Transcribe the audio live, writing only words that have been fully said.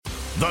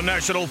The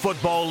National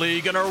Football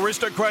League and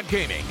Aristocrat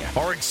Gaming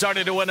are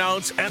excited to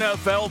announce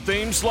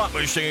NFL-themed slot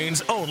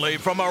machines only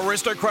from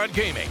Aristocrat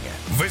Gaming.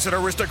 Visit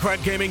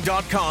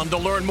aristocratgaming.com to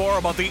learn more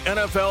about the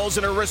NFL's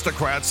and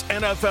Aristocrats'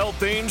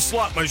 NFL-themed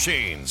slot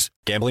machines.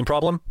 Gambling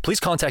problem? Please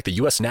contact the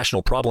U.S.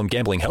 National Problem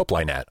Gambling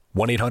Helpline at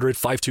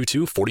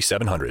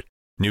 1-800-522-4700.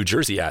 New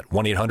Jersey at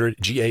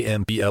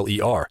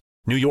 1-800-GAMBLER.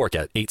 New York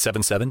at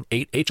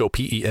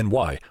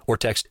 877-8-HOPENY or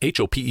text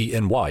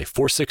HOPENY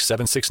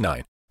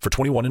 46769 for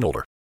 21 and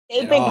older.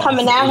 They've been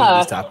coming at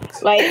her.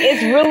 Like,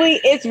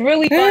 it's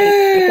really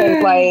funny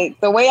because, like,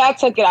 the way I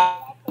took it,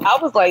 I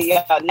was like,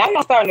 yeah, now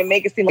you're starting to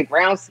make it seem like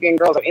brown skinned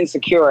girls are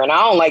insecure, and I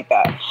don't like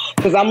that.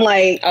 Because I'm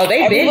like, oh,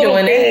 they've been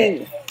doing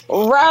it.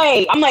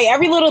 Right. I'm like,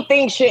 every little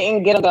thing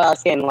shouldn't get under our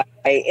skin. Like,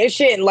 it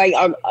shouldn't, like,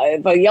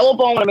 if a yellow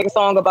bone want to make a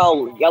song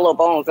about yellow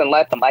bones and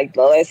let them, like,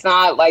 it's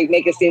not, like,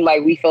 make it seem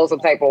like we feel some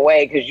type of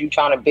way because you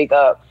trying to big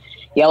up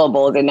yellow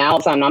bones. And now all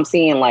of a sudden I'm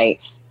seeing, like,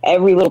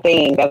 every little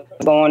thing that's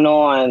going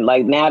on,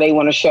 like now they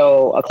want to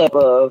show a clip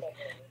of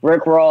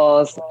Rick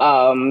Ross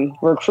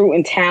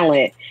recruiting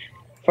talent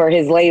for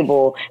his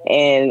label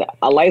and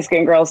a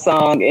light-skinned girl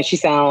song, and she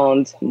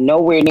sounds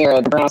nowhere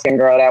near the brown-skinned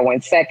girl that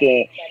went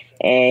second.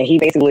 And he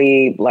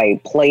basically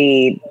like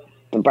played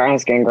the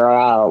brown-skinned girl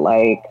out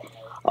like,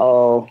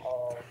 oh,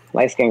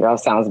 light-skinned girl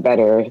sounds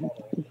better.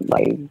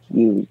 Like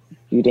you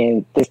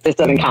didn't. This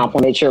doesn't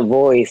compliment your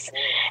voice.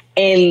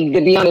 And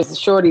to be honest,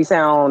 Shorty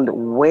sound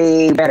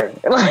way better.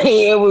 Like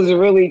it was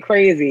really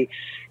crazy.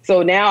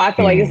 So now I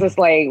feel like it's just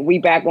like we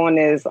back on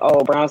this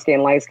brown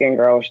skin, light skin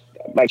girl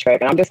like trip,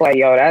 and I'm just like,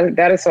 yo,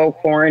 that is so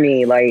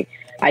corny. Like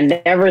I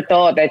never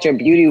thought that your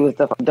beauty was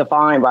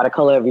defined by the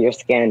color of your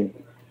skin.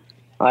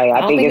 Like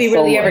I think we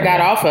really ever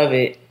got off of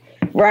it,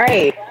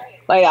 right?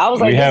 Like I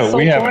was like,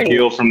 we have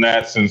healed from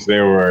that since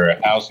there were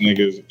house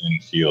niggas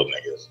and field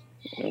niggas.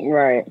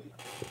 Right.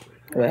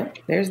 Well,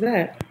 there's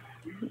that.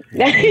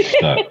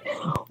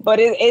 But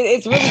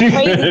it's really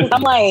crazy.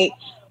 I'm like,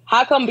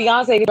 how come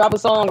Beyonce could drop a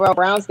song about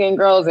brown skinned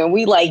girls and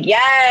we like,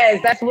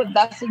 yes,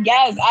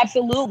 yes,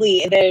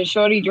 absolutely. And then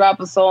Shorty drop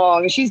a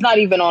song and she's not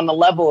even on the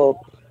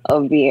level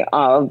of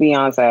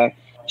Beyonce.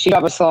 She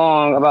dropped a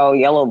song about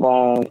yellow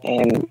bone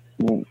and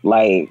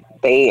like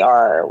they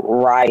are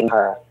riding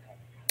her.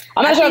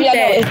 I'm not sure if y'all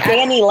know it's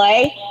Danny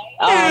Lay.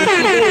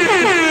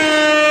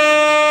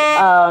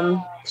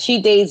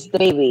 She dates the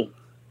baby.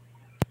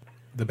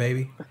 The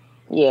baby?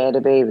 Yeah,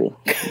 the baby.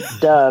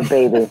 Duh,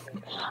 baby.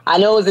 I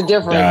know it's a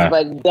difference,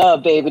 but duh,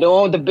 baby.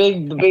 The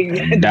big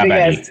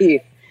ass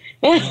teeth.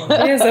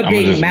 There's a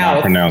big mouth.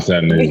 Not pronounce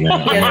that nigga's name.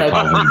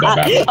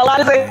 A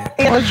lot of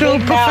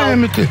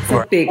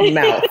big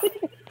mouth.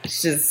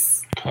 It's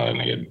just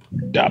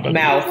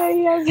mouth.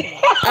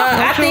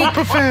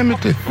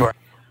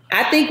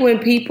 I think when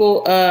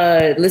people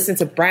listen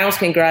to brown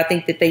skin girl, I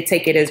think that they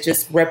take it as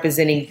just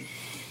representing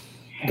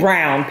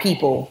brown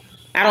people.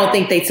 I don't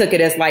think they took it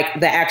as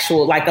like the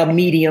actual, like a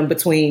medium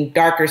between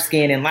darker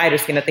skin and lighter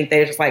skin. I think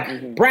they're just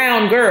like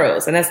brown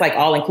girls, and that's like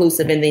all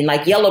inclusive. And then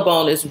like yellow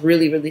bone is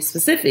really, really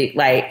specific.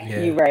 Like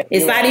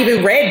it's not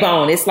even red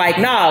bone. It's like,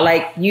 nah,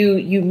 like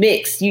you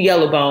mix, you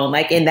yellow bone,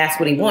 like, and that's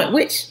what he wants,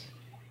 which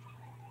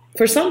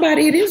for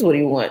somebody it is what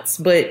he wants,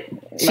 but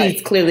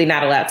she's clearly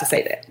not allowed to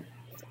say that.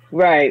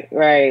 Right.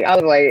 I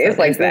was like, it's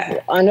like this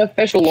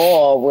unofficial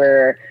law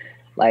where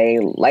like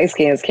light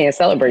skins can't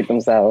celebrate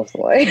themselves.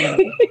 Like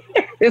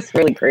it's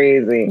really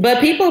crazy. But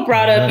people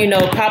brought up,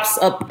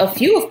 a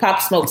few of Pop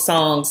Smoke's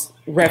songs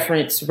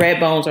reference red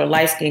bones or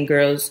light skinned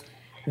girls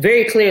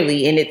very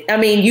clearly. And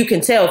you can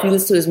tell if you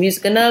listen to his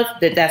music enough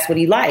that that's what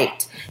he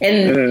liked.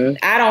 And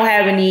I don't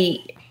have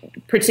any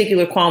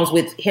particular qualms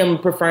with him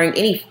preferring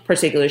any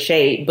particular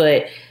shade.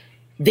 But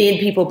then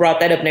people brought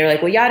that up and they were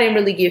like, well, y'all didn't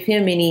really give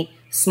him any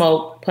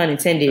smoke, pun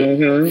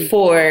intended,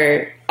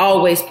 for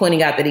always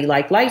pointing out that he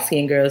liked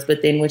light-skinned girls.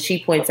 But then when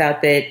she points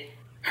out that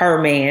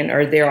her man,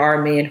 or there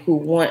are men who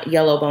want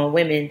yellow-bone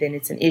women, then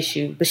it's an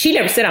issue. But she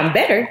never said I'm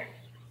better.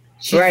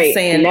 She's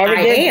saying I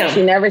am.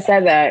 She never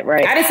said that,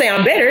 right? I didn't say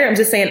I'm better. I'm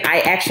just saying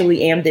I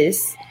actually am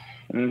this.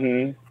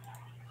 And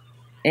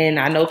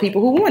I know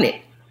people who want it.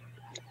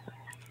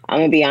 I'm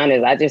going to be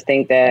honest. I just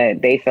think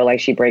that they feel like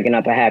she breaking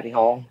up a happy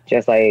home.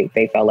 Just like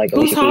they felt like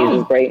Alicia Keys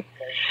was great.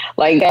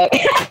 Like that.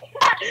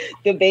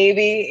 The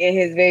baby and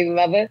his baby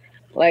mother.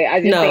 Like,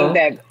 I just think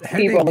that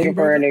people are looking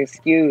for an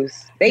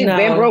excuse. They've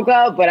been broke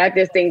up, but I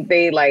just think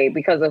they, like,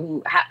 because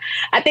of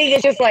I think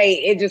it's just, like,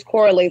 it just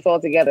correlates all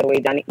together. The way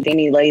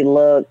Danny Lay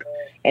look,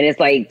 and it's,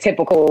 like,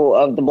 typical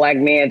of the black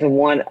man to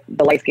want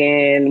the light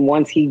skin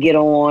once he get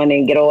on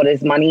and get all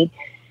this money.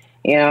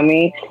 You know what I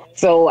mean?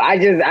 So I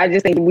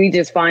just think we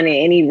just finding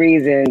any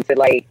reason to,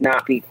 like,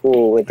 not be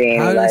cool with Danny.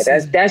 Like,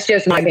 that's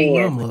just my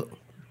opinion.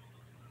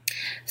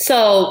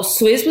 So,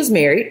 Swizz was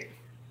married.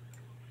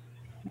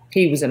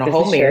 He was in a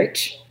whole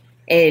marriage.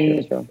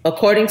 And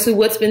according to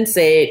what's been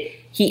said,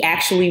 he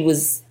actually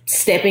was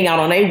stepping out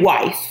on a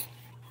wife.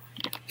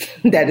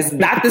 That is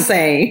not the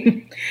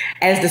same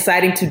as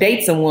deciding to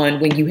date someone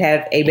when you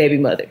have a baby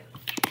mother.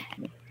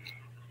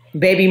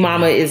 baby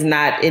mama is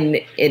not an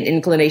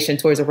inclination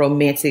towards a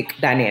romantic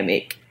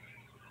dynamic.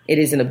 It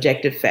is an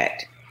objective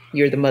fact.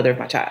 You're the mother of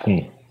my child.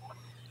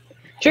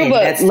 True, And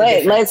but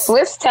let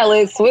Swiss tell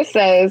it. Swiss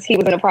says he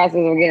was in the process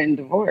of getting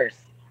divorced.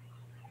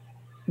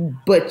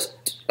 But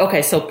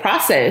okay, so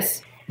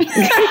process.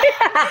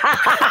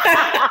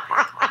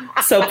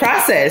 So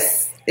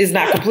process is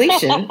not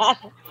completion.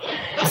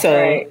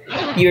 So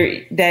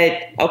you're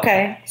that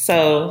okay.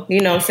 So you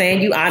know what I'm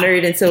saying, you honor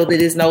it until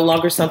it is no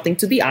longer something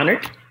to be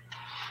honored.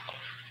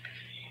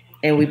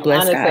 And we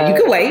bless God. You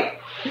could wait.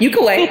 You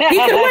could wait. He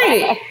could have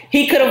waited.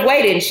 He could have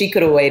waited and she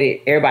could have waited.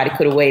 Everybody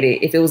could have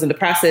waited. If it was in the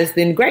process,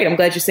 then great. I'm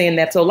glad you're saying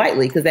that so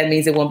lightly because that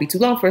means it won't be too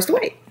long for us to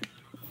wait.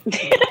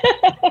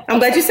 I'm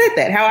glad you said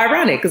that. How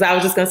ironic, because I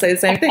was just going to say the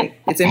same thing.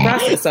 It's in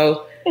process,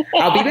 so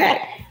I'll be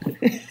back.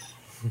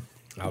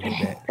 I'll be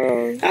back.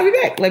 I'll be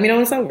back. Let me know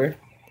when it's over.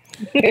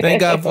 Thank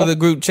God for the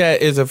Group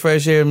Chat is a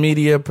Fresh Air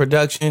Media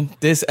production.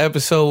 This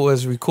episode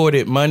was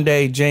recorded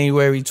Monday,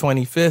 January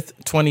 25th,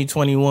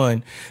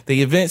 2021.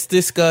 The events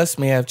discussed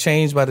may have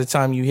changed by the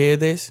time you hear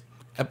this.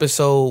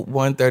 Episode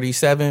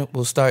 137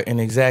 will start in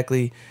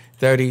exactly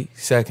 30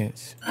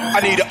 seconds. I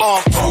need an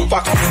arm,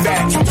 fucking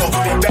back, you want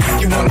me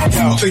back, you want to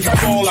go, till you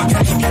fall, I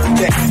can't give you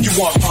that, you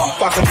want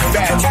fucking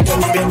back, you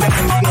want me back,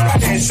 you want to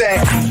dance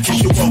at,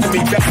 you should welcome me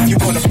back, you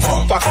want to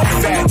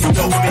fucking back, you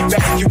want me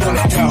back, you want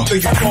to go,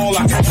 till you fall,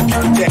 I can't give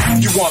you that,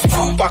 you want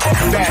fucking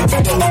back, you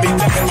want me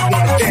back, you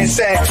want to dance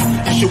at,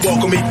 you should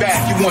welcome me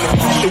back, you want to,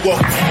 you should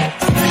welcome,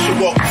 you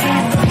should welcome,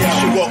 yeah,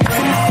 you should welcome,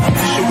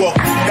 you should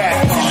welcome back,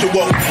 you should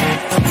welcome,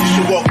 you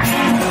should welcome,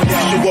 yeah,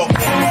 you should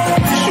welcome,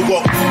 you should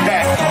welcome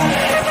back.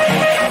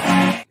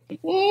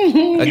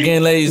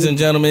 Again, ladies and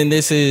gentlemen,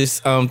 this is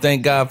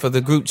Thank God for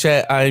the Group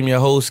Chat. I am your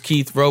host,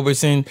 Keith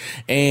Robertson,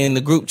 and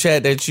the group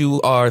chat that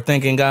you are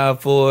thanking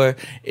God for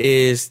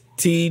is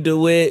T.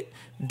 DeWitt,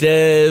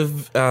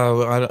 Dev.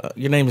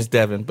 Your name is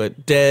Devin,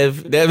 but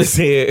Dev is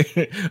here.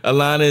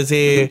 Alana is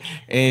here,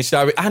 and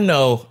Sharby. I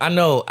know. I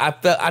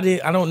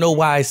don't know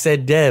why I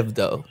said Dev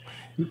though.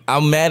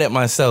 I'm mad at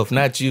myself,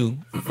 not you,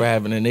 for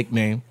having a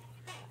nickname.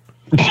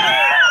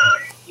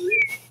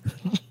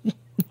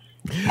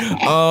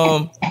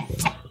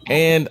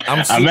 And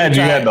I'm mad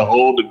you had the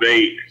whole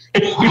debate.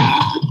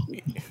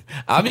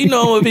 I be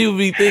knowing what people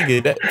be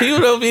thinking. People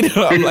don't be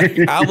knowing. I'm like,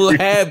 I will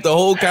have the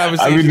whole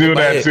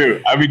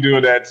conversation. I be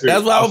doing that too.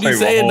 That's why I'll be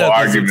saying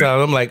nothing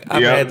sometimes. I'm like,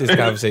 I've had this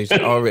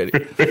conversation already.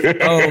 But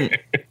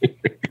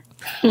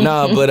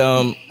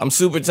I'm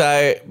super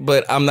tired,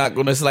 but I'm not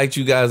going to slight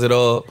you guys at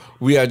all.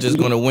 We are just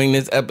going to wing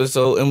this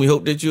episode, and we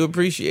hope that you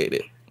appreciate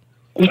it.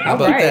 How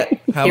about that?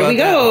 Here we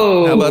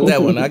go. How about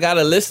that one? I got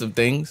a list of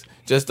things.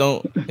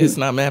 It's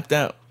not mapped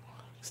out.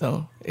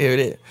 So here it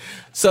is.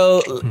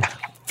 So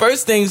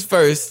first things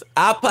first,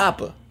 our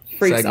Papa.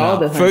 Freaks like, all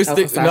the first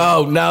thing.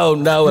 No,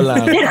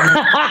 Alana.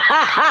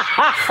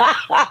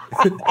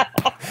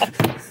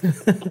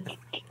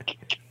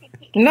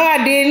 No,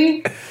 I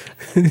didn't.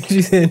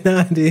 She said no,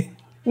 I didn't.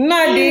 No,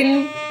 I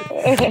didn't.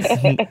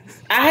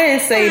 I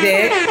didn't say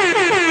that.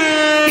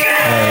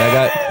 I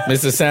got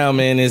Mr.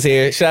 Soundman is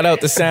here. Shout out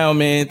to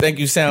Soundman. Thank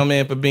you,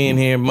 Soundman, for being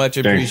here. Much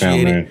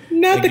appreciated.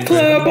 Not the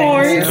club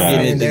horns.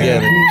 Getting it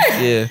together.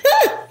 Yeah.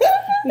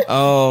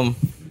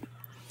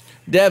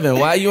 Devin,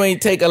 why you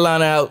ain't take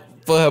Alana out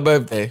for her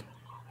birthday?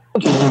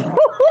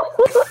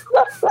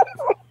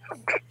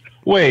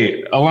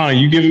 Wait, Alana,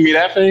 you giving me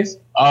that face?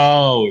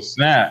 Oh,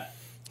 snap.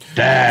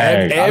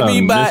 Dang,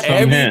 every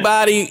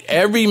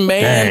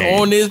man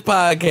on this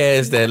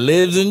podcast that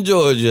lives in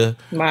Georgia,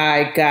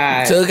 my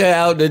God, took her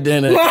out to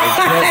dinner.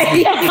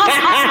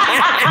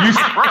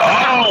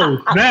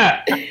 Oh,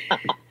 snap.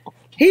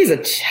 He's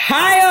a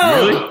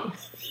child. Really?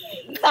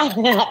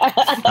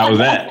 How was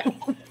that?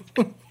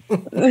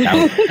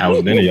 How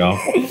was dinner, y'all?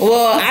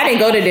 Well, I didn't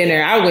go to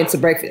dinner. I went to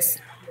brunch.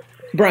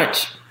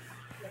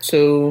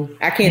 So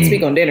I can't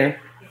speak on dinner.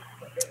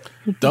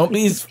 Don't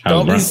be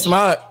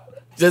smart.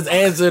 Just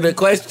answer the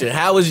question.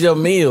 How was your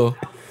meal?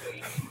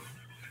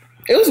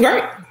 It was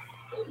great.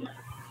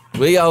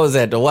 Where y'all was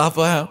at? The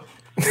Waffle House?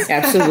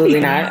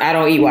 Absolutely not. I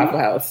don't eat Waffle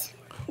House.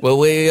 Well,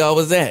 where y'all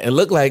was at? It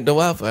looked like the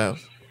Waffle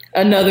House.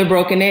 Another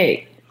broken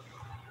egg.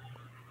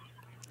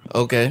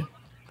 Okay.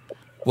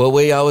 Well,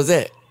 where y'all was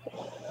at?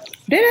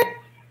 Did I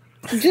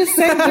just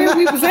say where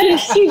we was at?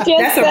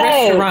 That's a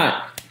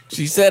restaurant.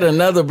 She said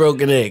another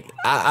broken egg.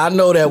 I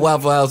know that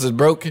Waffle House is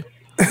broken.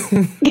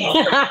 and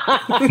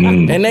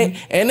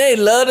they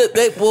love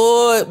it.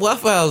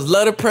 Waffle House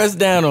love to press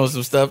down on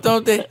some stuff,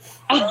 don't they?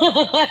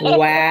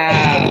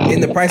 Wow.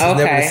 And the price is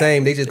never the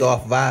same. They just go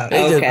off vibe.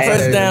 They just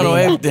press down on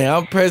everything.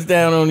 I'm pressed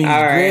down on these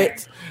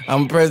grits.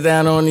 I'm pressed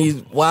down on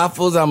these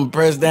waffles. I'm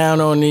pressed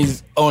down on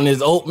this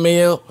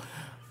oatmeal.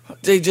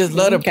 They just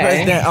love to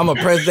press down. I'm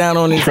gonna press down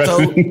on these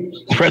toast.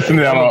 Pressing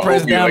down on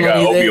press down on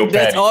these eggs.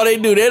 That's all they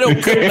do. They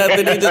don't cook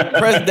nothing. They just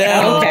press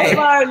down. Oh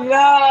my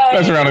God!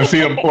 Press around and see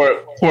them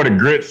pour the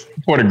grits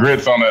on the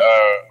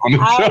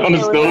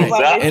stove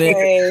side,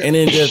 and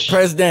then just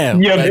press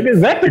down. Yeah, like,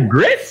 is that the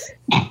grits?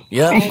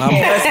 Yeah, I'm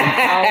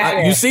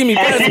pressing. You see me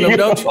pressing them,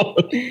 don't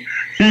you?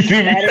 You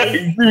see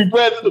me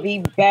pressing The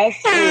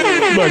best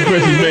food. Like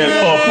pressing man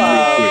off.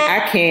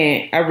 I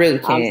can't. I really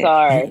can't. I'm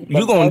sorry.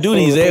 You gonna do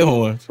these air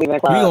horns? We gonna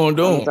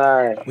do I'm them.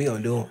 sorry. We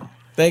gonna do them.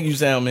 Thank you,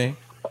 Sound Man.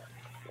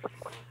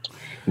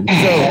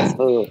 Best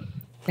food.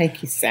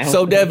 Thank you, Sound.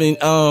 So Devin,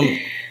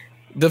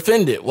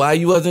 defend it. Why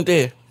you wasn't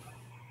there?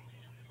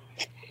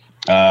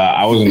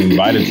 I wasn't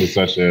invited to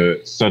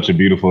such a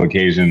beautiful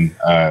occasion.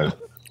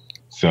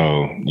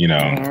 So, you know.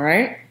 All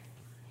right.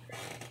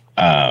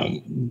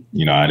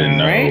 You know, I didn't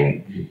know.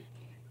 Right.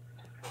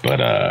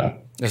 But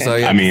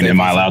Okay. I mean,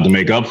 am I allowed to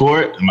make up for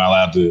it? Am I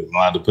allowed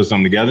to put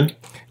something together?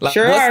 Like,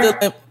 Sure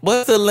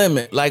what's the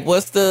limit? Like,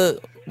 what's the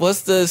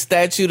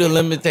statute of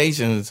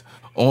limitations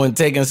on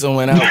taking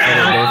someone out?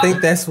 I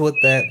think that's what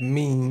that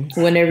means.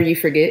 Whenever you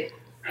forget,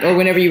 or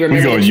whenever you We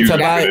remember. gonna that you use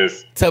forgot.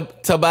 this.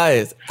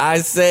 Tobias, I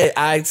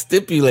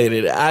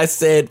stipulated it. I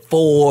said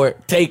for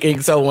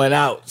taking someone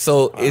out.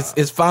 So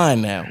it's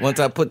fine now. Once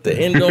I put the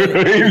end on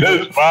it.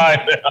 That's fine.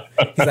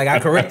 He's like, I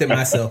corrected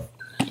myself.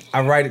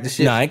 I righted the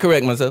shit. No, I ain't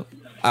correct myself.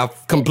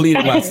 I've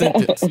completed my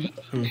sentence. All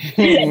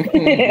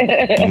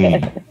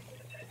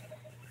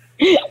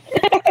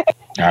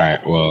right.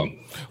 Well,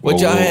 What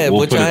y'all had?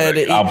 What y'all had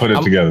to eat? I'll put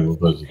it together. We'll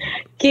put it together.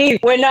 Keith,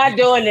 we're not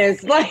doing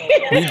this. Like,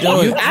 We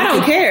doing? I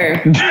don't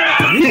care.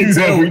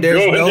 So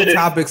there's no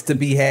topics to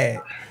be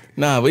had.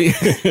 Nah, we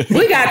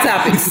We got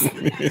topics.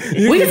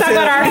 We can talk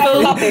about our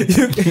food.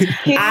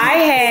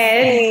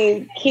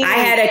 I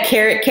had a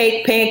carrot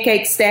cake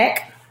pancake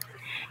stack,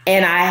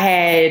 and I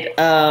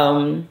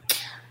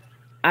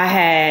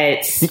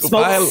had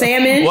smoked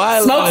salmon,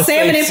 smoked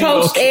salmon and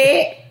poached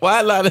egg.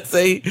 Why Lana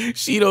say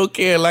she don't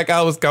care like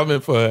I was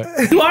coming for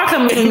her? You are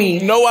coming for me,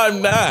 No,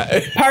 I'm not.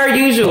 per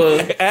usual.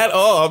 At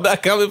all. I'm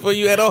not coming for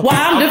you at all. Why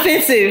I'm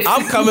defensive?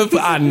 I'm coming for,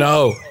 I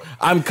know.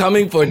 I'm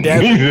coming for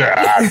Devin.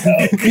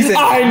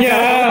 I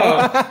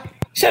know.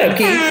 Shut up,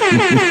 Keith.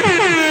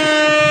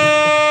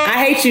 I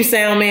hate you,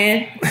 Sound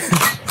Man.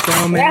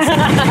 Sound man. Yeah,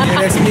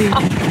 that's me.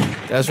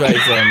 That's right,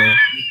 Sound Man.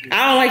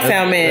 I don't like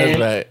Sound Man.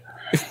 That's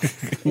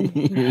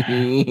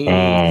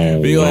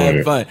right. We gonna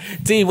have fun.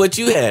 T, what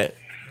you had?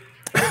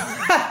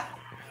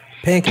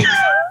 Pancakes.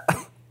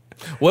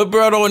 What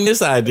brought on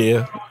this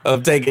idea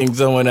of taking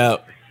someone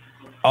out?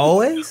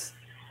 Always.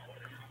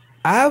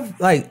 I've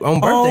like on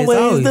birthdays. Always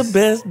Always the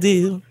best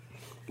deal.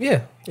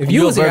 Yeah. If You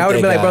you a was here, I would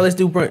have been birthday like, bro, guy. let's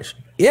do brunch.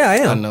 Yeah, I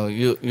I am. know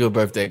you're a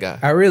birthday guy.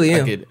 I really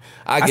am. I get it.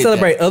 I get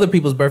celebrate that. other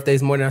people's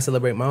birthdays more than I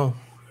celebrate my own.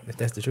 If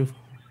that's the truth.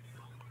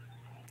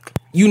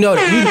 You know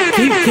that.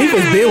 Keith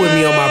has been with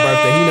me on my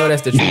birthday. He know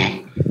that's the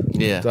truth.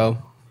 Yeah, So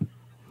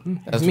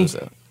that's me. what's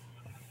up.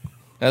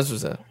 That's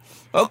what's up.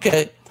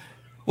 Okay,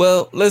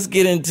 well, let's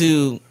get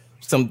into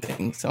some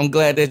things. I'm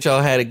glad that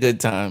y'all had a good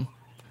time.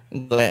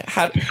 I'm glad.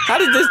 How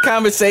did this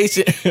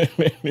conversation?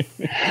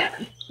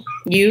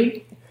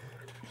 You?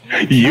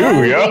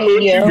 You, yo.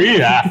 What you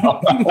mean?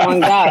 Al? oh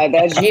God,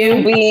 that's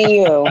you being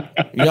you.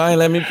 Y'all ain't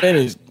let me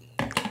finish.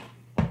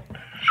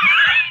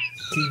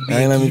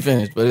 I ain't let me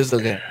finish, but it's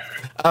okay.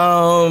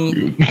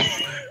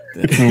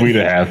 We'd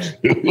have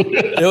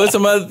to. There was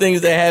some other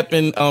things that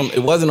happened.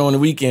 It wasn't on the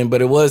weekend, but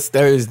it was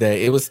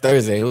Thursday. It was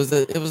Thursday. It was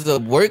a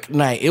work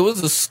night. It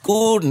was a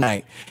school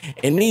night,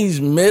 and these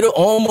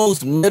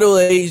almost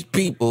middle-aged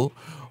people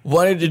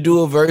wanted to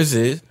do a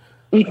versus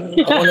on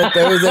a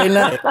Thursday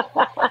night.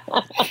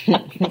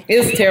 It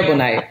was a terrible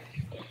night.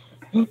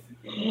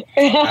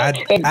 I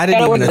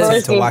didn't even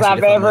attempt to watch it. I've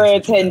if I'm ever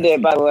honest with you.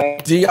 attended, by the way.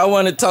 Do y'all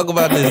want to talk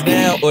about this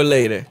now or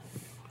later?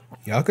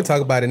 Y'all can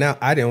talk about it now.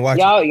 I didn't watch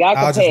Y'all it. can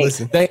I'll just pick.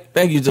 listen.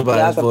 Thank you,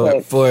 Tobias, Y'all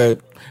can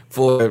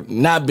for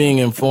not being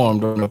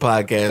informed on the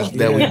podcast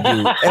that we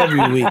do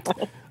every week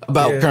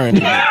about current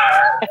events.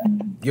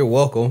 You're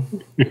welcome.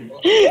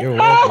 You're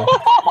welcome.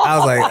 I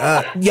was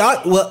like,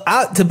 y'all.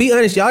 Well, to be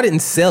honest, y'all didn't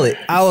sell it.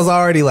 I was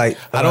already like,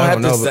 I don't have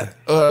to know, sell.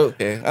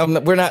 Okay,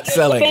 we're not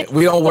selling it.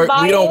 We don't work.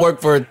 We don't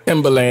work for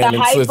Timberland The and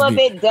hype Swiss of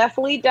Beats. it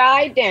definitely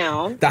died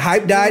down. The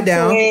hype died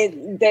down.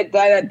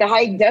 The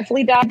hype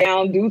definitely died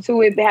down due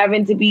to it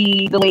having to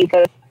be delayed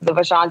because of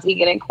Ashanti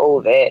getting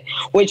COVID,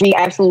 which we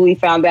absolutely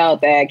found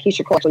out that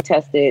Keisha Cole actually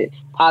tested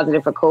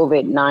positive for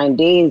COVID 9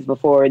 days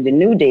before the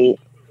new date.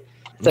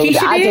 So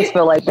Keisha I did? just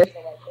feel like this.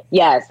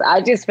 Yes,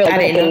 I just feel I like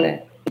didn't know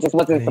it just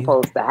wasn't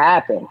supposed to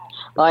happen.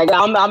 Like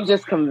I'm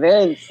just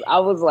convinced. I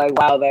was like,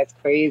 wow, that's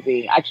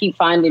crazy. I keep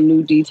finding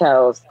new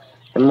details.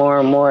 The more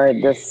and more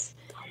this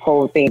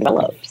whole thing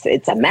develops,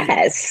 it's a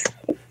mess.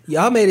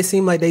 Y'all made it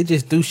seem like they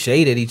just threw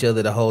shade at each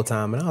other the whole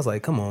time, and I was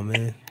like, come on,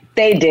 man.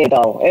 They did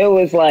though. It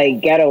was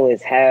like ghetto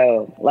as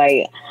hell.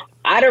 Like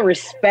out of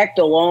respect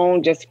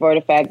alone, just for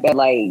the fact that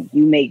like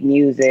you make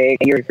music,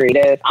 you're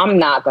creative. I'm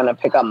not gonna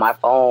pick up my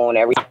phone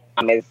every time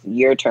it's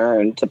your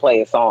turn to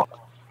play a song.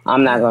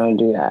 I'm not gonna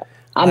do that.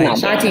 I'm not.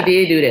 doing Ashanti that.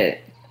 did do that.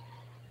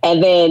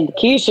 And then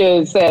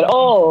Keisha said,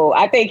 "Oh,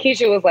 I think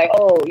Keisha was like,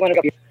 oh, you want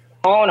to get your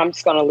phone? I'm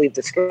just gonna leave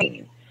the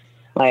screen.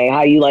 Like,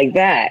 how you like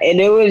that?"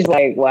 And it was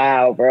like,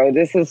 wow, bro,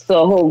 this is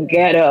so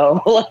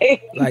ghetto.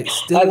 Like Like,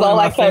 still that's one of all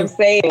my I kept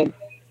saying.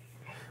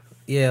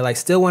 Yeah, like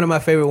still one of my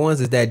favorite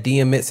ones is that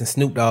DMX and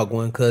Snoop Dogg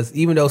one, because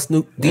even though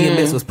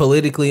DMX was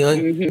politically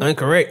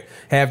incorrect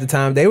half the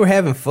time, they were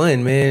having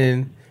fun,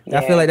 man. And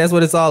I feel like that's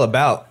what it's all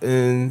about,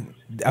 and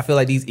I feel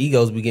like these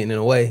egos be getting in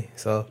the way.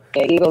 So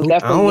egos I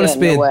don't want to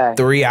spend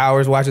 3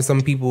 hours watching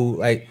some people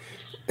like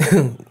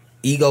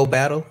ego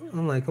battle.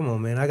 I'm like, come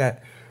on, man, I got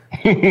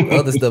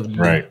other stuff to do.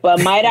 Right.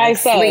 But might I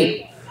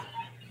say,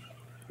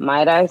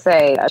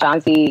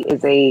 Ashanti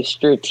is a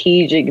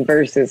strategic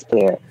versus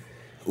player.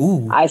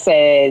 Ooh. I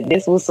said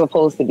this was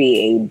supposed to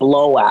be a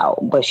blowout,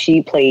 but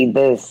she played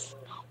this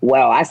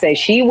well. I said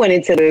she went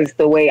into this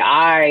the way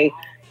I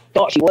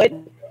thought she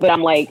would, but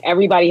I'm like,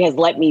 everybody has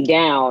let me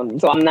down,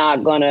 so I'm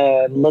not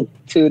gonna look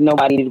to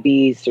nobody to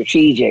be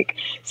strategic.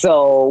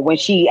 So when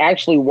she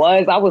actually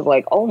was, I was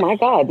like, oh my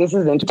God, this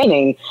is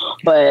entertaining.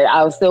 But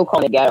I was still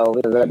calling it ghetto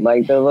because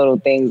like the little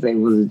things they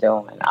was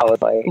doing. I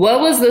was like,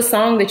 what was the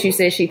song that you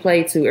said she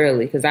played too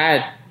early? Because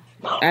I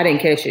didn't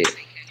catch it.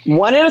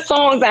 One of the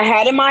songs I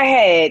had in my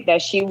head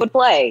that she would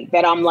play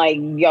that I'm like,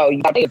 yo,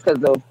 you got this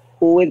because of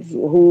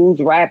who's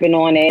rapping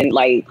on it. And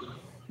like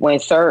when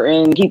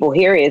certain people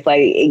hear it, it's like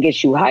it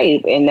gets you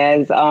hype. And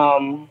that's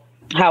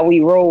How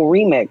We Roll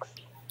remix.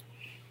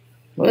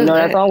 You know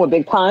that song with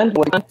Big Pun?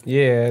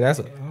 Yeah, that's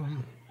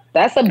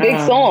a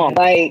big song.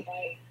 Like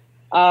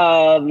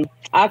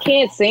I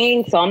can't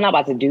sing, so I'm not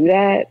about to do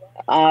that.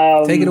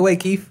 Take it away,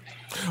 Keith.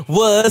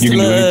 What's You can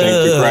do love?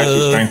 anything to crash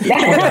your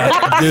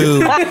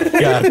strength.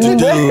 Got to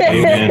do.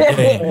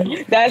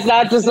 Amen. That's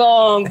not the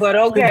song, but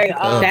okay.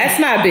 That's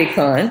not Big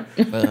Pun.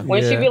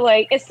 When she be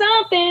like, it's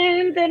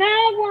something that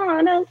I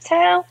want to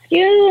tell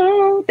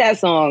you. That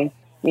song.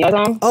 You know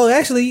that song? Oh,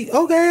 actually,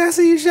 okay, I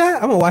see you, shot.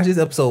 I'm gonna watch this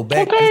episode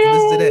back just to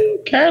listen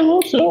to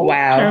that.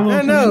 Wow.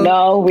 I know.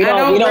 No, we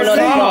don't know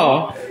that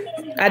song.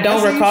 I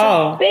don't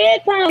recall.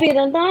 Big Pun be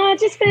the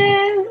largest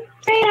fan.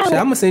 I'm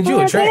gonna send you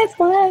a track.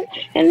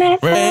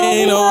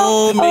 Rain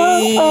on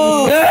me.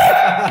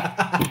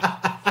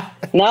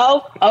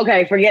 No?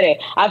 Okay, forget it.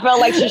 I felt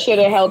like she should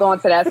have held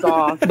on to that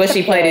song. But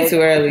she played it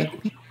too early.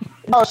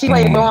 Oh, she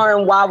played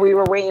Born while we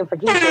were waiting for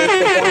Keisha to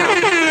sit down.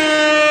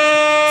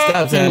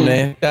 Stop that,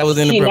 man. That was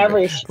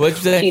inappropriate. What'd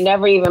you say? She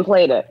never even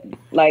played it.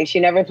 Like, she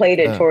never played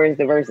it towards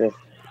the verses.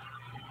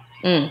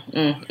 And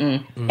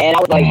I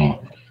was like,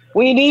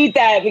 we need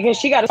that because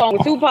she got a song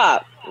with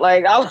Tupac.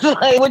 Like, I was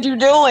like, what you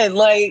doing?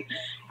 Like,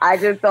 I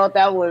just thought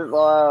that was,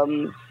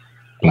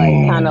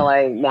 like, kind of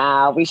like,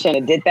 nah, we shouldn't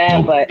have did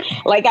that. But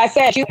like I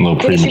said, she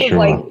was,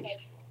 like,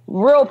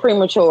 real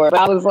premature. But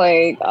I was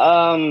like,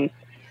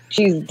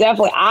 she's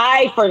definitely,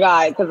 I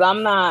forgot, because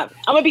I'm going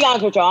to be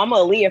honest with y'all, I'm a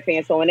Aaliyah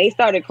fan. So when they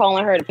started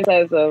calling her the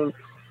princess of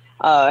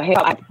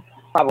hip-hop, I had a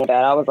problem with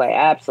that. I was like,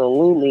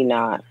 absolutely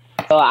not.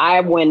 So I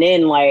went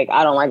in like,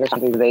 I don't like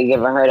Ashanti because they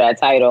giving her that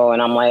title,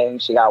 and I'm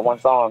like, she got one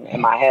song in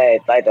my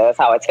head. Like, that's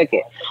how I took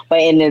it. But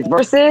in this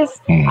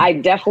verses, I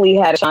definitely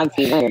had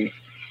Ashanti win.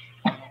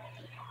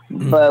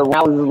 But when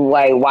I was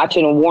like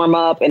watching a warm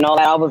up and all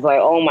that, I was like,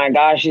 oh my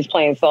gosh, she's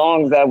playing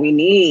songs that we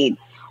need.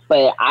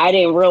 But I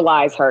didn't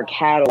realize her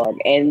catalog.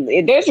 And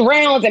there's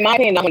rounds, in my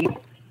opinion, I'm like,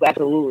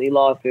 absolutely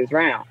lost this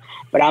round.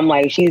 But I'm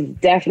like, she's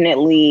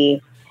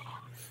definitely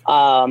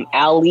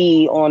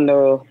Ali on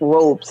the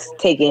ropes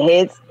taking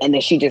hits, and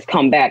then she just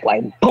come back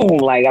like boom,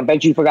 like I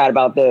bet you forgot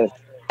about this.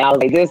 And I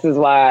was like, this is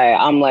why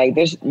I'm like,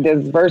 this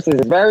verse is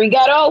very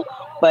ghetto,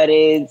 but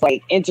it's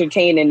like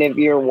entertaining if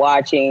you're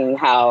watching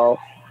how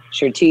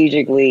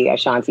strategically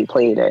Ashanti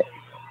played it.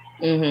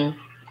 Yeah,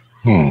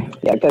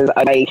 because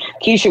like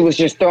Keisha was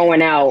just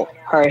throwing out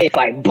her hits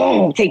like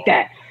boom, take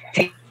that.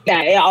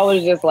 I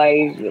was just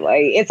like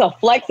it's a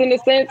flex in a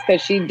sense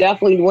because she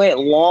definitely went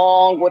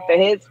long with the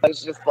hits, but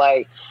it's just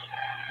like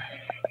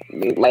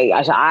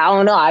I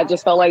don't know. I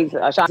just felt like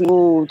Ashanti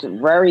moved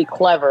very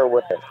clever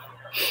with it.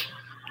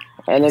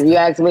 And if you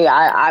ask me,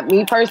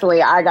 me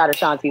personally, I got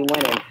Ashanti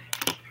winning.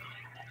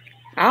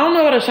 I don't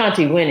know about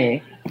Ashanti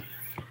winning.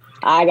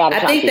 I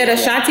think that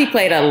Ashanti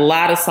played a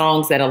lot of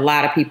songs that a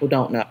lot of people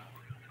don't know.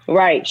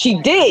 Right,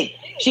 she did,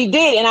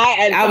 and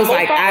I was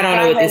like, I don't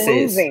know what this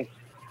is.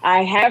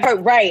 I have her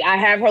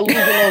losing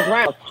those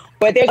rounds.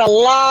 But there's a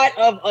lot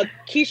of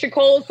Keisha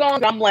Cole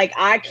songs. I'm like,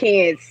 I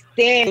can't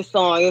stand the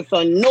song. It's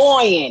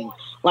annoying.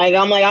 Like,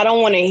 I'm like, I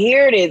don't want to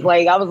hear this.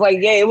 Like, I was like,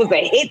 yeah, it was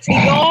a hit to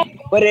y'all,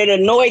 but it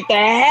annoyed the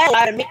hell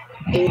out of me.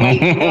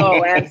 Like,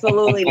 no,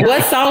 absolutely not.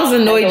 What songs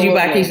annoyed you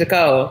by Keisha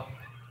Cole?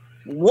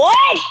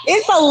 What?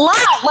 It's a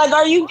lot. Like,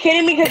 are you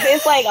kidding me? Because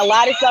it's like a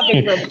lot of stuff is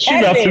repetitive. She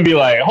about to be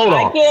like, hold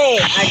on.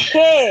 I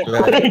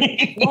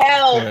can't.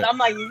 Hell, I'm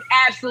like,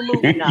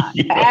 absolutely not.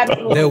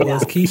 Absolutely There not.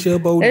 was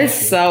Keisha Bodie. It's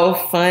so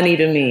funny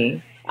to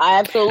me.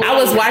 I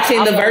was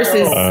watching the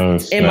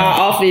verses in my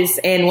office,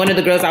 and one of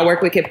the girls I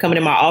work with kept coming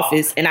in my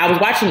office, and I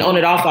was watching On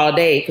It Off all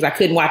day because I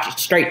couldn't watch it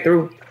straight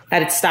through. I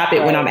had to stop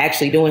it when I'm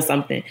actually doing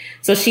something.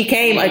 So she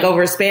came like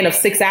over a span of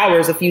 6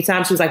 hours a few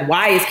times. She was like,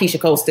 why is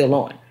Keisha Cole still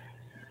on?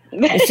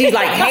 And she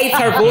like hates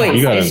her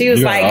voice. And she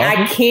was like,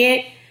 I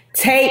can't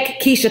take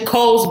Keisha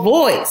Cole's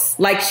voice.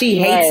 Like, she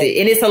hates it.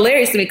 And it's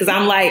hilarious to me because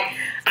I'm like,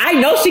 I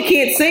know she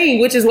can't sing,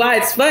 which is why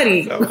it's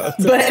funny. But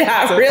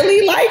I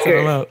really like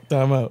her.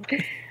 Time out.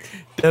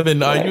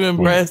 Devin, are you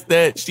impressed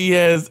that she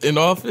has an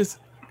office?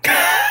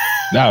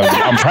 No,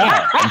 I'm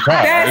proud.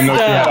 I didn't know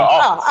she had an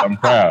office. I'm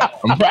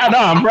proud. No,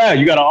 I'm proud.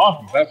 You got an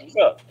office. That's what's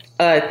up.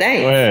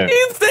 Thanks. Go ahead.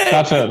 He said,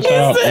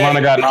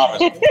 Alana got an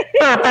office.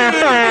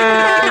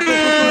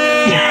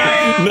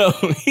 No,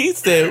 he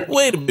said,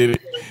 wait a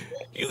minute.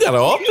 You got an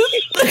office?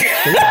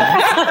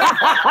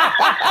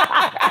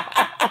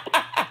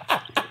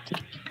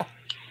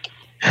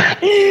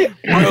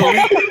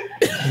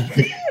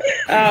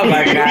 Oh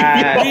my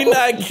God. We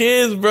not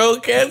kids, bro.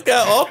 Cats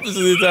got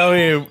offices out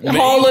here.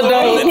 Whole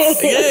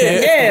adults.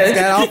 Yeah.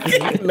 Got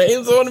offices.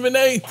 Names on them and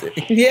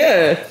everything.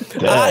 Yeah.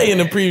 I, in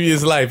a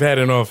previous life, had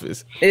an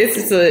office. It's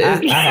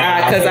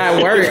because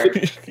I work.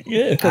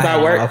 Yeah.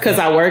 Because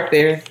I work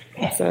there.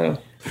 So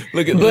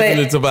Listen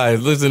to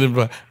Tobias. Listen to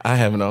Tobias. I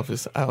have an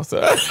office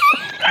outside.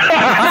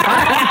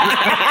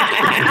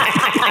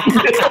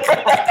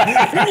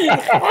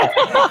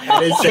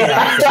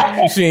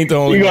 She ain't the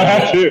only You one. gonna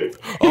have to.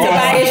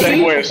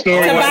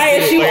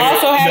 Tobias, you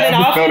also have an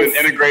office.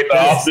 Integrate the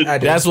office.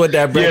 That's what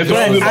that breakfast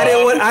Yeah, was I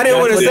about. didn't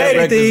want to say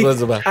anything.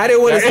 I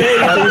didn't want to say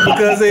anything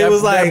because it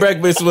was that like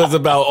breakfast was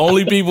about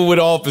only people with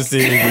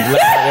offices.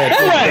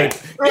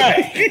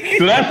 Right.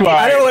 So that's why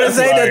I didn't want to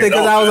say nothing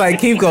because I was like,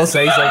 Keith gonna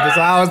say something.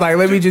 So I was like,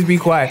 let me just be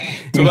quiet.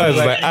 Somebody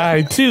was like,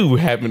 I too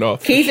have an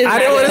office. Keith is I not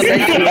didn't want to gonna say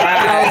let you anything.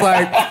 I was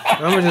ride.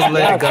 like, I'm gonna just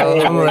let it go.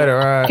 I'm gonna let it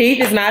ride.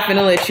 Keith is not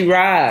gonna let you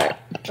ride.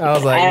 I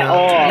was like, At no.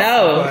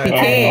 all. No, he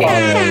can't.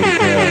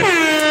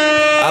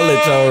 I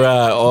let y'all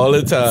ride all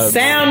the time.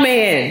 Sound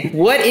man,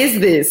 what is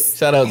this?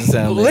 Shout out to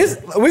Sound Man.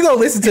 We're gonna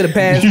listen to the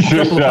past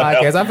couple of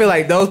podcasts. I feel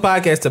like those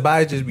podcasts,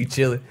 Tobias just be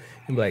chilling.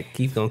 He be like,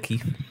 Keith gonna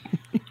keep.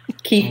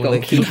 Keith gonna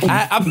keep.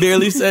 I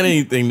barely said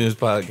anything this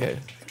podcast.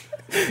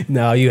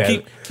 No, you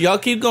haven't. Y'all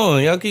keep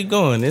going.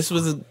 This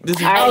was. All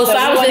right, Oh, so so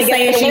I you was wanna just get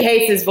saying to she the-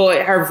 hates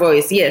her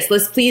voice. Yes,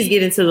 let's please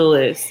get into the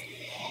list.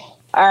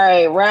 All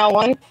right, round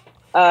one.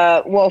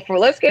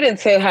 Let's get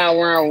into how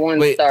round one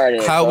Wait,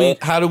 started.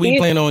 how do we You-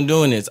 plan on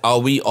doing this? Are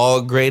we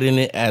all grading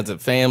it as a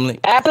family?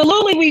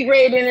 Absolutely, we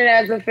grading it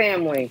as a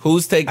family.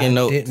 Who's taking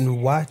notes?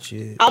 Didn't watch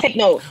it. I'll take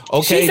notes.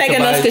 Okay, She's taking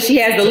Tobias, us because she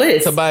has the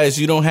list. Tobias,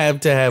 you don't have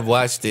to have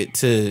watched it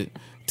to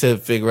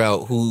figure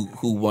out who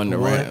won the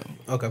round.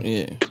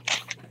 Okay. Yeah.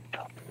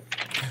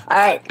 All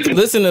right.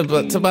 Listen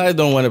to Tobias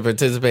don't want to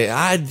participate.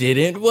 I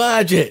didn't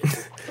watch it.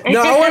 No,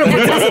 I want to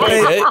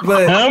participate,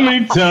 but How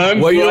many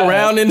times? Were you do I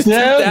around in the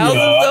tell 2000s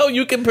y'all? though?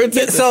 You can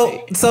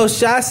participate. so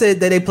Sha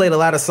said that they played a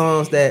lot of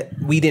songs that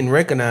we didn't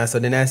recognize. So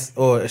then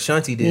or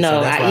Ashanti did. No,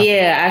 so that's why.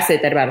 I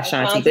said that about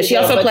Ashanti, but she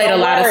also But played a don't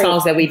lot of worry.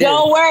 songs that we did.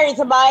 Don't worry,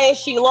 Tobias.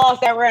 She lost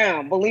that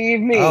round.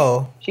 Believe me.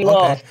 Oh, she okay.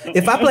 lost.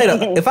 If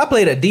I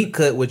played a deep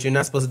cut, which you're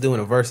not supposed to do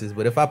in a verses,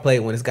 but if I played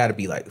one, it's got to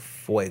be like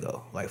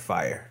fuego, like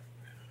fire.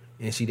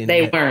 And she didn't.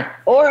 They weren't.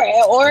 Or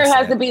it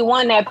has to be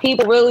one that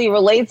people really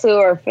relate to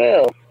or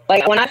feel.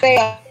 Like when I say,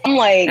 I'm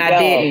like,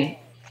 I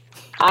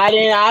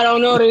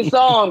don't know this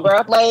song,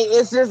 bro. Like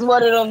it's just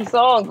one of them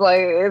songs.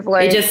 Like it's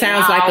like It just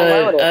sounds like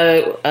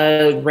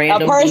a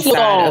random personal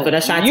B-side of song. an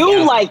Ashanti You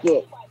album. like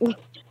it.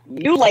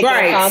 You like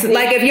Right. Ashanti. So,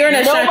 like if you're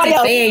an Nobody Ashanti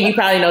else- fan, you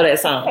probably know that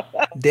song.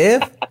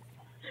 Dev.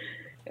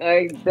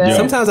 Like, that-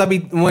 Sometimes I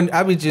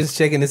be just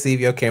checking to see if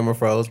your camera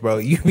froze, bro.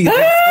 You be like,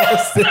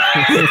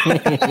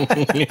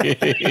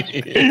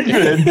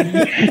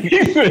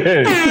 He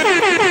said,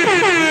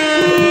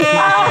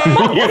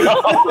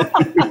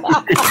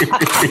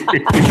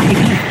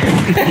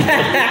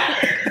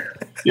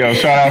 yo,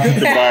 shout out to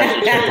Tobias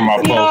for checking my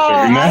Yo,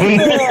 pulse.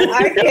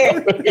 I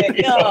can't.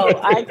 Yo,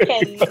 I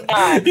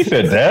cannot. He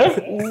said,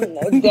 Dev?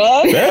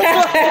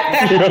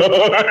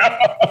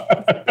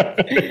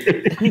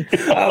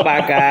 Oh my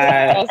god.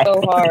 That's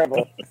so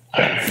horrible.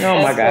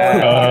 Oh my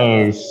god.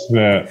 Oh,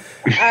 snap.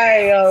 All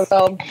right, yo.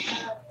 So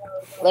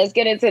let's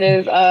get into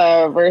this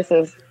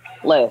versus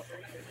list.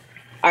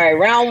 All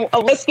right,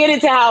 let's get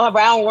into how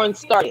round one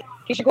started.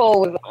 Keisha Cole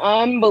was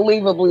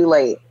unbelievably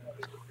late.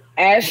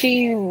 As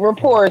she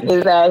reports,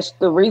 is that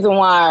the reason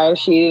why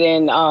she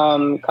didn't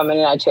come in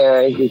that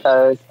chair is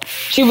because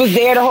she was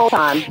there the whole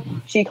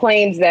time. She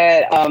claims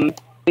that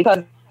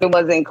because it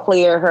wasn't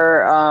clear,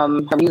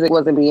 her music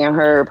wasn't being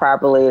heard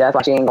properly. That's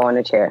why she didn't go in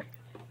the chair.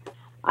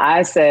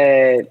 I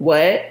said,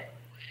 What?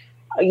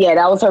 yeah,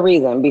 that was her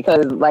reason,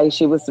 because like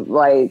she was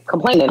like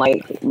complaining,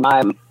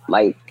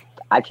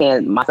 I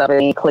can't, my stuff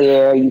ain't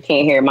clear, you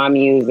can't hear my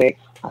music,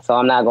 so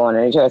I'm not going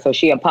in the chair. So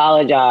she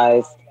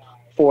apologized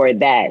for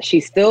that. She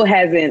still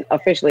hasn't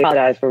officially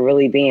apologized for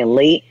really being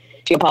late.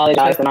 She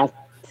apologized for not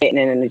sitting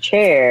in the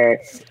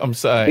chair. I'm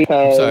sorry.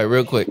 Because-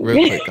 Real quick.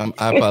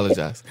 I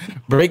apologize.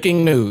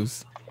 Breaking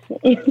news.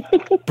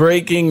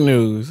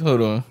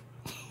 Hold on.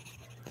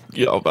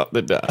 Y'all about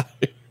to die.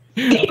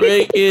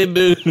 Breaking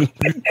news.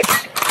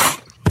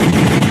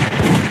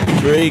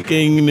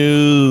 Breaking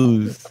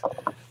news.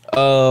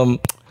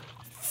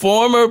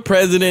 Former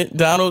President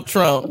Donald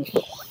Trump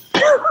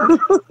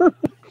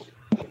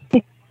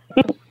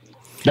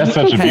That's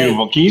such a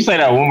beautiful. Can you say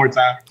that one more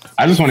time?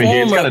 I just want to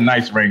hear. It's got a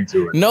nice ring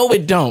to it. No,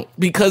 it don't,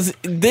 because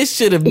this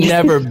should have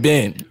never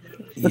been.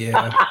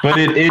 Yeah, but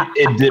it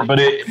did. But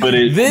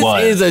it. This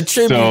is a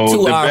tribute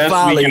to our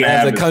folly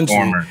as a country.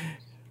 Former.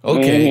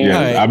 Okay,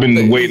 yeah, right. I've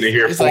been waiting to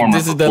hear it's former. Like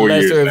this is the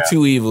lesser of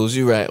two evils.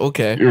 You're right.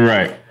 Okay, you're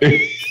right.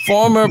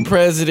 Former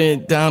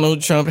President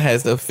Donald Trump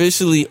has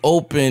officially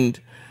opened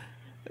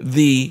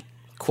the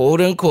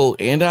quote unquote,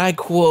 and I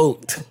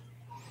quote,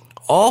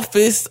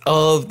 office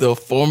of the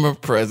former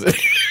president.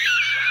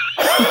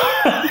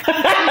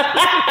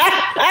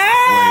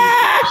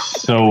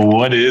 So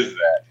what is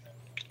that?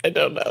 I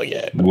don't know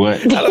yet.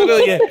 What? I don't know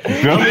yet.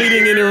 I'm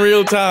reading it in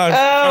real time.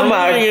 Oh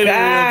my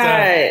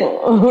God.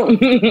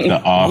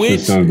 The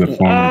office of the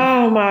former.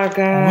 Oh my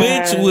God.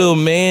 Which will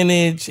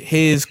manage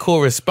his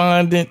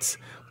correspondence,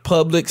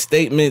 public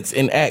statements,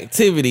 and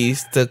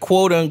activities to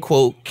quote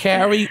unquote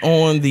carry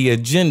on the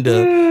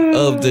agenda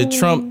of the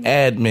Trump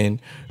admin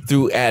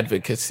through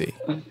advocacy.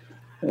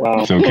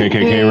 Wow. So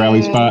KKK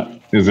rally spot?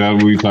 Is that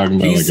what we talking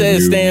about? He like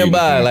said, "Stand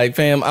by, like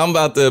fam.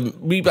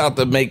 We about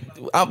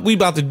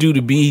to do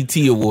the BET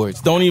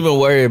Awards. Don't even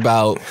worry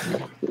about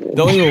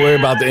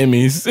the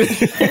Emmys.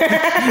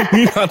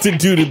 We about to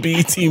do the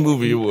BET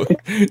Movie Award.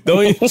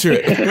 Don't even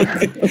trip.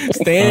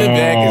 Stand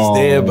back and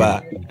stand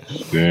by."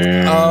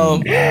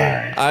 Damn.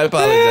 I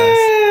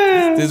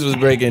apologize. This was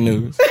breaking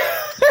news.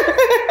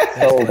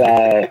 So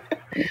bad.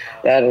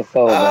 That is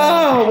so bad.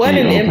 Oh, what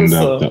an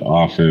imbecile. The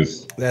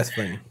office. that's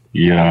funny.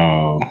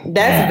 Yo.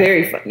 That's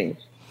very funny.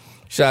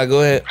 Shy,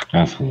 go ahead.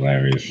 That's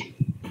hilarious.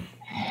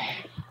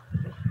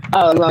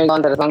 Oh, you want me to go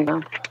into the song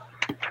now?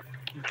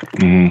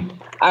 Mm-hmm.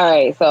 All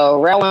right,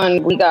 so round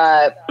one, we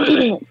got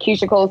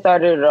Keisha Cole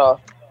started it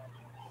off.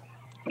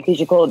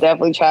 Keisha Cole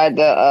definitely tried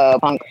to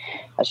punk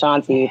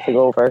Ashanti to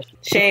go first.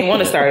 She ain't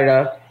want to start it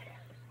off.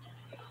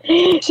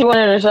 She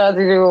wanted Ashanti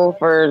to go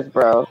first,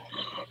 bro.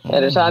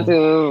 And Ashanti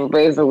was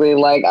basically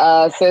like,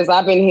 sis,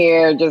 I've been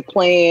here just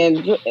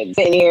playing,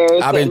 sitting here.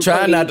 I've been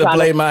trying not to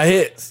play my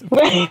hits.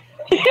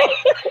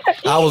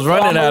 I was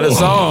running out of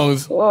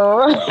songs.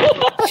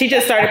 She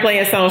just started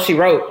playing songs she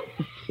wrote.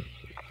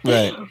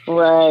 Right.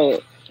 Right.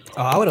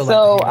 Oh, I would have.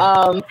 So,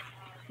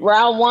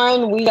 round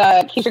one, we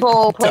got Keisha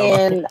Cole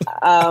playing.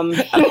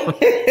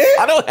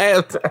 I don't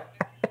have to.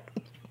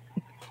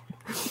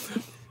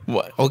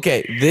 What?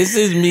 Okay, this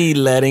is me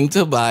letting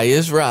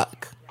Tobias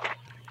rock.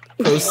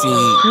 Proceed,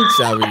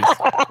 Sharice.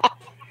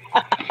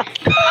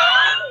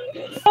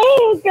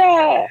 Oh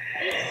God!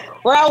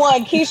 Round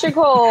one, Keisha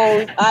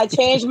Cole. I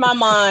changed my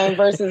mind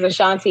versus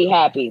Ashanti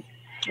Happy.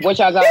 What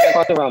y'all got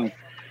across the room?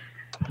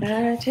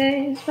 I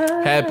changed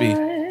my Happy.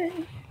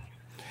 mind.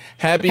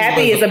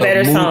 Happy is a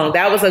better song.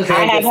 That was a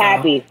very I have good song.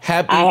 Happy.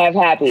 Happy. I have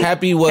Happy.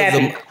 Happy was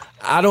Happy.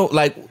 I don't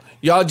like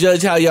y'all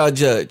judge how y'all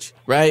judge,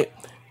 right?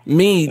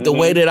 Me, the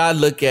way that I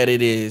look at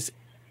it is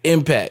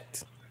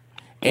impact.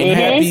 And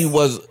Happy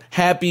was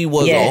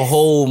a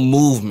whole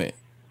movement.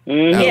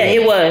 Mm-hmm. Yeah,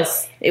 it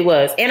was. It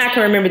was. And I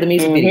can remember the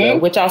music video,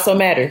 which also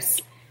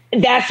matters.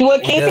 That's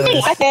what came to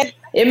me. I said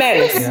it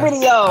matters. this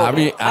video. I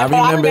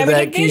remember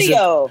that Keisha.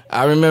 Video.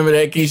 I remember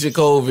that Keisha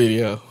Cole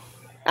video.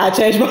 I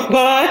changed my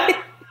mind.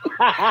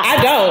 I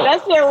don't.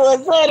 That shit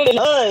was hood in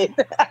the hood.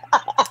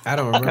 I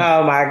don't remember.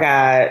 Oh my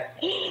God.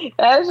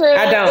 That shit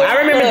I don't. I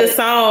remember the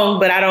song,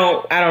 but I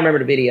don't remember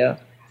the video.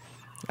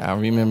 I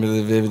remember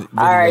the video.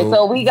 All right,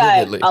 so we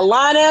got vividly.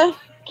 Alana,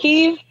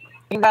 Keith,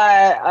 we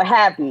got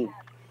Happy.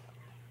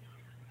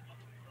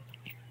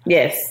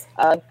 Yes.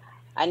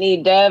 I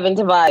need Dev and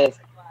Tobias.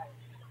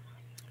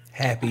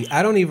 Happy.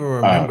 I don't even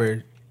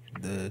remember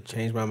the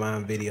Change My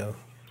Mind video.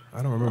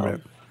 I don't remember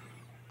it.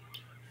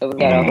 So we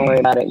got don't worry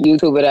about it.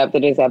 YouTube it after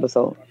this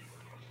episode.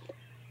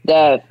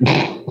 Dev.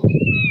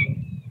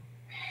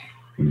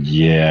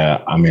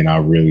 Yeah, I mean,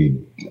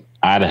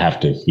 I'd have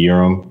to hear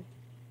them.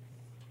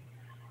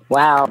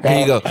 Wow. Here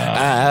you go.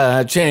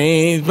 I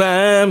changed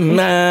my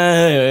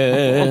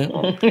mind.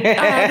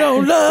 I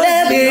don't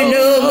love you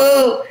no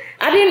more.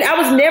 I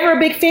was never a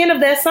big fan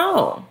of that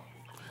song.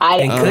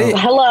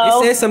 Hello.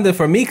 It says something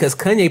for me because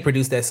Kanye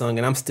produced that song,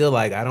 and I'm still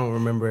like, I don't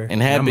remember.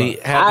 And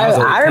Happy.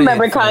 I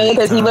remember Kanye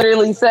because he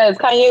literally says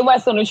Kanye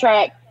West on the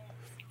track.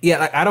 Yeah,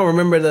 like, I don't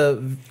remember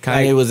the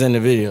Kanye was in the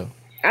video.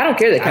 I don't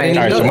care that Kanye.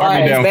 All right, so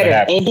mark me down for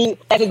Happy. And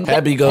that's exactly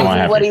Happy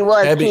goes. what he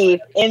was, Happy-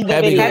 Keith, in the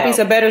Happy video. Happy's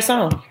a better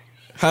song.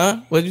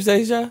 Huh? What'd you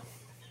say, Sha?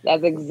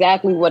 That's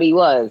exactly what he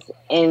was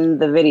in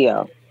the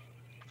video.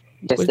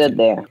 Just stood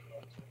there.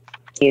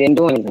 He didn't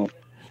do anything.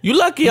 You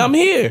lucky I'm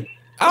here.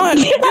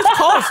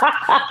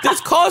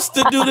 This cost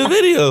to do the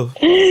video.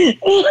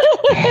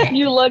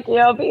 You lucky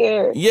up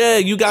here. Yeah,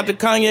 you got the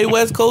Kanye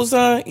West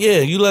cosign. Yeah,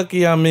 you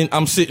lucky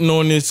I'm sitting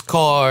on this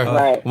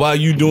car while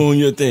you doing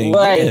your thing.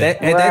 Right. Yeah.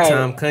 At that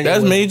time, Kanye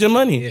That's was, major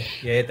money.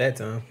 Yeah, at that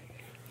time.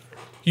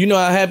 You know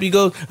how Happy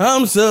goes.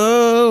 I'm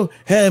so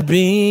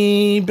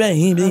happy,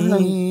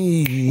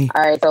 baby.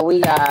 All right, so we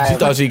got. She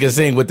thought she could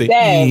sing with the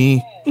Dang.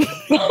 E.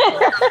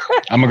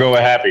 I'm gonna go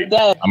with Happy.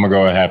 Dev. I'm gonna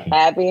go with Happy.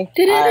 Happy.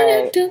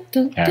 All right.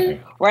 Happy.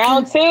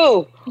 Round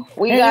two.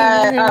 We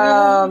got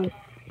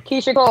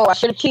Keisha Cole. I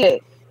should have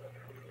cheated.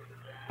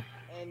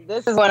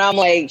 This is when I'm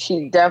like,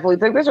 she definitely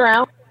took this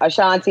round.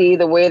 Ashanti,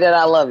 The Way That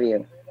I Love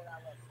You.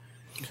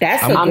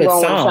 That's I'm good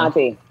going song. with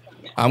Ashanti.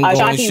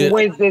 Ashanti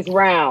wins this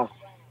round.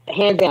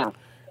 Hands down.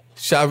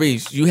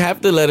 Sharice, you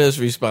have to let us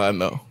respond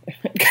though.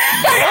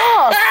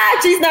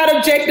 She's not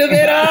objective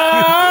at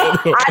all.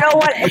 I don't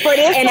want for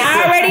this. And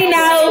I already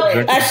know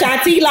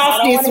Ashanti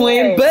lost this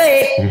one,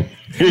 but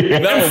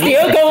I'm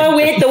still going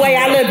with The Way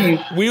I Love You.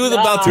 We was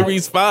about to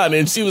respond,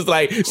 and she was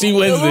like, "She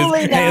wins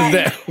this hands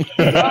down."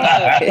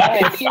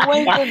 She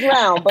wins this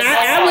round. But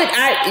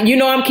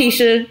I'm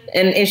Keisha,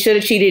 and Should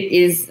Have Cheated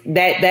is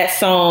that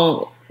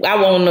song. I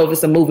won't know if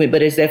it's a movement,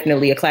 but it's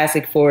definitely a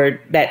classic for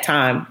that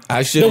time.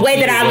 The Way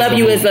That I Love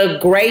You is a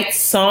great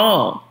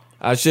song.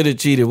 I Should Have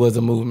Cheated was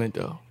a movement,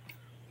 though.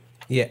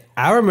 Yeah,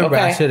 I remember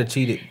I Should Have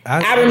Cheated.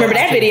 I remember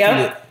that video.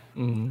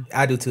 Mm-hmm.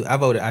 I do too. I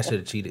voted I Should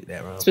Have Cheated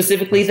that round.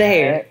 Specifically the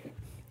hair.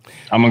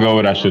 I'm going to go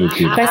with I Should Have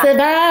Cheated. First of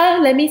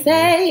all, let me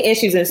say, and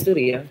she's in the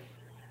studio.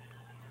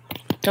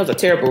 That was a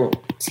terrible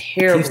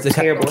hair.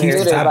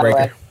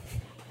 Tiebreaker.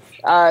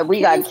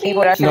 We got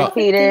Keyboard I Should Have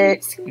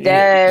Cheated,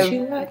 Dev,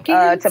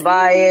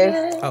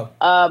 Tobias,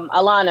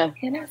 Alana.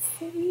 Can I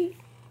see?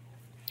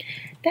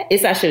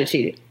 It's I Should Have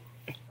Cheated.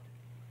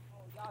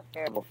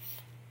 Terrible.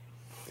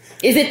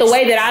 Is it The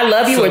Way That I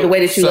Love You or The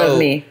Way That You Love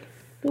Me?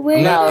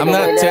 I'm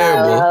not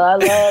terrible. I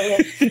love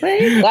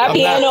you. That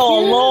piano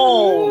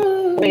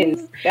alone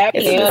wins. That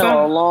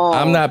piano alone.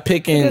 I'm not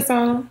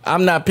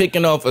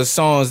picking off of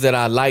songs that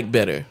I like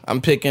better.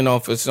 I'm picking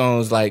off of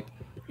songs like,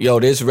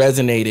 yo, this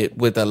resonated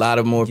with a lot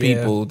of more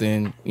people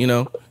than,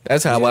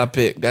 that's how I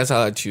pick. That's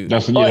how I choose.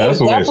 That's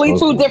definitely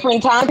two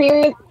different time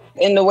periods.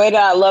 And The Way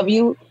That I Love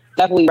You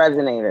definitely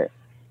resonated.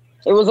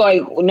 It was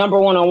like number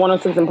one on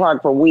 106 in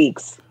Park for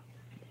weeks.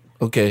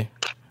 Okay.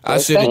 I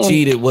Should Have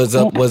Cheated was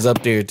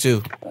up there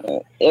too.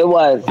 It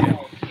was.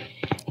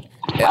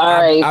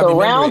 All right, so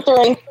round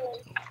 3.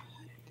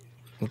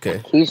 Okay.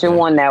 Keisha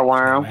won that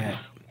round.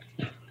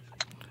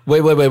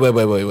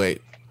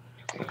 Wait.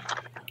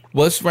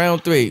 What's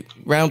round 3?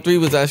 Round 3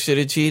 was I Should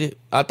Have Cheated?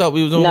 I thought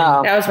we was on.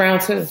 No. That was round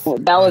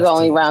 2. That was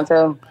only round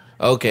 2.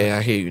 Okay,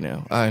 I hear you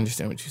now. I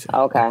understand what you said.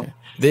 Okay.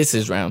 This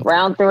is round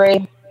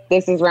 3.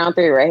 This is round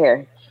 3 right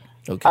here.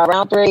 Okay.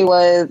 Round 3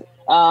 was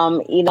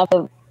Enough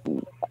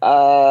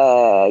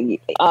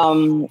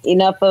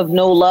of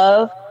No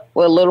Love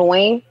with Lil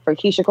Wayne for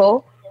Keisha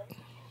Cole.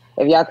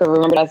 If y'all could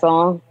remember that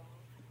song.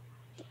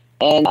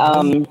 And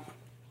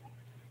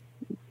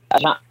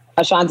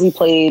Ashanti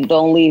played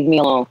Don't Leave Me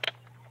Alone.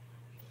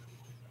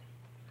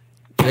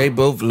 They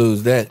both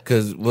lose that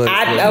because what?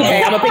 I'm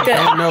gonna pick the.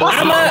 I'm gonna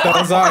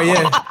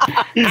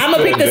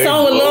pick the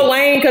song with Lil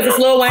Wayne because it's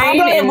Lil Wayne,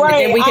 and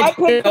we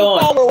can go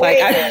on.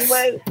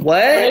 What?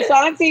 When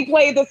Ashanti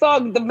played the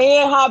song, the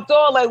man hopped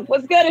on like,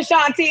 "What's good,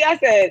 Ashanti?" I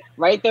said,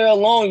 "Right there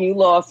alone, you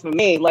lost for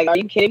me." Like, are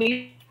you kidding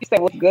me? You said,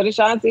 "What's good,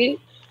 Ashanti?"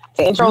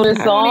 To intro this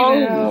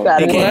song,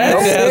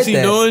 how's he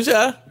doing,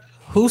 Sha?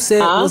 Who said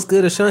what's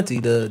good,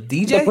 Ashanti? The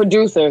DJ, the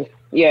producer.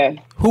 Yeah.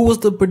 Who was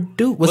the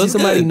producer? Was he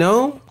somebody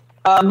known?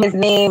 His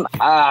name,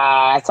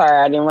 sorry,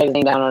 I didn't write his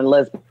name down on the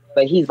list,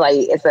 but he's like,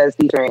 it says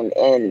featuring,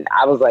 and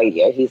I was like,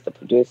 yeah, he's the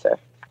producer.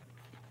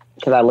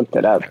 Because I looked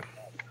it up.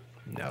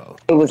 No.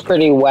 It was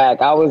pretty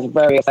whack. I was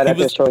very upset at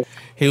this choice.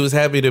 He was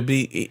happy to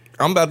be,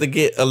 I'm about to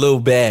get a little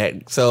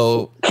bag,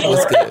 so it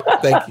was good.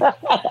 Thank you.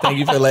 Thank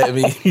you for letting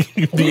me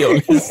be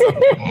on this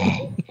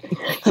song.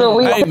 So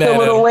we got the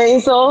Lil Wayne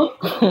song?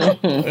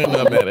 I'm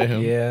not mad at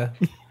him. Yeah.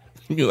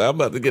 I'm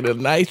about to get a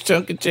nice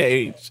chunk of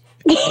change.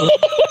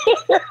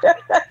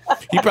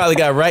 He probably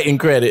got writing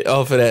credit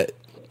off of that.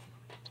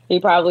 He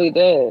probably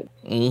did.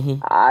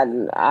 Mm-hmm.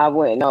 I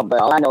wouldn't know,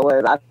 but all I know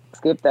is I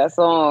skipped that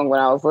song when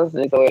I was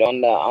listening to it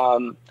on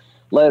the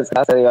list.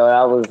 I said, yo,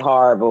 that was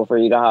horrible for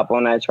you to hop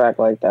on that track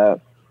like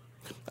that.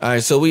 All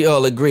right, so we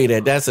all agree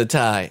that that's a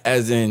tie,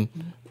 as in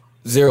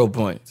 0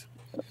 points.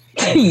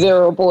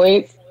 0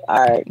 points? All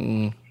right.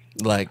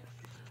 Like,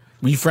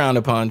 we frown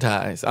upon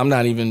ties. I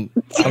don't even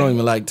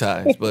like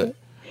ties, but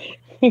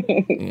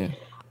yeah.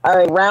 All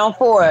right, round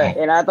 4,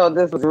 and I thought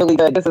this was really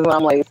good. This is when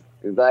I'm like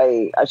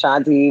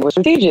Ashanti was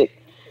strategic.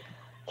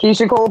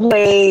 Keisha Cole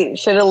played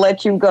 "Shoulda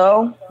Let You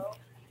Go."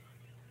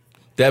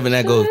 Devin,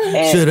 that goes.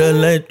 Shoulda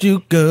let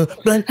you go.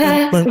 Blank,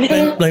 blank,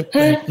 blank, blank, blank,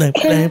 blank,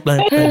 blank,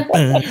 blank, blank,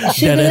 blank.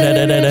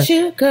 Shoulda let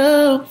you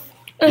go.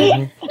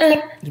 And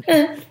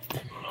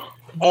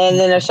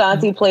then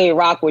Ashanti played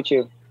 "Rock With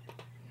You."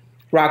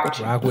 Rock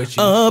with you.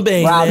 Oh,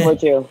 baby. Rock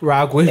with you.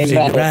 Rock with you.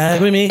 Ride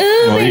with me.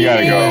 Well, you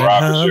gotta go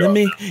rock with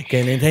you.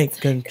 Can it take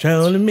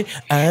control of me?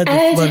 I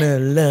just wanna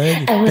love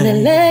you. I wanna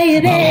love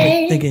you,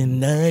 babe.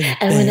 Thinking of you,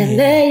 I wanna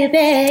love you,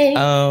 babe.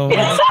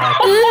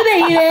 Ooh,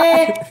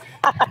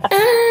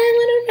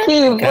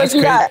 baby. What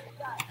you got?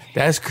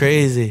 That's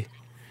crazy.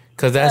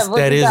 Cause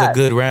that is a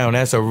good round.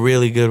 That's a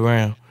really good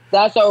round.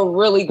 That's a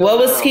really good What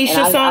was round.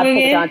 Keisha's song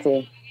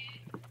again?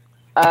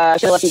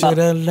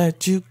 Shoulda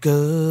let you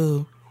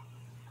go.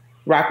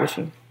 Rock with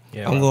you.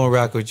 Yeah, I'm going to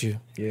rock with you.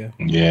 Yeah.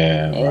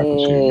 Yeah. Rock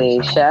with Hey,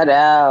 you. shout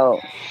out.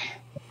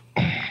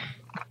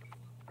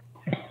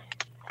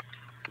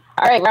 All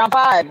All right, round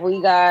 5.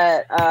 We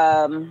got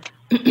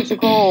Keisha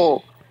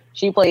Cole.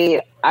 She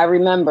played I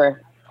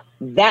Remember.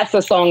 That's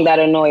a song that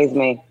annoys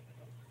me.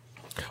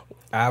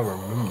 I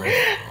remember.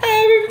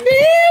 I remember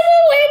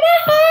when my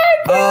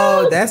heart broke.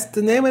 Oh, that's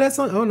the name of that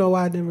song? I don't know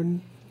why I never...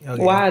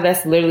 Okay. Wow,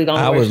 that's literally the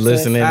only I word was she said.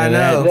 listening to I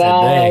that know.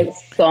 today. That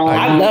song.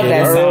 I love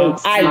that song.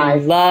 I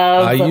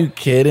love Are you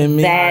kidding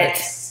me? that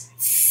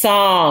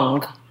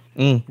song.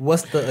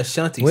 What's the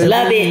Ashanti? Where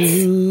Love were it.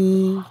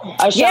 you?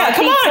 Ashanti Yeah,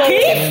 come on,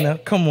 played, Keith. Man,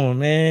 come on,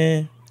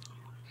 man.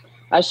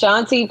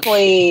 Ashanti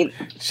played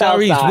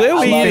Sharice, Southside. where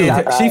were I love you?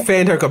 Southside. She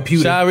fanned her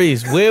computer.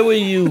 Sharice, where were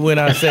you when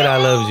I said I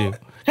loved you?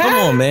 Come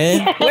on,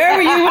 man. Where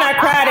were you when I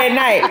cried at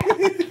night?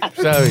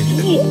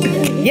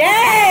 Sharice.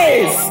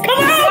 Yes! Come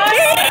on,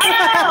 Keith!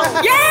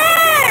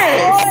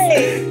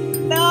 Yes!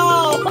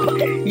 No.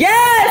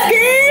 Yes,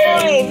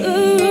 Keith!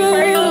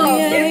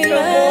 It's the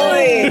boy.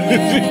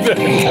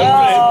 Oh,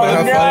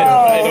 no.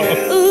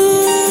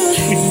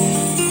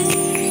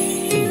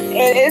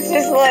 And it's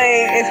just like,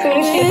 as soon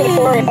as she hit the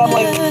door, I'm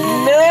like, no.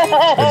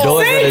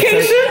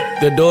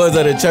 The doors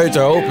of the church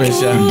are open,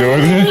 Sha. Come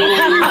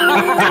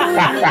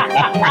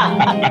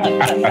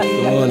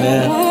on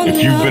now. If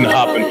you've been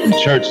hopping from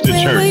church to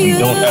church and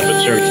don't have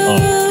a church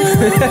home.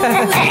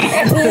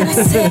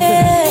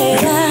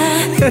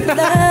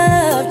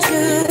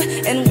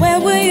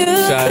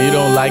 Sha, you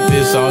don't like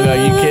this song? Are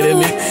you kidding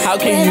me? How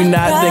can you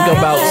not think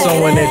about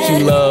someone that you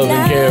love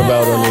and care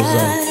about on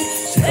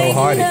this song?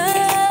 Cold-hearted.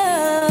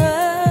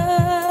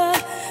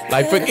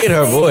 Like, forget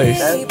her voice.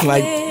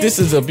 Like, this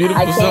is a I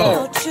beautiful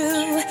song.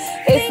 can't.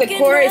 It's the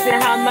chorus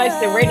and how much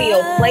the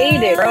radio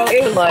played it, bro.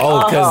 It was like,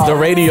 Oh, because the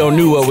radio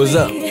knew what was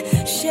up.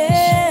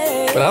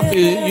 But I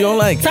feel you don't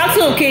like it. Talk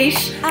to him,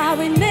 Keish.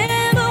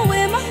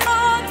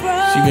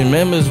 She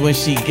remembers when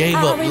she gave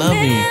up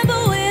loving you.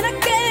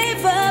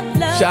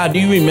 Sha, do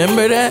you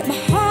remember that?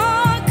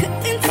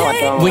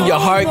 When your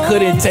heart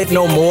couldn't take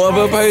no more of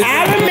a person?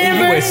 I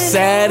remember. You were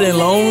sad and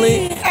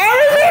lonely? I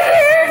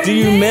remember. Do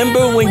you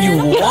remember when you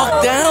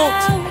walked out?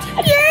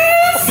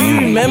 Yes. Do you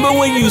remember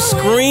when you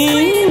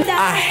screamed?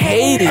 I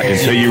hated I can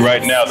tell you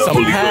right now, the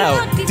Holy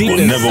Somehow, Ghost deep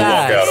will never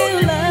walk inside. out on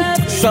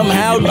you.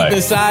 Somehow deep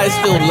inside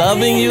still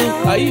loving you?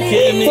 Are you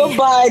kidding me?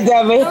 goodbye,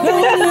 Devin.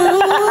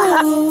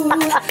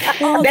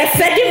 That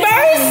second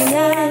verse?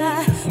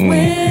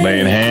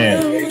 Laying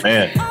hands,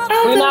 man.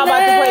 We're not about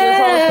to play this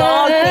whole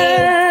song,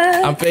 kid.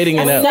 I'm fading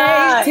it up.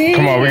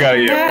 Come on, we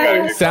gotta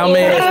get.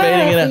 Soundman is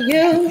fading it up.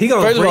 He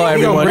gonna First of all,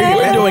 everyone, bring it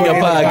we're back doing a on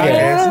the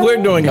podcast. We're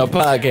doing a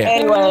podcast.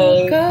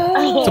 Anyway,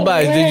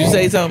 Tobias, did you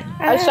say something?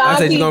 Ashanti I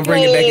said you're gonna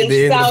bring it back at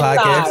the end of the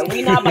Southside. podcast.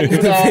 We not about to do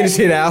To finish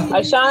that. it out.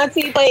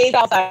 Ashanti played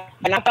Southside,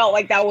 and I felt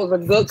like that was a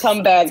good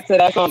comeback to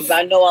that song. 'Cause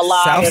I know a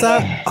lot.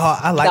 Southside? Oh,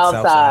 I like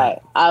Southside.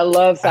 I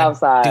love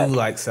Southside. I do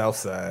like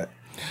Southside.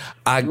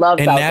 Love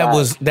and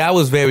Southside. that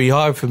was very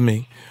hard for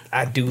me.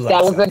 I do like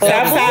That was a good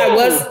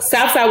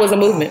Southside was a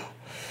movement.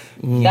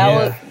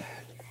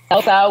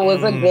 Southside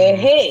was a good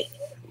hit.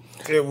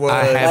 It was.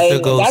 I have to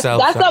go that's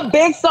Southside. a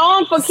big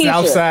song for Keisha.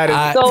 Southside is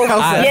So-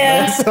 Southside.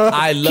 Yeah.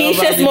 I love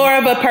Keisha's more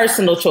of a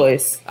personal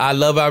choice. I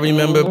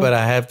remember, but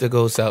I have to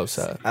go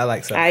Southside. I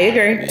like Southside. I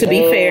agree. To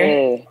be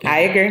fair, I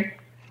agree.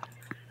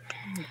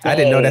 I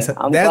didn't know that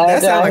I'm glad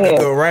that sounded like y'all a here.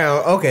 good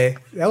round. Okay,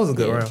 that was a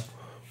good round.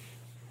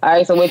 All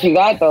right, so what you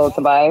got though,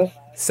 Tobias?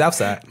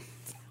 Southside.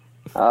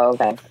 Oh,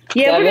 okay.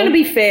 Yeah, we're Devin? gonna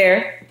be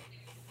fair.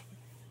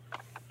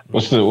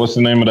 What's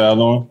the name of the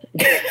other one?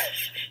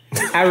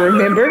 I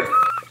remember.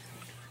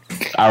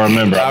 I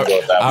remember. I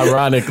wrote that one.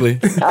 Ironically.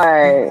 All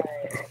right.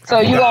 So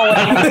you going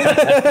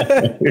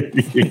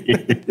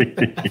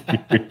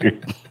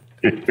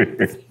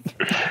What's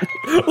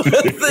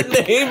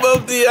the name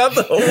of the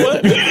other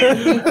one?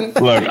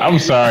 Look, I'm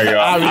sorry, y'all.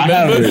 I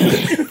remember.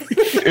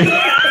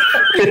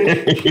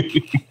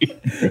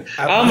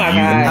 Oh my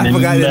god. I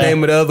forgot the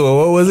name of the other one.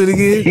 What was it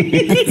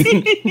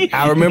again?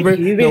 I remember.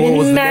 No, what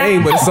was the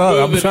name of the song?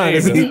 I'm trying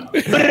to see.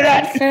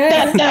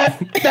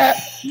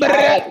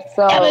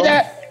 So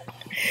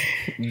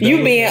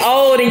You being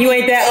old and you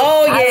ain't that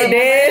old yet,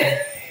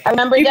 Dad. I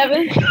remember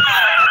Devin.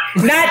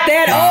 Not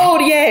that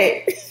old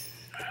yet.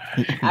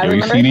 I Yo, you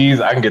remember. see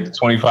these? I can get the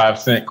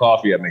 25-cent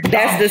coffee at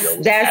McDonald's.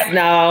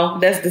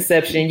 That's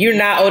deception. You're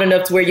not old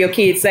enough to where your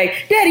kids say,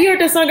 "Daddy, you heard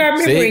that song I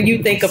remember," and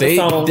you think of a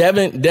song.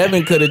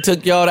 Devin could have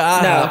took y'all to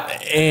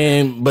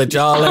IHOP, but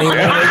y'all ain't want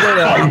to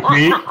go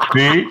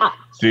there.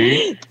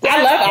 See?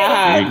 I love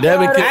IHOP.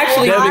 Devin I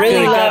actually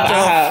really love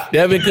IHOP.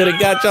 Devin could have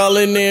got y'all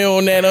in there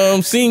on that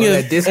senior On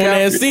that discount? on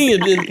that senior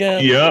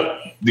discount. Yep.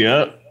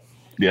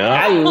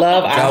 I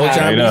love Y'all was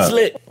trying IHOP. to be up.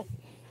 slick.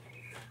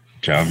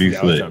 Trying to be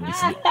slick.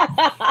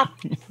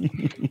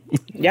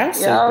 Y'all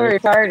so Y'all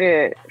good.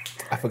 retarded.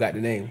 I forgot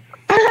the name.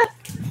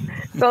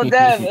 So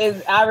Dev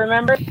is. I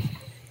remember.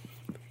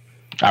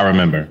 I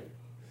remember.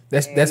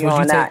 That's You what you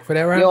on take for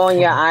that round. You're on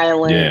your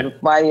island Yeah.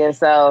 by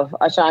yourself.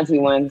 Ashanti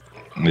wins.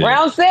 Yeah.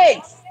 Round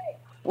 6.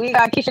 We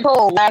got Keisha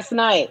Cole last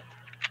night.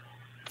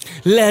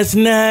 Last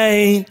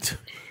night,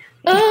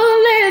 Oh,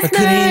 I last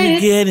couldn't even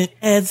night. get an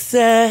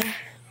answer.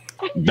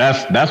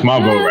 That's my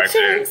vote right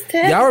there.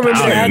 Y'all I remember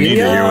don't that even need to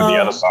hear what the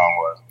video? other song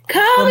was.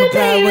 Call me,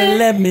 baby.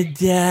 Let me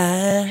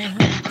die.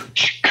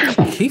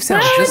 Keith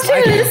sounds just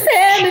like him.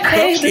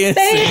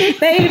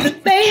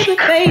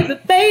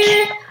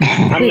 Baby.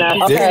 I'm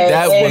not, okay.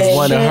 That was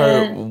one of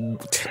her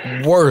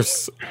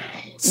worst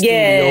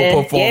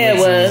studio performances. Yeah, it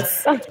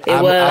was. I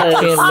can't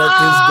let this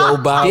go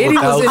by Diddy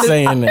was without in the-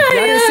 saying that. Y'all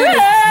didn't see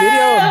this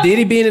video of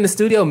Diddy being in the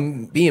studio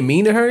being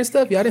mean to her and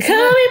stuff? Y'all didn't see Call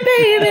that? me,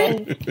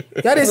 baby.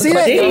 Y'all didn't see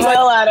that? Diddy- It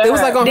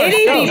was like on her Diddy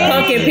be show.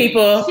 punking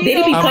people.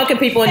 Diddy be punking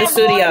people in the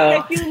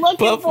studio. You looking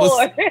Puff for?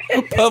 was,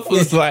 Puff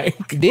was like,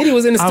 Diddy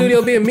was in the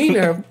studio being mean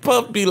to her.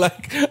 Puff be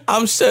like,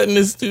 I'm shutting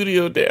the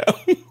studio down.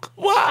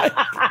 Why?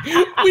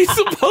 We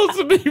supposed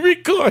to be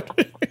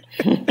recording.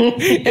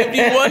 If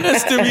you want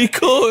us to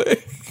record,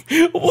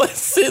 what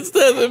sense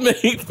does it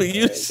make for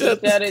you to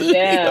shut the Shut it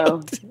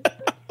studio down.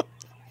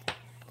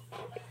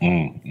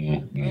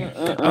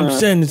 I'm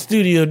shutting the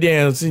studio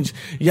down since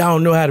y'all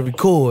don't know how to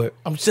record.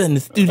 I'm shutting the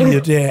studio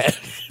down.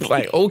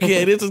 Like,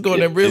 okay, this is going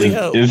to really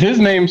help. Is his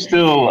name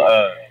still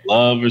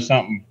Love or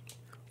something?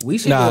 We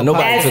should Nah, do a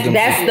nobody podcast. took him.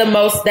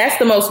 That's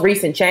the most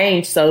recent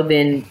change. So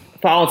then,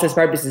 for all intents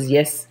and purposes,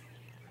 yes.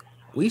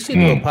 We should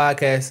do a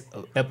podcast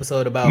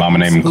episode about Mama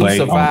named who Clay.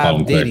 I'm calling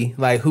survived Clay. Diddy.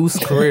 Like, whose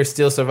career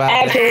still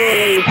survived.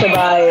 Absolutely,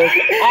 Tobias.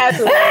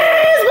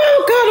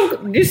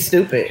 Absolutely. You're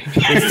stupid.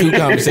 There's two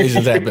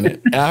conversations happening.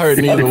 I heard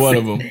neither one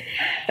of them.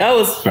 That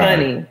was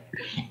funny.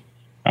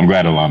 I'm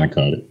glad Alana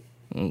caught it.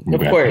 Of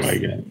course.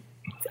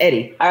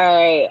 Eddie. All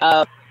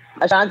right.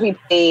 Ashanti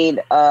played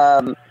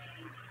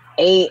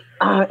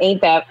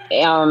ain't that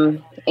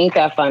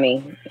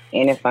funny?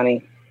 Ain't it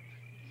funny?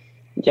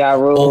 Ja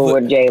Rule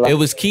with J-Lo. It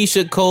was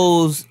Keisha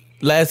Cole's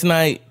Last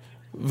Night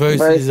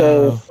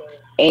versus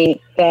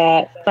Ain't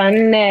That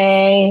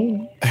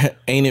Funny?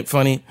 Ain't It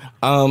Funny?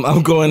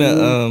 I'm going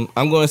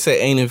to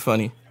say Ain't It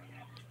Funny.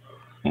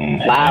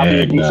 Wow,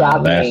 you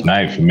shocked last me.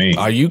 night for me.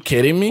 Are you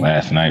kidding me?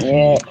 Last night for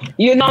Yeah, me.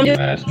 you know, I'm just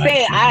Last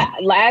night.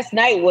 saying. Last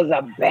night was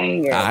a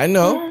banger. I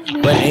know,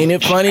 but Ain't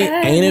It Funny?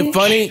 Ain't It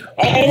Funny?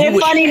 And it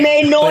funny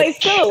made noise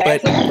too.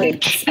 but- Absolutely.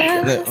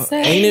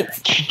 Ain't It?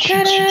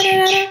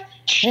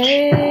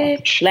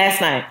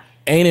 Last night.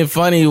 Ain't It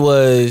Funny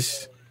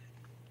was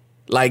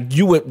like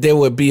there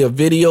would be a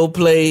video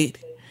played,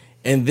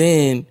 and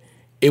then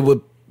they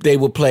would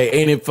play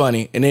Ain't It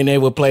Funny, and then they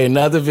would play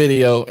another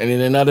video, and then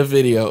another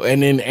video,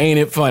 and then Ain't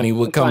It Funny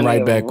would come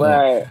right back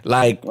on.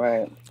 Like,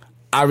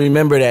 I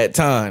remember that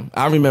time.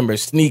 I remember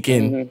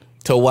sneaking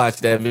to watch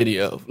that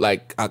video,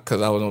 like,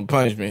 because I was on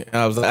punishment.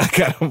 And I was like,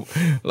 I got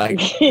like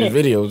the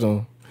video's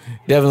on.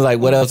 Devin's like,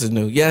 what else is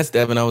new? Yes,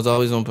 Devin, I was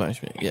always on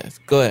punishment. Yes,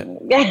 go ahead.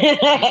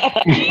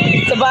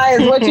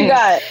 Tobias, what you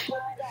got?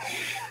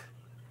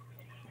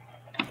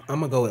 I'm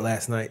going to go with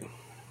Last Night.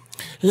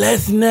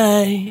 Last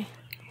night.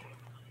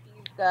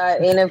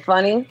 Ain't It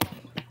Funny?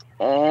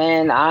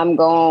 And I'm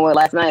going with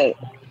Last Night.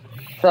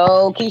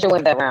 So Keisha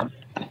wins that round.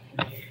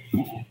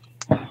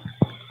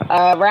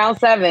 Round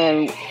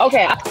 7.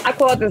 Okay, I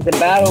call this the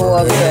battle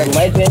of the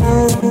legends.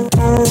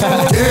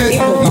 It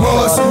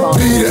must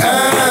be the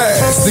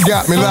ass that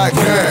got me like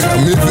that.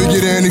 If it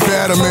get any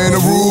fatter, man, the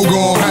rule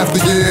gon' have to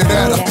get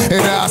at her.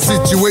 And our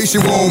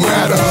situation won't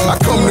matter. I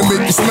come to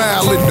make you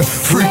smile in the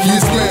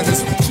freakiest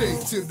manners. J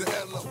to the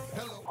L-O.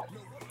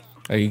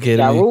 Are you kidding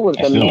Ja me? Rule was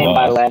the man,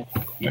 by the way.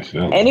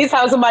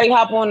 Anytime somebody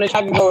hop on the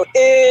track and go,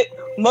 it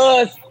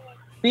must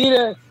be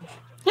the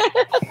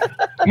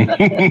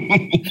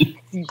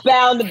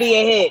bound to be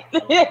a hit.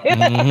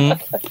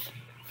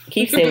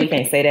 Keith said we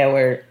can't say that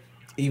word.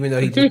 Even though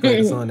he just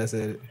played the song that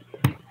said it.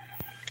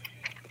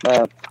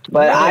 But we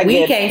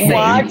I can't say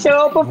watch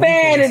your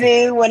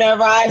profanity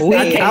whenever I say We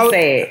it. can't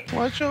say it.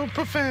 Watch your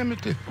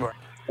profanity.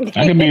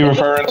 I could be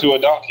referring to a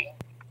donkey.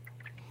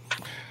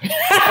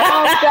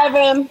 Round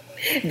 7.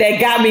 That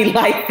got me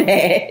like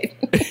that.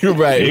 You're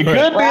right. It could be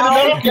the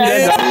Round donkey.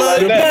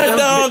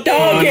 7.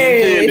 Donkey.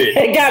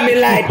 It got me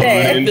like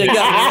that. They got me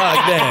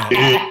locked down.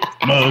 It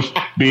must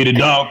be the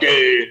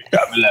donkey.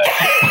 Got me like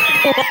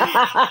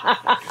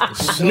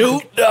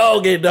Snoop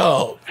Doggy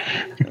Dog.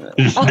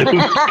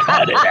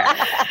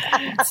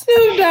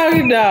 Snoop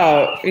Doggy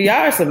Dog. Y'all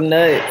are some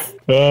nuts.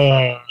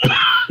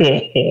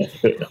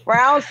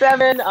 Round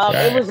 7.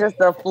 It was just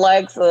a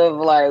flex of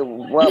like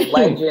what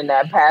legend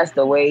that passed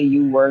away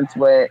you worked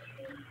with.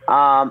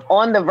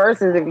 On the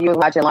verses, if you was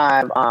watching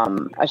live,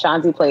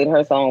 Ashanti played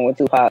her song with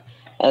Tupac,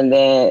 and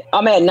then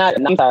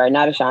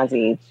not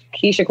Ashanti.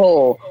 Keisha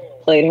Cole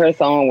played her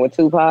song with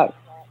Tupac,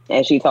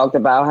 and she talked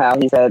about how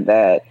he said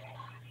that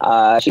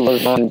she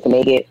was going to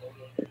make it.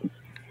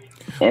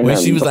 And When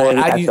she was before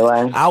like, he passed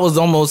away. I was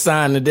almost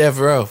signed to Death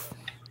Row.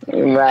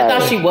 Right. I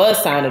thought she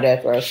was signed to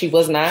Death Row. She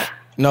was not.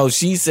 No,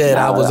 she said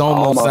I was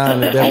almost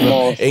signed to Death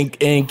Row.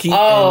 And Keith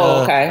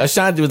okay.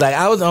 Ashanti was like,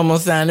 I was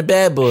almost signed to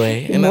Bad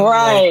Boy. And I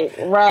was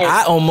like, Right.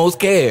 I almost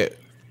cared.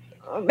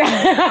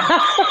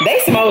 They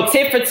smoked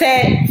tit for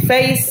tat,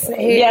 face.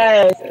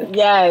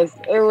 Yes.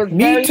 It was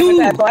Me very too.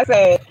 So I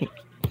said,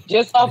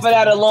 just off of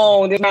that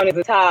alone, this round is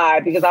a tie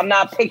because I'm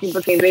not picking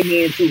between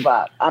Biggie and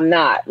Tupac. I'm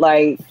not.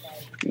 Like,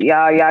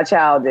 Y'all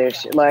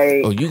childish.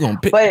 Like, you gonna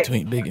pick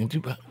between Big and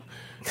Tupac?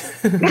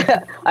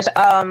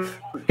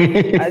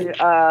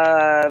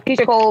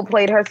 Keisha Cole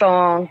played her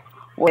song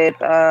with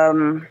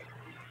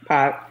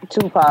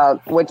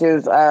Tupac, which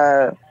is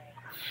what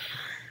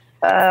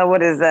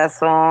is that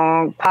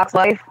song? Pac's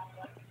Life.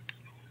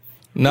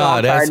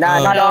 Nah, that's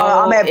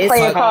I'm at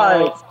Play Your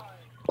Cards.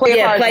 Play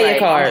Your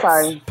Cards. I'm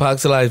sorry.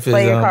 Pac's Life is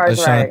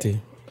Ashanti.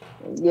 Right.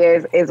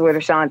 Yeah, it's with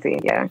Ashanti.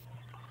 Yeah,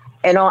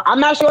 and I'm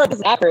not sure if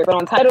it's accurate, but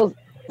on titles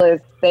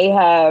list they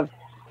have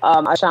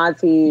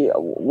Ashanti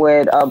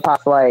with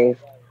Pac's Life.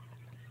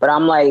 But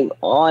I'm like,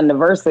 on the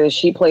verses,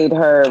 she played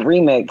her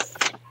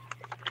remix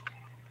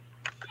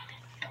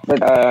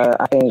with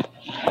I think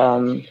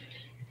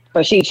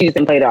but she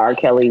didn't play the R.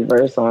 Kelly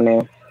verse on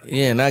there.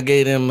 Yeah, and I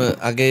gave them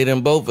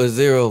both a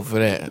 0 for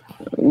that.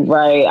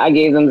 Right, I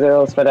gave them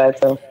 0s for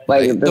that too.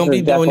 Like this don't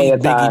be doing these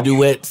Biggie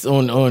duets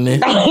on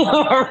this.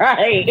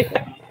 Right.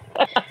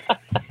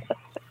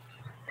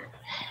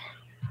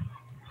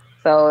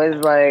 So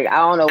it's like I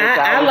don't know.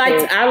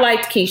 I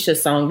liked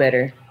Keisha's song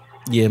better.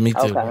 Yeah, me too.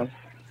 Okay.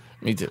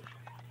 Me too.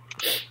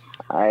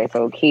 All right,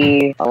 so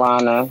Key,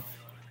 Alana.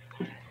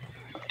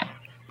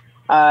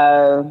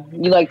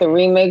 You like the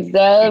remix,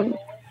 Deb,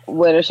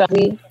 with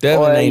Ashanti?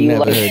 Devin ain't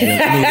never heard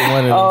neither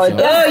one of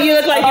them. Oh, you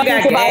look like you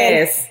got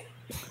gas.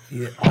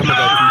 Yeah, I'm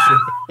about Keisha.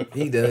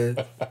 He does.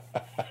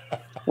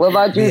 What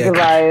about you,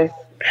 Tobias?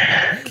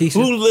 Keisha.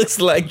 Who looks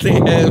like they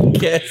have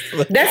gas?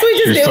 That's what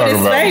he just did with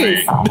his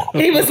face.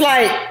 He was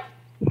like,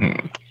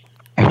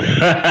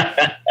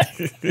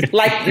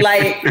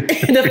 like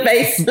the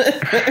face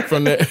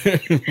from the.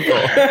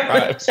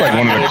 It's like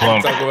one of the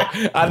clumps.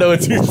 I know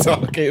what you're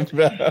talking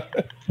about.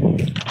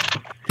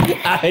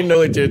 I know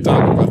what you're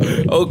talking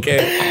about.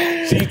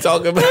 Okay, she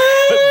talking about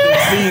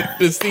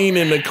the scene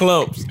in the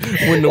clumps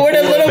when the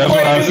little. That's what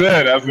I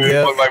said. I said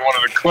it was like one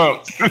of the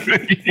clumps.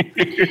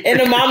 And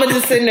the mama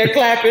just sitting there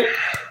clapping.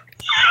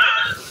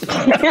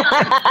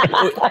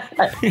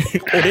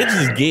 They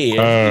just gas.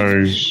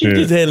 Oh shit!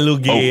 Just had a little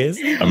gas.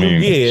 I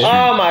mean, gas.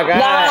 Oh my god!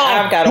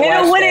 I've got to watch hit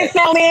him with that. it,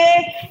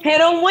 Salman.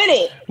 Hit him with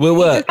it. With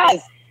what?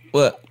 Yes.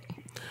 What?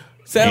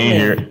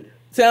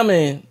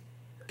 Salman,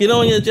 get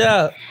on your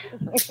job.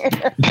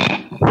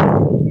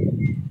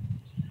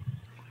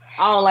 I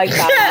don't like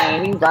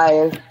Salman. He's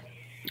biased.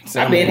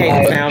 I've been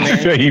hating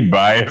Salman. He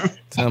biased.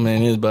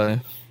 Salman is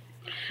biased.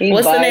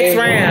 What's the next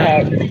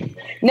round?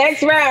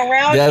 Next round,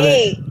 round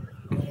 8.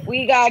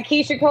 We got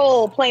Keisha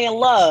Cole playing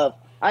Love.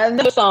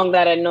 Another song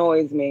that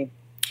annoys me.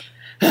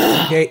 You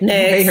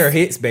hate her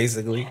hits,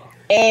 basically.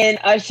 And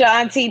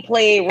Ashanti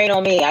played Rain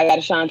on Me. I got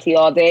Ashanti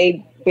all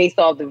day based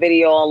off the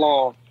video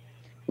alone.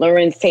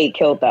 Lorenz Tate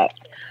killed that.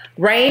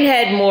 Rain on Me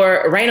had more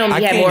of an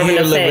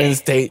effect.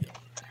 Lorenz Tate.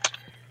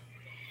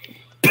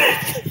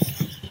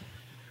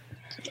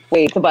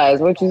 Wait, Tobias,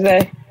 what you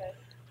say?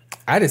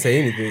 I didn't say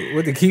anything.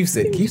 What did Keith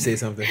say? Keith said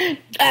something.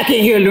 I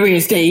can hear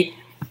Lorenz Tate.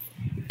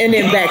 And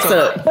then backs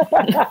up.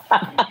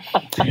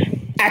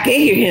 I can't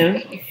hear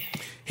him.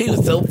 He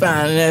was so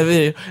fine in that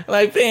video.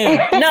 Like, fam,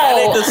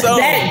 no,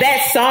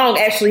 that song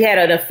actually had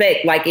an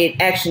effect. Like, it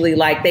actually,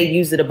 like, they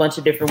used it a bunch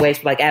of different ways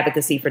for, like,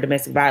 advocacy for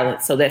domestic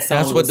violence. So that song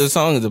That's what the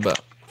song is about.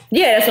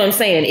 Yeah, that's what I'm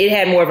saying. It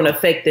had more of an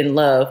effect than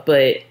Love,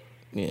 but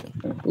yeah,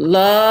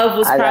 Love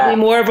was probably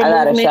more of a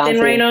movement than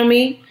Rain on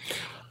Me.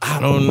 I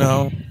don't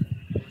know.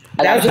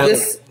 That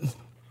was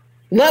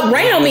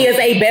Rain on Me is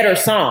a better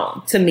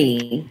song to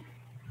me.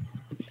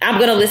 I'm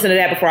going to listen to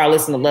that before I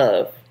listen to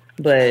Love.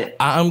 But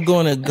I'm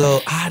going to go,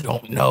 I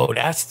don't know.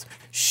 That's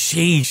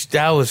sheesh.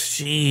 That was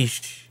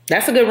sheesh.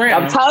 That's a good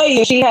round. I'm telling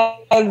you, she has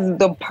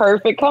the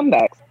perfect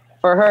comebacks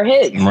for her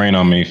hits. Rain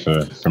on Me for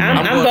me.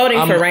 I'm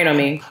voting for Rain on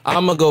Me.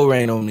 I'm going to go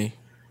Rain on Me.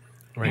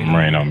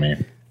 Rain on Me.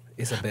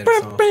 It's a better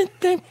song.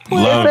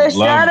 Love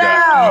got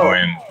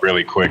annoying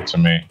really quick to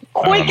me.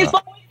 Quick as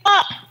fuck.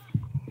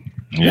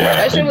 Yeah,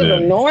 that shit was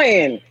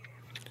annoying.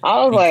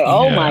 I was like,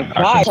 oh my God.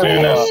 I can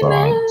stand that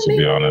song, to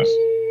be honest.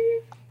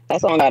 That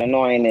song got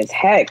annoying as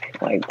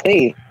heck. Like,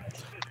 please.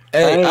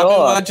 Hey,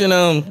 I've been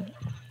watching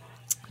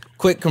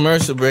quick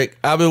commercial break.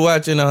 I've been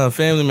watching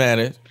Family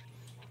Matters,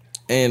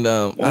 and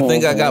I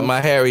think I got my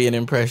Harriet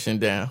impression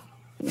down.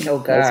 Oh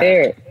God. Let's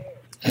hear it.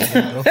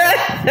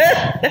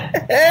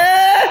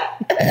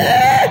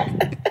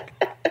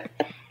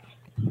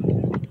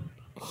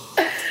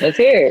 Let's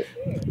hear it.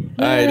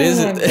 All right, this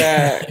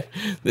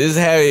is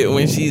Harriet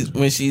when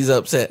she's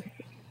upset.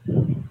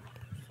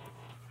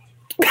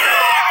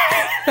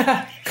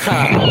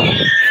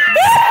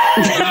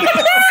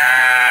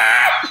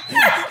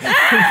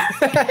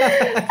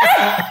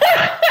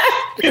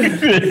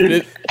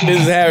 This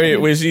is Harriet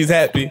when she's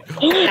happy.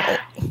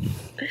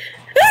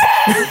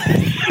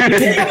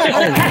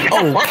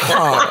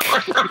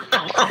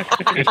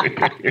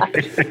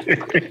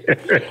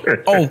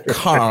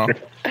 Calm.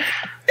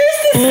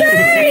 Yo,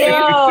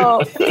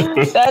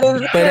 that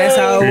is. But that's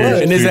how it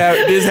was. And this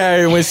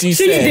Harriet when she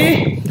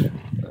said,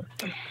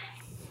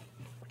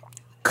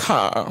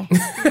 calm.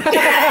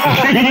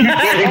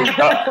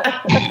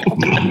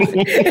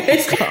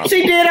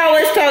 She did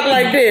always talk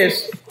like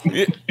this.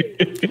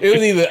 It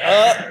was either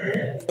up,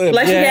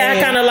 like she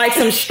had kind of like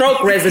some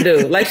stroke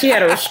residue. Like she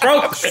had a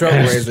stroke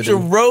residue.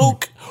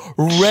 Stroke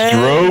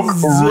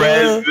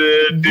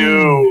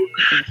residue.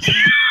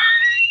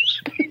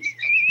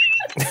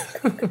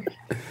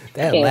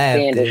 That Can't laugh.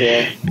 stand it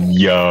here.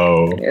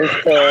 Yo.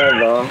 It's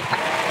terrible.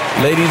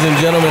 Ladies and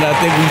gentlemen, I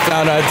think we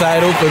found our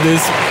title for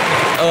this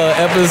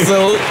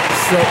episode.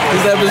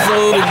 This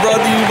episode is brought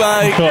to you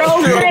by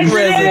Stroke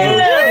Residue.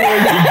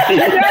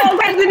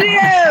 Stroke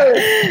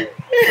residue.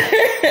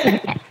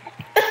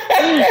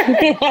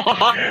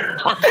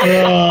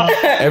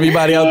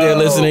 Everybody out there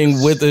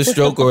listening with a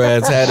stroke or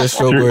has had a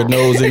stroke or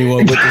knows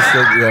anyone with a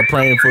stroke, we are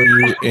praying for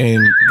you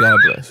and God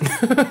bless.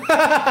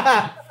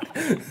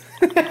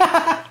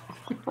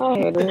 Oh,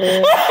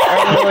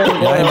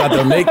 Y'all ain't about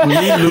to make us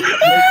lose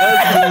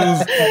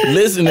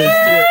listening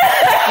shit.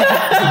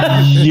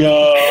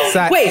 Yo.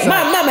 Wait,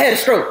 my mama had a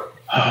stroke.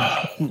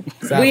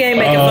 We ain't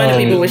making fun of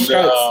people with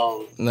strokes.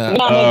 Nah.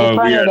 Not making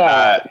fun we of are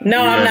that. not.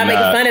 No, We I'm are not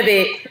making fun of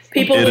it.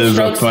 People It with is a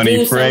strokes funny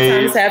do phrase.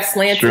 sometimes have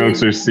slanted.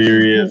 Strokes are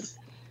serious.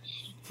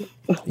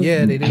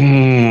 Yeah, they do.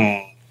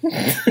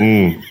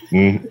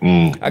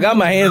 I got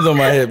my hands on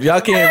my hip.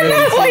 Y'all can't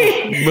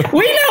really see.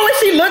 We know what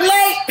she looked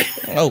like.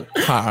 Oh,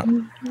 ha.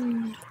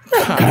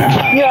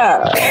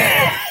 Yeah.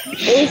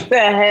 It's the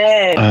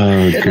head.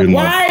 Oh, goodness.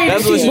 Why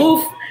That's did what she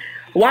move?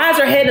 Why is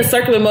her head in a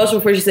circular motion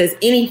before she says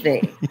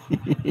anything?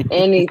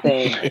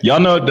 Anything. Y'all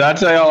know, did I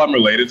tell y'all I'm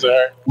related to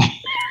her?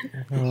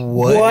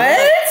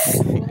 What?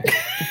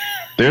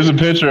 There's a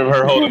picture of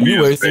her holding me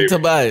You as a worse than baby.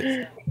 Tobias.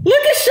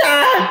 Look at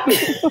Sean.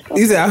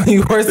 You said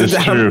you worse than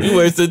It's true. You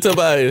worse than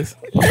Tobias.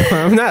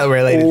 I'm not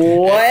related.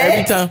 What?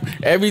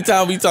 Every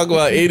time we talk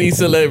about any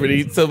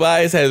celebrity,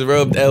 Tobias has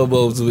rubbed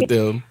elbows with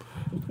them.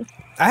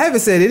 I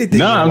haven't said anything.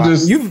 No, I'm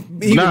just. You've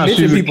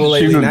mentioned people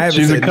lately. And I haven't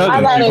she's a said cousin.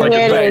 I gotta She's like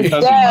hear a this.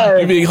 cousin.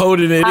 Yes. You been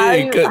holding it How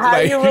in. you- 'cause, how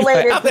like, you you're like,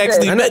 related I've to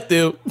actually this? met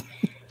them.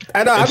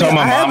 I know. It's on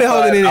my I have been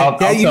mom's holding it in.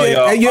 side. Yeah, I'll you tell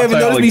y'all- you I'll ever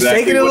tell noticed me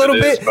exactly shaking a what little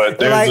it is, bit? but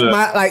there's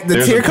Like a- the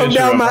there's tear a come picture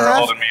down of my her eye.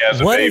 holding me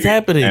as a What is baby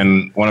happening?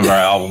 in one of our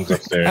albums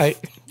upstairs.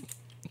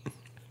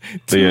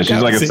 So yeah,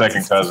 she's like a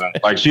second cousin.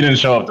 Like she didn't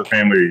show up to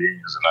family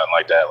reunions or nothing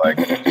like that. Like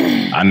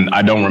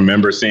I don't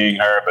remember seeing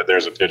her, but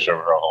there's a picture of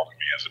her holding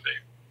me as a baby.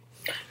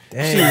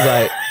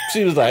 Damn.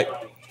 She was like,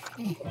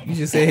 You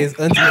just said his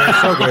auntie had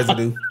stroke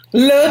residue.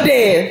 Lil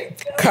Dad.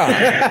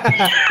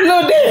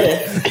 Lil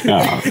Dad.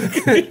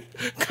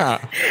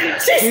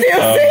 She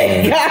still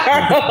sing.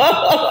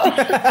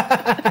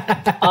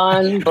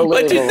 Unbelievable.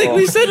 what you think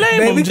we should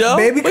name him, Joe?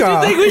 Baby what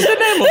Carl. you think we should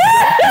name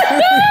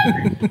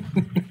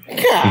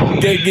him?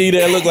 Give you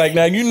that look like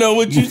now. You know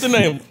what you should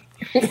name him.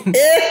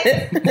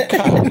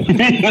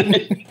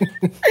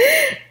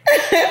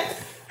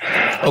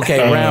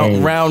 Okay,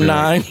 round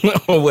 9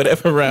 or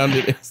whatever round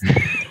it is.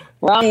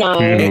 Round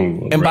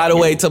 9. And by the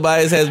way,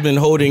 Tobias has been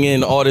holding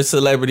in all the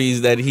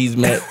celebrities that he's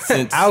met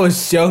since. I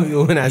was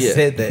joking when I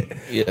said that.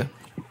 Yeah.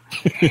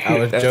 I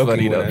was That's joking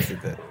funny, when though. I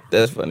said that.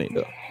 That's funny,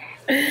 though.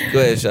 Go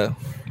ahead, Sha.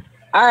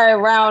 All right,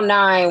 round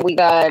 9. We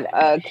got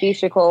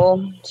Keisha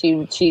Cole.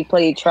 She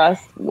played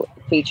Trust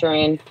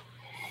featuring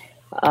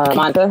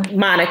Monica.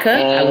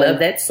 I love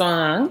that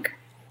song.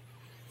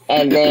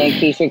 And then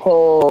Keisha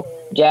Cole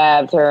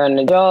jabbed her in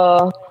the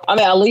jaw. I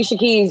mean, Alicia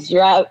Keys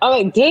jabbed. I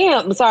mean,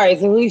 damn. Sorry,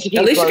 it's Alicia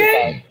Keys'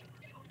 birthday.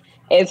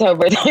 It's her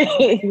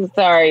birthday.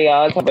 Sorry,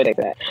 y'all. It's her birthday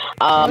today.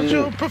 What's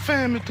your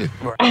profanity?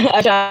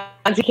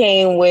 Ashanti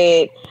came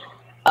with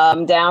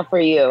Down For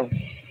You,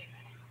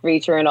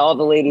 featuring all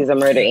the ladies of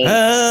Murder Inc.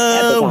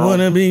 I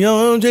wanna be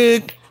on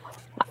dick.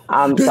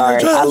 I'm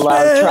sorry. I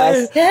love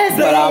Trust,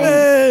 but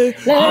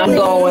I'm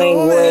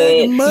going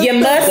with You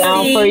must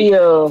Down be. For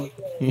You.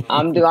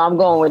 I'm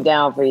going with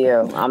Down For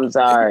You. I'm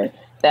sorry.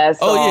 That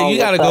song. Oh, yeah, you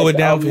gotta go with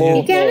Down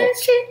For You.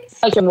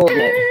 Such a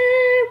movement.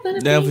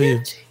 Down For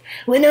You.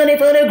 We know they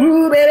for the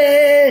groove,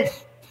 baby.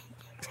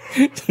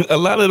 A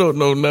lot of don't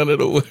know none of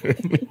the words.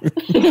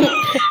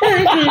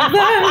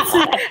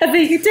 I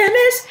think you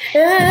damage.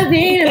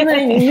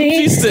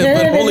 She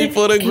said, but only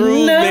for the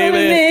groove,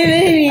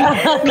 baby.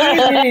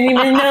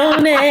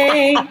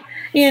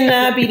 You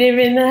know I beat her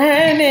in the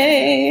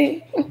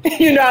honey.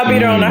 You know I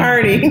beat her on the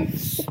hurdy.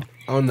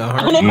 On the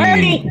On the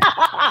hurry.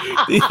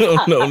 hurdy. You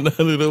don't know none of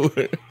the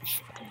words.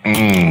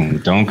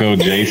 Don't go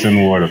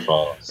Jason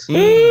Waterfalls.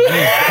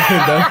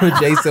 That was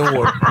Jason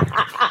Ward.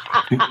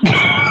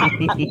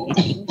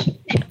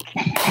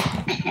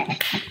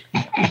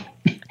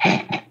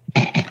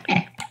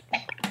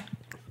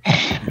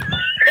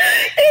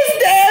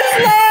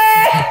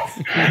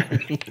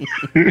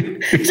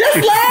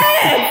 Just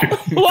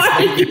laugh. Why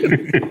are you?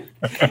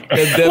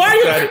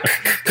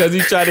 Because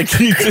he's trying to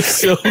keep the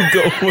show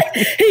going.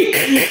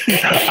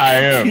 I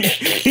am.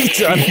 He's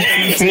trying to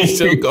keep the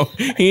show going.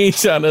 He ain't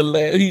trying to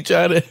laugh.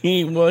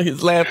 He ain't want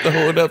his laugh to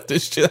hold up the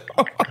show.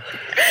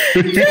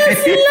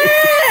 Just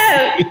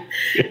laugh.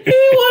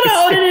 He want to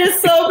hold it in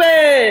so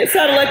bad. It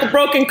sounded like a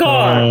broken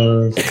car.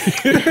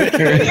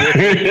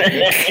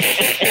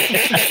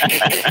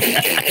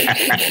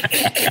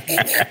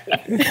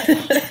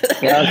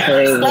 Y'all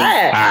crazy.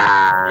 Laugh.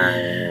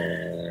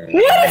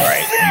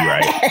 You're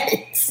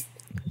right.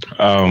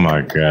 Oh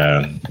my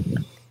god.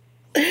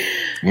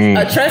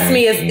 Trust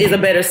Me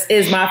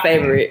is my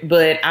favorite,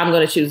 but I'm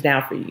gonna choose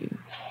Down for You.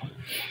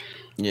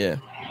 Yeah,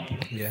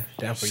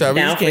 Down for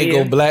Sharice You. can't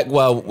go black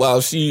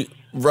while she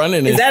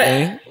running this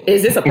thing.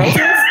 Is this a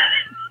protest?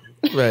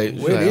 Right.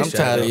 I'm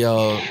tired of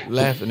y'all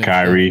laughing at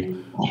Kyrie.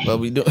 But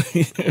we do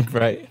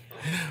right.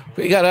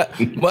 We gotta.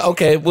 Well,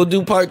 okay, we'll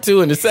do part 2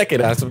 in a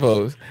second, I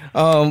suppose.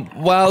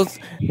 While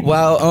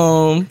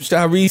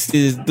Sharice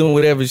is doing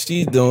whatever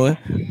she's doing.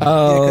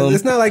 Cause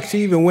it's not like she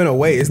even went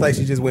away. It's like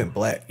she just went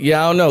black.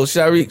 Yeah, I don't know.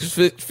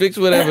 Sharice, fix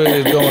whatever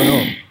is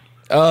going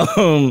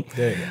on.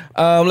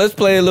 Let's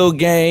play a little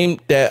game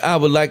that I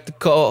would like to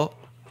call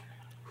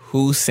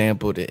Who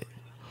Sampled It?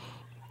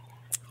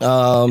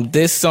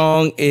 This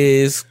song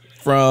is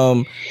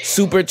from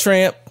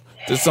Supertramp.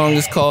 The song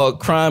is called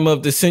Crime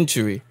of the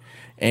Century.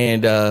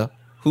 And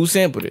who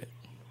sampled it?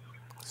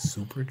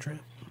 Supertramp.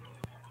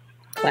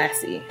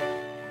 Classy.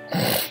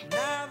 The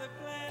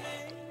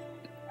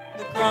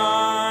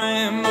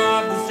crime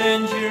of the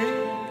century.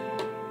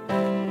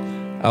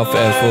 I'll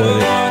fast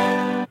forward it.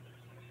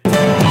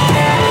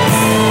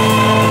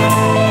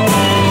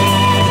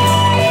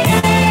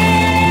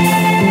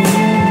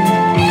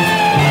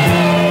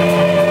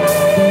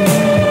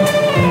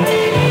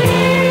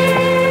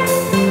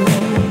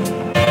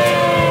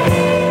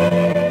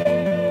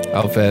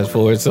 I'll fast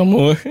forward some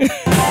more. Oh,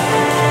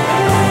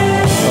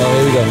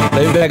 here we go.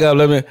 Let me back up.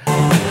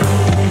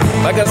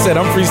 Like I said,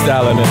 I'm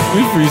freestyling it.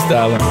 We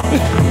freestyling. All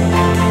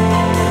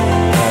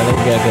right, let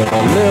me back up a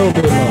little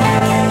bit more.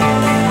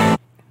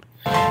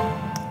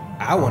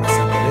 I want to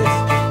sample this.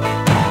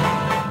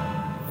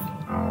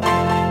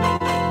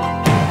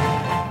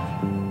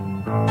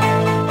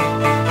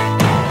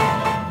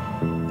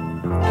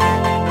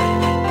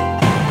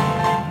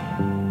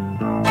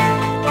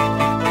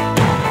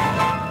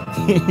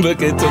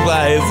 Look at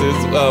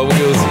Tobias's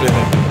wheel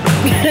spinning.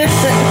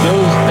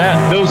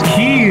 Those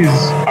keys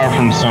are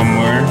from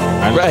somewhere.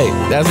 Right.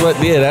 That's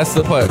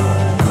the part.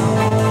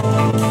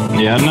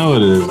 Yeah, I know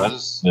it is. I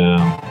just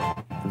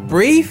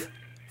Breathe?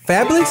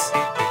 Fabulous?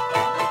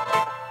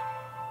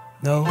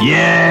 No.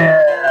 Yeah.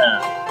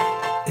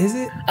 Is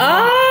it?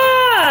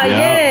 Ah,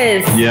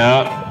 yes.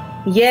 Yep.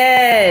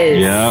 Yes.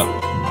 Yep.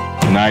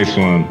 Nice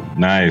one.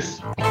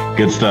 Nice.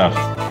 Good stuff.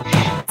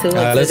 2 to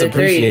let's the 3,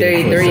 appreciate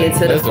it 3, 3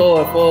 into the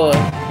 4, 4.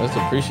 Let's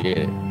appreciate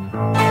it.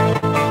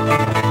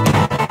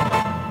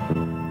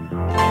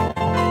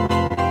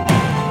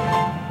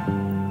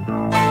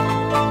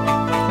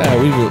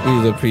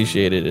 We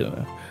appreciated it.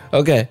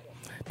 Okay.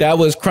 That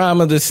was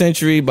Crime of the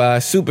Century by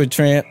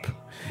Supertramp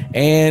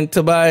and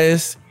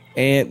Tobias.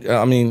 And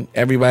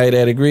everybody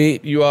that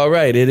agreed, you all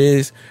right. It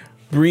is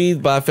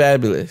Breathe by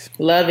Fabulous.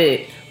 Love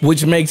it.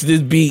 Which makes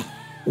this beat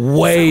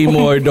way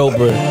more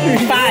doper.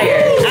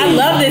 Fire. I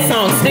love this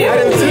song still.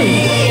 1,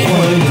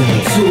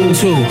 2,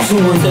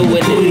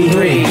 3,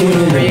 3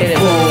 and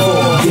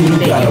 4. Then you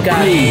got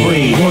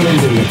breathe. 1,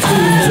 2, 3,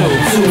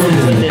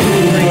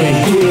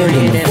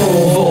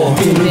 4.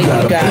 Then you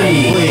got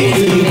breathe.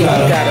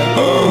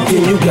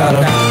 You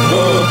gotta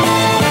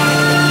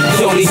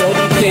Jody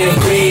can't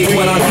breathe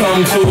when I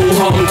come to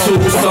hum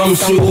to some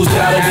shoes.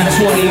 Gotta be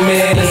 20,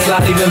 man. It's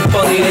not even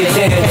funny, they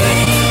can't.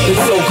 The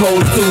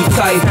so-called too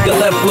tight, the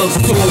left looks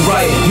too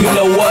right. You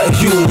know what?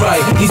 You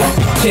right. These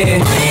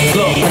can't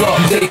look,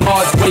 they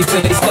hearts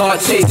racing, they start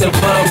chasing,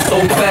 but I'm so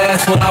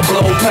fast when I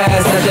blow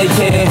past that they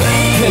can't.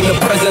 In the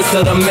presence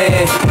of the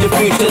man, your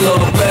future look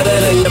better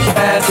than your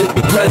past. If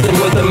you're present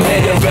with a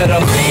man, you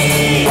better.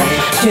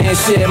 Can't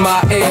share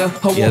my air.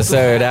 Yes,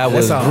 sir. That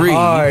was Breathe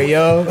hard,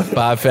 yo.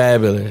 by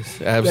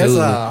Fabulous. Absolutely.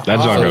 That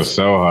joint goes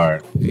so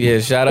hard. Yeah,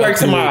 shout out Work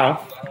to tomorrow.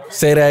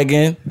 Say that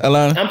again,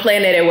 Alana. I'm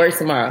playing that at work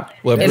tomorrow.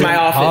 What, in my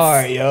office.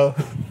 Hard, yo.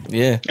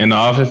 Yeah. In the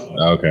office?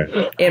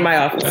 Okay. In my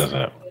office. That's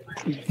up.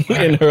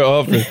 In her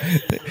office.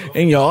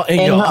 In your office?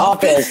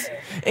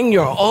 In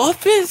your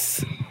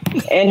office?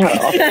 In her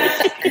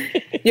office.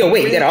 Yo,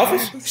 wait, that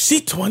office? She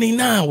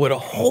 29 with a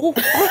whole.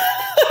 She's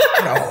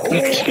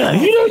got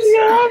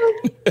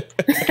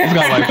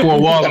like 4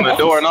 walls on the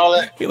door and all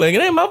that. You're like,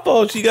 it ain't my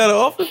fault. She got an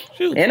office.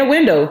 Shoot. And a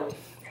window.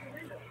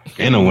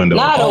 In a window.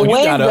 Not a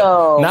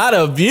window. Not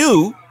a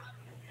view.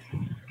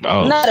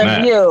 Oh, Not snap.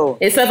 a view.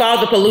 Except all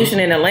the pollution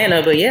in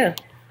Atlanta, but yeah,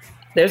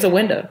 there's a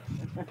window.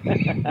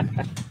 Not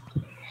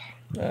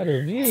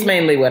a view. It's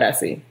mainly what I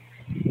see.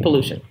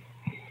 Pollution.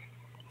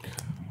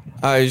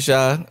 All right,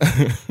 Sha.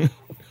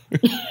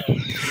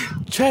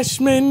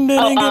 Trashman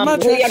didn't get my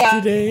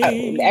trash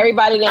today.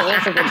 Everybody didn't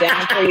answer for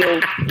Down for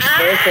You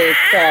versus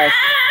Trust.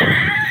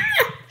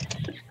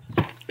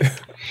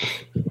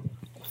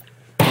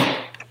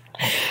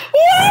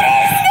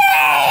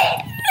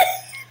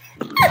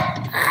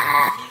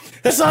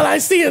 That's all I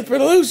see is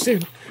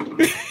pollution.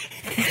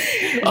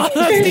 All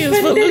I see is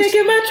Didn't pollution.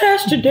 get my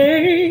trash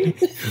today.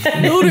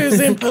 Looters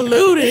and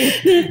polluting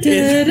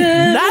is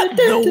not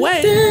the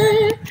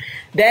way.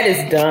 That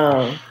is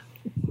dumb.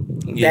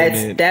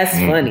 Yeah, That's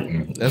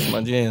funny. That's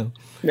my jam.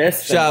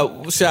 That's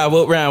funny. Sha,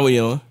 what round we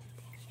on?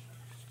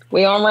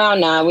 We on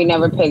round 9. We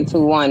never picked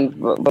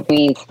 2-1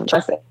 between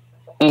Trust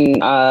and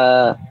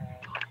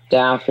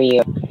Down for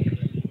You.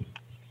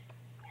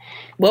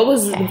 What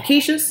was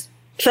Keisha's?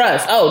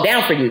 Trust. Oh,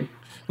 Down for You.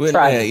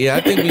 Yeah,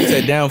 I think we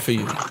said Down for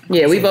You.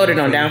 Yeah, we voted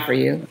on Down for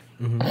You.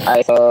 Mm-hmm. All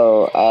right,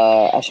 so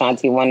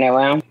Ashanti won that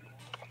round.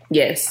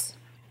 Yes.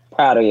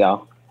 Proud of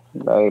y'all.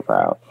 Very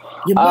proud.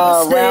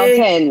 Round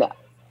 10.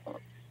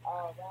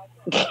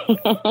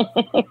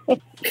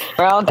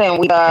 Round 10,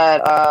 we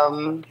got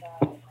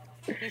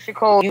Keisha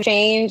Cole, You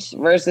Change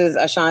versus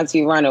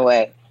Ashanti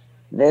Runaway.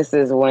 This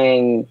is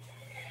when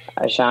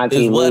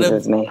Ashanti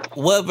loses me.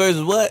 What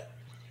versus what?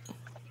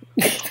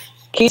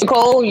 Keisha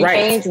Cole, You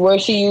Change, where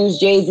she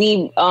used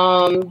Jay-Z.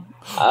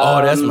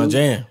 That's my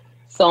jam.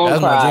 Song That's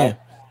Cry. my jam.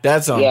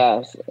 That song.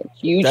 Yes.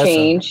 You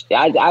Changed.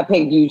 I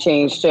picked You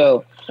Changed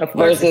too.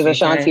 Versus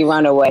Ashanti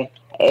Runaway.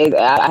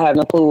 I have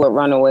no clue what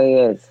Runaway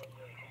is.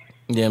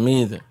 Yeah,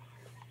 me either.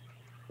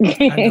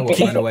 I know what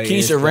Runaway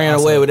is. Keisha ran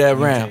away with that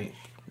round.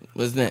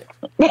 What's next?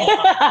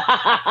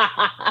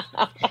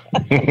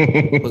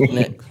 What's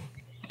next?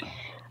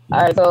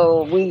 All right,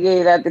 so we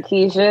gave that to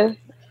Keisha.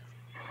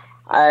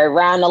 All right,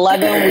 round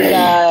 11, we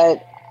got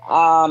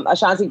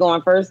Ashanti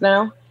going first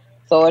now.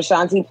 So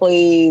Ashanti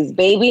plays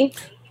Baby.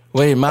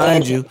 Wait,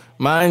 mind you,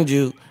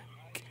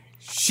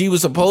 she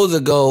was supposed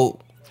to go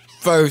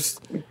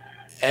first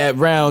at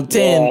round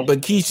 10, but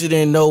Keisha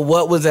didn't know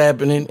what was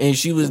happening, and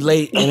she was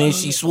late, and then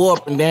she swore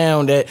up and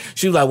down that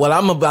she was like, well,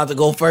 I'm about to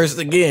go first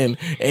again.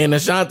 And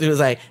Ashanti was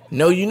like,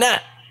 no, you're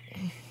not.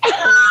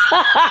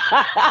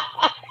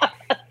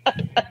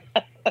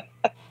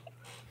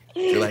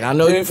 She's like, I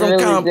know you're from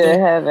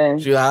Compton.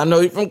 She's like, I know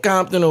you're from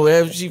Compton or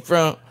wherever she's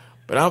from,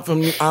 but I'm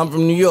from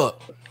New York.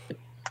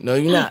 No,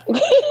 you're not.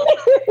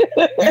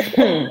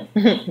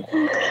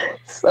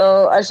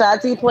 So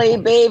Ashanti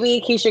played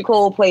Baby, Keisha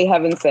Cole played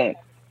Heaven Sent.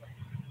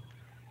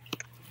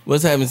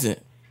 What's Heaven Sent?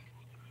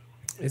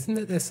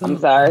 Isn't that song? I'm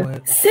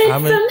sorry. Sent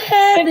from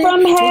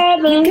heaven.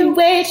 You can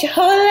wait your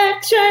whole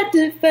life trying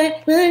to find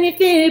money,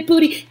 fairy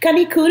booty,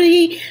 kani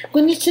kuri,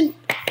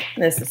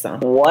 That's the song.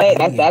 What?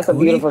 That's a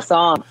beautiful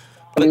song.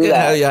 Look at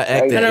how y'all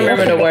acting. I don't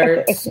remember the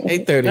words.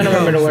 8:30. I don't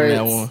remember the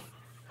words.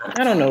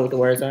 I don't know what the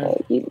words are.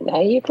 Now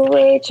you can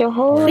wait your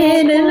whole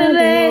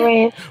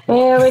life.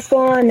 Where it's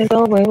going is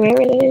going where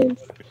it is.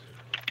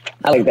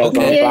 I like that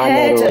song. You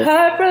had your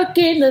heart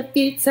broken a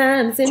few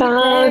times in the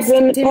past.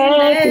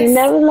 You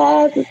never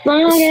last as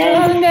long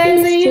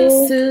as you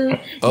used to.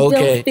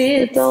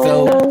 Okay,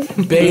 so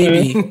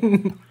baby,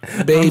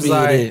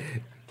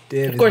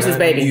 of course it's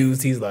Baby.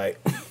 He's like,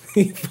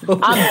 I'm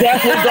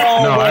definitely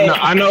going. No,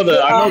 I know the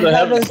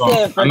Heaven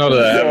song. I know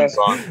the Heaven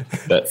song.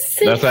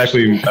 That's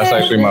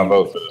actually my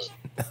vote for this.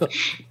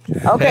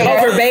 Okay,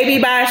 over Baby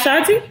by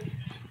Ashanti. Who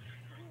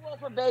vote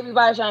for Baby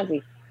by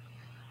Ashanti?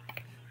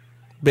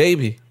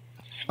 Baby.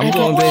 I'm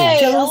going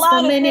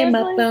Baby. In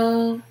my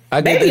bone.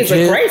 Baby is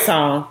a great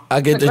song.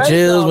 I get the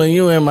chills when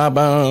you in my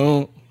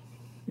bone.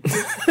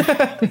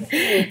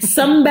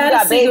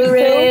 Somebody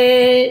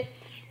cigarette.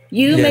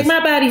 You make my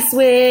body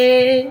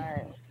sweat.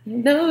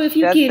 Know if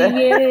you get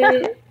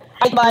it.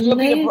 You'll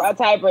be a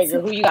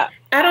tiebreaker. Who you got?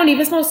 I don't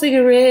even smoke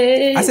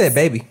cigarettes. I said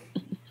Baby.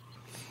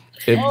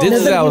 If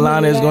this is how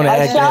Lana is going to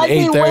act at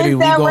 8:30,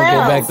 we're going to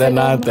go back to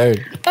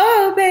 9:30.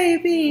 Oh,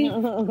 Baby.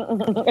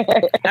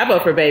 I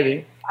vote for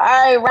Baby. All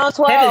right, round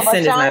 12. Heaven Sent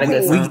is not a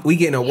good song. We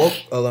getting a woke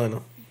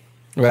Alana.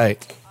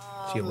 Right.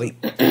 She awake.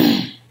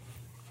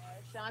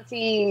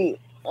 Ashanti,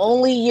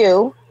 Only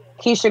You.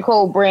 Keisha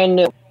Cole, Brand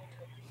New.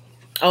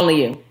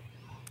 Only You.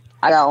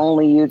 I got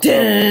Only You too.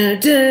 I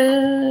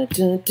don't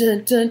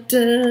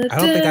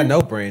think I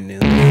know Brand New.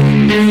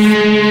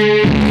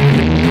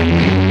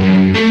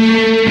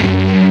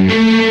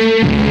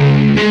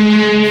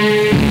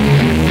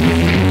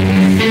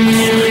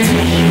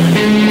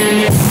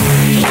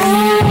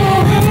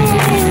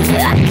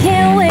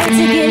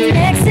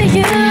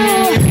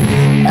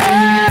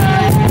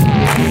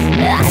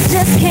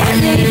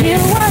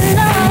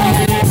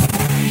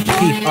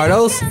 Are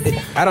those?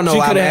 I don't know. She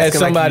why could have had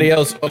somebody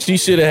else. She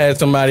should have had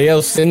somebody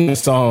else sing the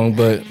song,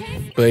 but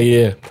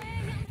yeah.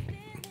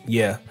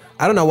 Yeah.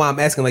 I don't know why I'm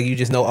asking like you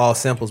just know all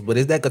samples, but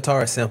is that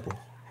guitar a sample?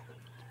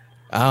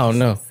 I don't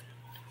know.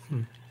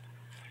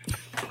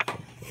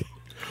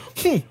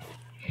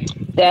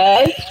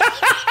 Dad?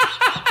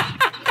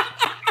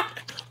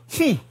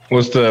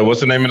 What's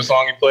the name of the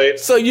song you played?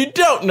 So you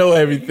don't know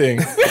everything.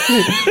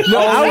 No,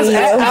 I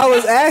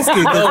was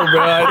asking. No, bro,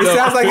 I don't. It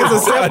sounds like it's a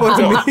sample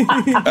to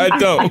me. I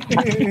don't.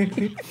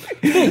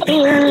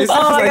 It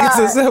sounds like it's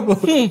a sample.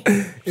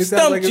 It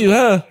Stumped like you,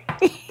 huh?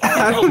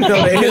 I don't know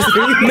the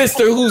history.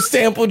 Mr. Who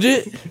sampled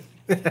it?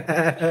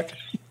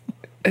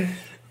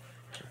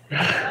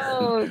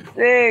 Oh,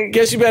 dang.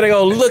 Guess you better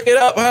go look it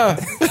up, huh?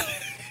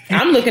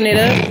 I'm looking it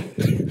up.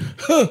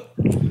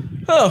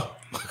 Oh.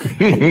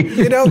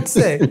 You don't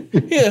say.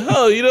 Yeah,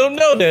 oh, you don't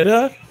know that,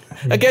 huh?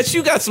 I guess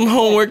you got some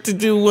homework to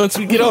do once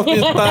we get off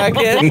this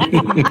podcast.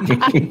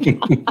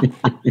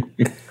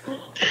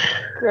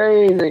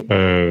 Crazy.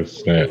 Oh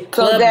snap!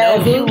 So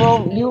Dad, you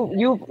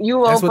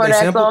wrote for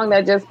that song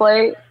that just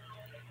played?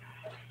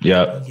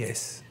 Yep.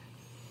 Yes.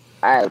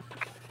 All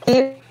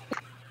right.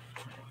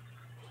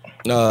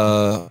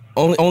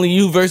 Only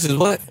You versus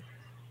what?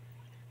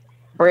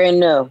 Brand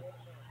new.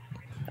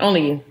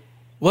 Only You.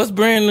 What's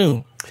Brand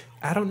New?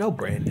 I don't know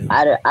Brand New.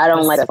 I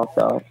don't like that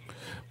song.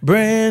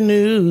 Brand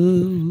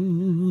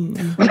New.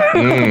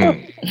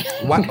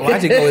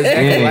 Why'd you go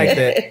exactly like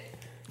that?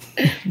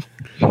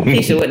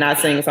 Keisha would not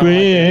sing a song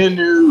Brand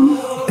new.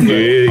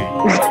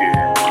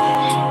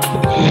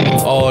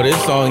 Oh, this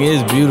song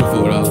is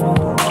beautiful though.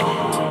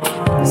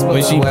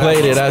 When she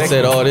played it, I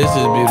said, "Oh, this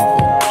is beautiful."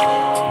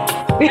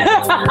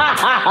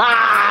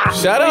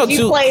 Shout out when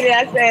to you played it,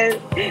 I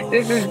said,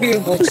 "This is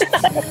beautiful."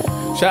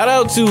 Shout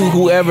out to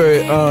whoever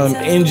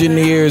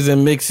engineers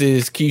and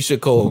mixes Keisha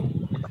Cole.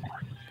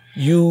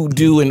 You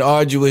do an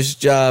arduous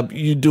job.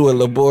 You do a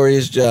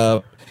laborious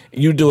job.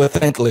 You do a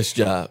thankless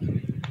job.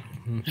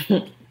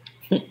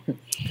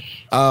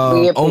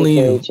 Only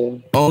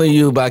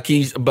you by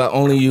Keisha, but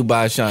Only You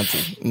by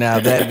Ashanti. Now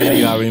that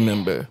video I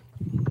remember.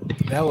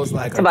 That was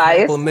like a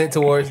compliment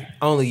towards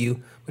Only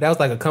You. But that was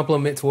like a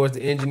compliment towards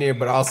the engineer,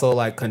 but also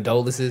like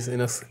condolences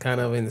in us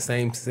kind of in the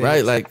same sense.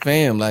 Right, like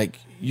fam, like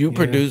you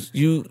produce,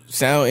 you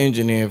sound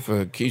engineer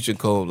for Keisha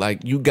Cole.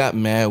 Like you got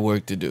mad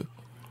work to do.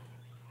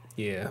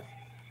 Yeah.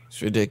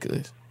 It's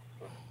ridiculous.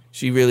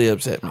 She really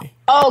upset me.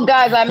 Oh,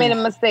 guys, I made a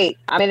mistake.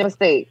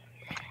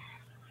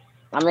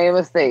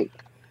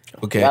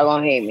 Okay. Y'all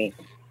gonna hate me.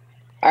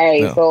 All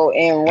right, so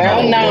in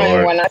round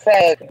 9, when I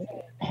said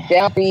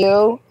Down For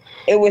You,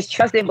 it was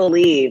Trust and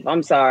Believe.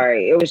 I'm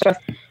sorry. It was Trust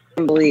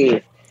and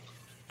Believe.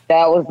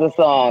 That was the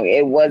song.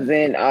 It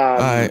wasn't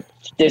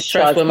just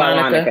Trust with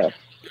Monica.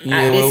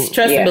 Yeah,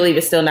 Trust and Believe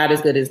is still not as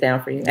good as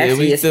Down For You.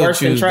 Actually, it's worse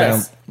than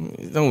Trust.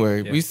 Don't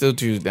worry. We still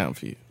choose Down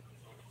For You.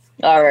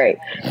 All right.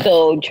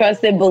 So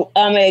Trust and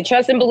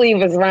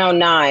Believe is round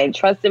 9.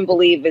 Trust and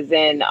Believe is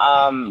in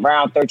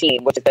round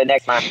 13, which is the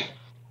next round.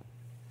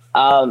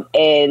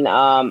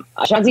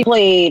 Ashanti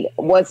played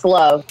What's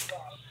Love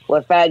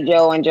with Fat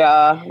Joe and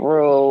Ja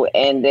Rule,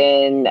 and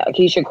then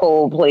Keisha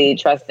Cole played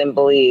Trust and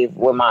Believe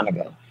with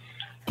Monica.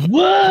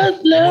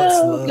 What's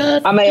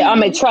love? I'm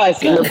a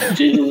trust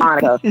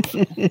Monica.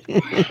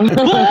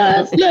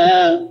 What's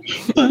love?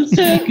 A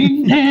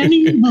second hand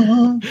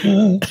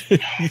emotion.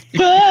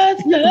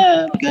 What's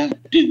love got to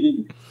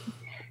do?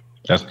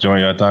 That's the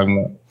joint y'all talking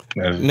about?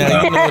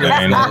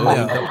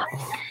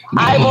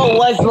 I Will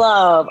Was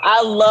Love.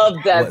 I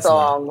loved that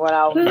song when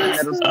I was in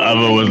middle school. I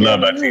Will Was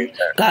Love.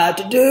 Got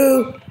to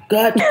do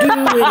with it.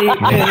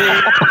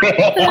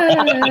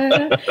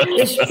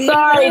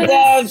 Sorry,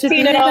 Dad.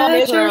 Tina on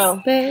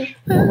Israel.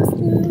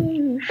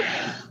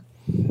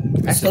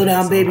 Slow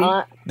down, baby.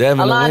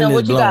 Alana,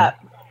 what you got?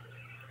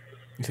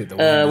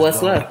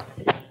 What's Love?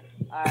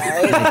 All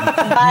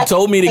right. You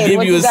told me to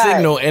give you a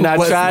signal, and I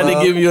tried to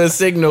give you a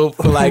signal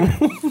for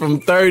from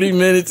 30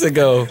 minutes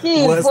ago.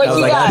 Keith, what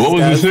you got? What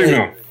was the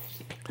signal?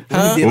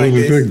 Huh? What was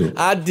the signal?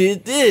 I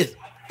did this.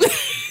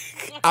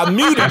 I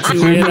muted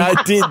you, and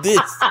I did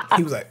this.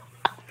 He was like,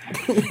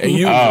 and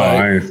you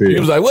was he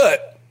was like,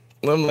 what?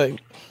 And I'm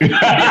like,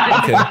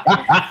 okay.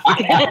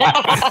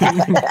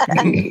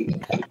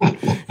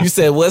 You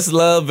said What's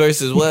Love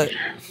versus what?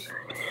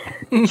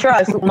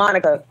 Trust,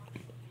 Monica.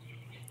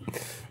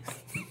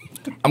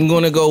 I'm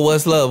gonna go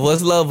What's Love.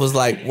 What's Love was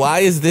like,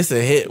 why is this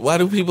a hit? Why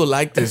do people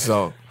like this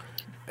song?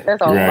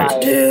 That's all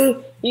right.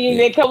 You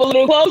need to come a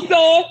little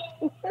closer.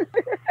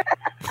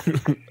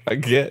 I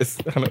guess.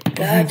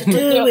 Got to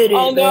do with it,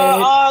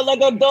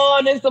 like a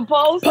dawn is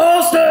supposed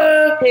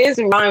to. His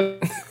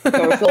rhymes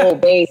are so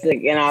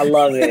basic, and I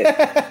love it.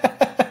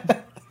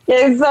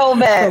 It's so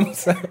bad.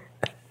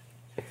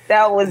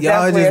 That was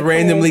y'all just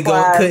randomly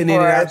cutting in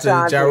and out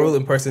to Ja Rule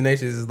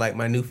impersonations is like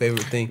my new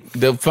favorite thing.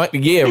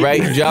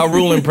 Right? Ja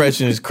Rule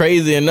impression is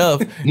crazy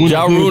enough.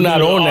 Ja Rule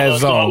not on that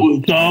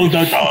song.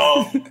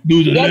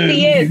 Yes,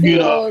 he is.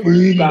 Ja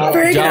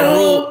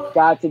Rule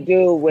got to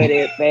do with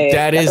it, man.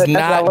 That is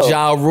not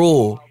Ja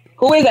Rule.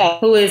 Who is that?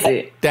 Who is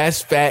it?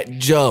 That's Fat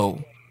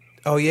Joe.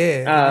 Oh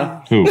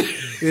yeah, who?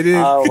 It is.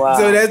 Oh, wow.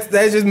 So that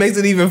just makes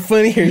it even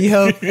funnier,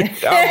 yo.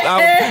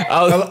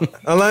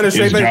 Alana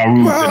straight back.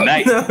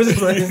 Tonight.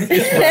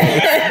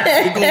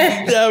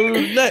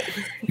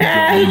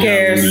 Who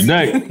cares?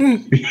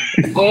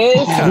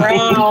 This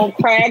round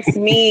cracks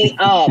me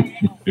up.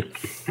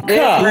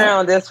 This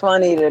round is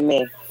funny to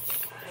me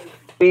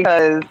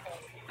because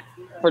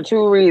for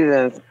 2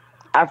 reasons.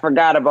 I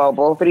forgot about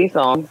both of these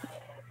songs.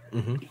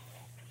 Mm-hmm.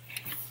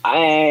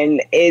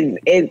 And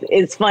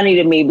it's funny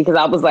to me because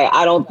I was like,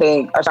 I don't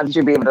think Ashanti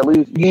should be able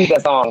to use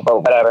that song,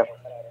 but whatever.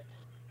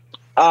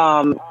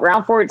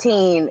 Round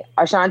 14,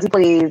 Ashanti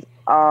plays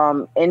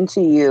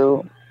Into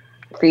You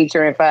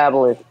featuring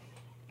Fabulous.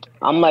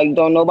 I'm like,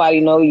 don't nobody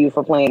know you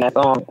for playing that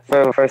song,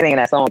 for singing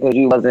that song because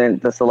you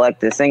wasn't the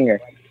selected singer.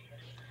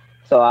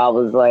 So I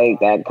was like,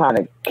 that kind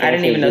of I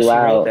didn't even know she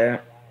wrote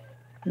that.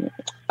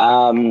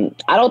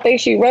 I don't think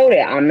she wrote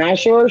it. I'm not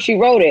sure if she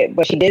wrote it,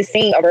 but she did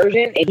sing a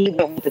version, and he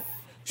went with the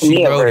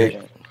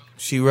version.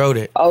 She wrote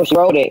it. Oh, she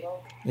wrote it.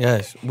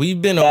 Yes,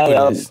 we've been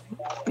over this.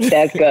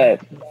 That's good.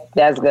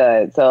 That's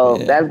good. So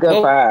that's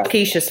good for her.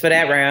 Keisha's for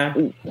that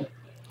round.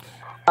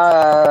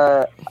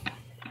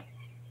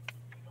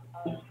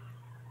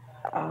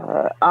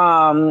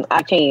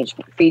 I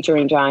Changed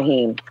featuring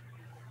Jaheim.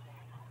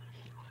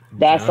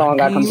 That song,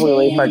 I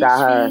completely forgot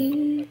her.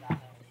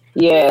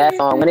 Yeah, that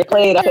song. When it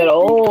played, I said,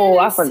 "Oh,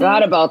 I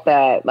forgot about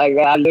that." Like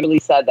I literally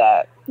said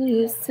that.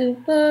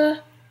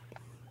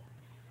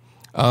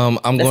 I'm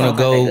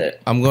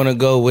gonna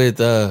go with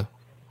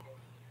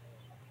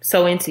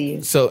So Into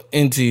You. So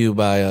Into You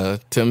by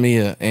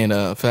Tamia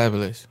and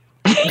Fabulous.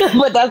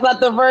 But that's not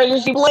the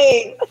version she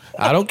played.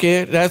 I don't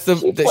care. That's the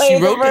she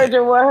wrote the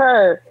version with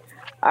her.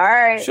 All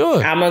right.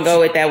 Sure. I'm gonna go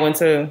with that one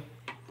too.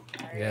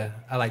 Yeah,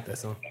 I like that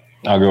song.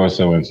 I'll go with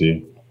So Into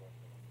You.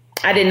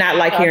 I did not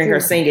like hearing her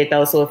sing it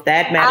though, so if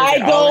that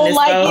matters, I don't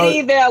like it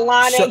either,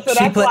 Alana. So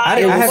that's why I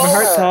haven't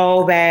heard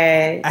so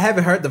bad. I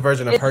haven't heard the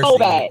version of her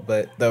singing it,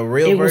 but the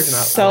real version,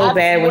 so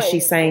bad when she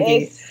sang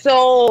it. It's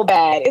so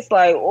bad. It's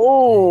like,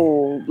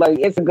 ooh, like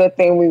it's a good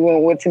thing we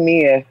went with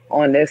Tamia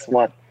on this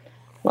one.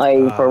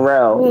 Like for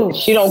real,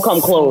 she don't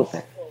come close.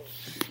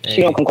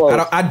 She don't come close.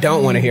 I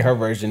don't want to hear her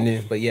version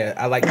then, but yeah,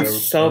 I like the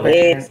so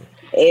bad.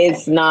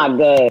 It's not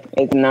good.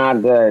 It's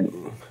not good.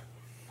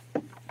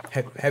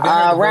 Have you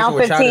heard the round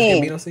version 15. where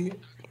Childish Gambino sing it?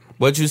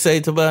 What'd you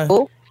say, Tobias?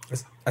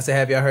 I said,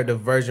 have y'all heard the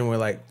version where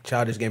like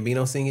Childish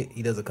Gambino sing it?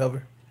 He does a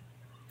cover.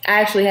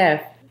 I actually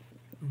have.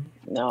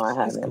 No, I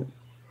haven't. Cool.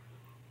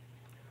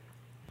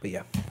 But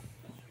yeah,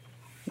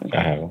 I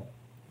haven't.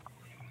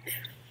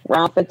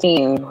 Round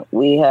 15,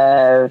 we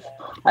have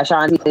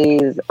Ashanti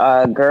plays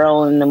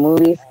Girl in the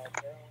Movies.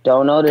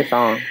 Don't know this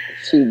song.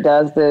 She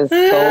does this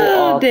so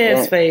often.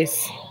 Dead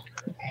space.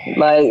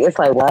 Like, it's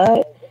like,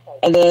 what?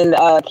 And then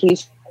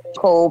Keisha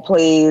Cole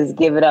plays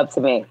Give It Up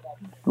to Me.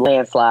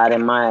 Landslide,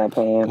 in my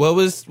opinion. What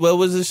was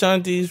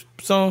Ashanti's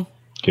song?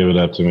 Give It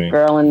Up to Me.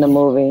 Girl in the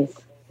Movies.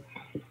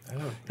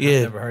 I've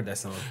never heard that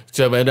song.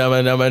 In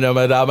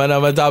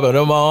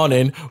the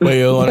morning, when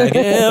you wanna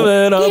give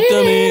it up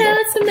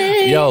to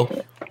me.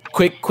 Yo,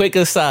 quick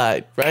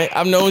aside, right?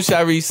 I've known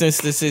Sharice since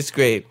the 6th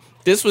grade.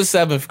 This was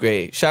 7th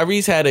grade.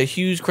 Sharice had a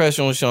huge crush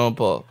on Sean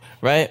Paul,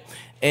 right?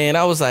 And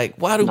I was like,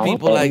 why do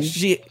people like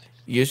shit?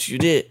 Yes, you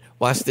did.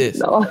 Watch this.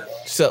 No.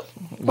 So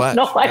watch,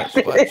 No, I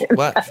didn't.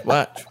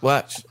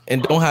 watch,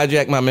 and don't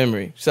hijack my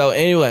memory. So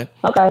anyway,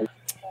 Okay.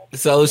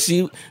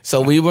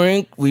 So we were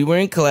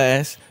in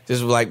class.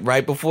 This was like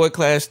right before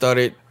class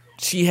started.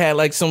 She had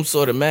like some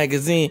sort of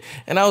magazine,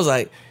 and I was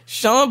like,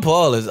 Sean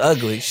Paul is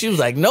ugly. She was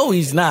like, no,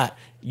 he's not.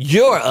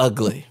 You're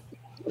ugly.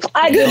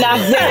 I did not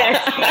say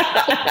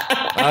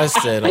that. I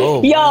said,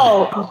 oh,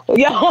 Yo. Not oh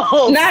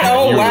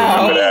You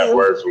wow. remember that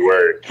word for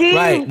word.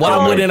 right.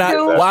 Why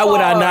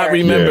would I not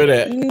remember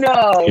that?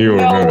 No. You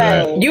no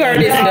remember way. You heard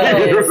this.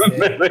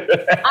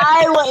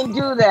 I wouldn't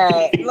do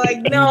that. Like,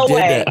 no You did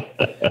way.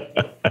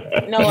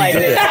 that. No, I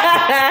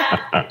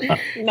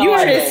didn't. No, You I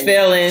heard his didn't.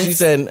 feelings. She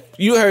said,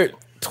 you hurt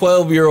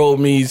 12-year-old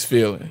me's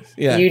feelings.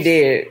 Yeah. You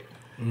did.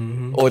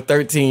 Or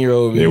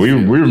 13-year-old me. Yeah, we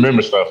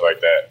remember stuff like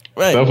that.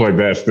 Right. Stuff like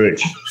that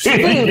sticks.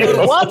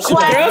 What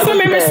class Girls was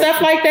remember this?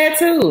 stuff like that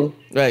too.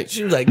 Right.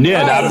 She was like,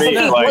 Yeah, Right, I mean,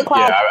 so like, what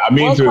class- yeah, I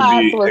mean what to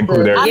class be was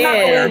included. this? I'm there.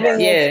 not Yeah,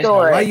 believing yeah. this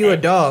story. Why you a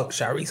dog?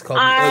 Sharice called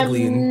me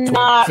ugly in I'm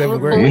not 7th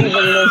believing grade.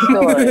 this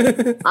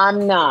story.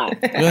 I'm not.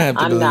 you don't have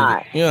to I'm believe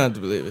not. it. You don't have to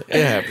believe it.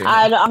 It happened.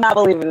 I'm not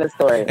believing this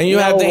story. And you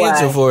No have to way.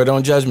 answer for it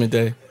on Judgment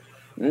Day.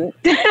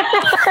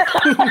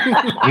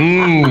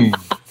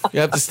 You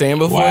have to stand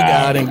before Wow.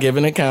 God and give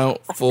an account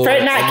for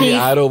Fret not, every Keith.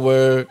 idle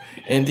word,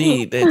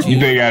 indeed, that You you.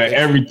 think out of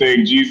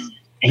everything, Jesus,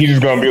 he's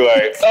just gonna be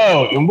like,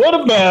 oh, and what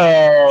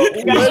about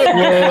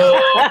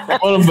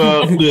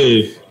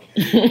this?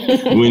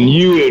 When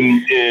you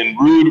in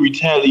rude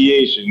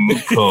retaliation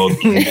called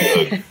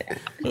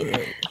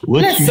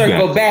what Let's you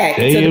circle got back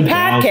say to the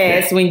about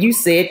podcast that? when you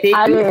said that.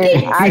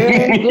 I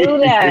didn't do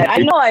that. I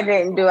know I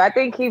didn't do. I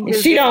think he.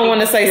 Just She don't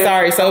want to say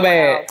sorry so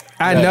bad.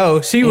 I know.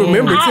 She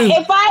remembered too.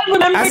 If I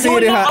remember I see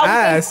doing it in that, her I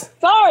would eyes. say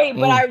sorry,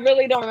 but I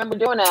really don't remember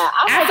doing that.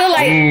 I feel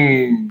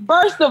like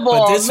First of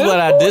all, But this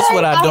is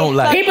what I don't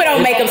like. people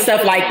don't make up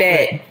stuff like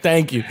that.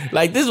 Thank you.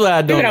 Like this is what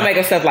I don't. People don't like. make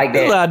up stuff like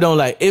This is what that. I don't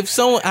like. If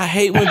someone, I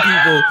hate when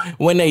people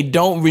when they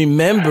don't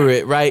remember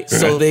it, right?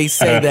 So they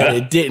say that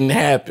it didn't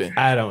happen.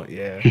 I don't.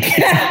 Yeah.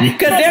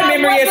 Because their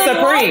memory is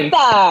supreme. Like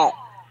that.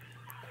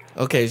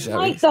 Okay, Like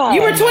Shari. that.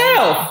 You were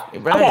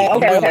 12. Right.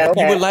 Okay.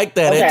 You were like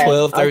that at Okay,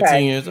 12, 13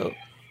 okay. years old.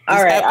 This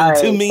All right, happened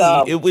to all right, me.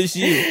 so- It was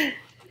you.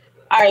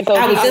 All right, so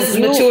I was just as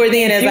mature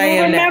then as I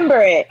am now.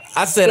 remember it.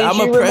 I said Since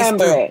I'm you a press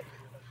remember through. it.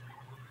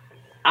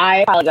 I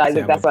apologize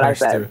if that's what I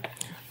said.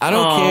 I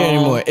don't care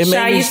anymore. It Shy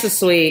made me. used to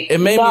sweet. It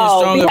made me a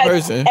stronger because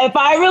person. If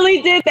I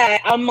really did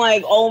that, I'm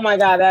like, oh my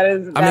god, that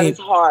is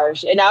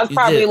harsh, and that was You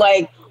probably did.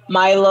 like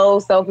my low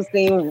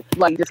self-esteem,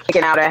 like just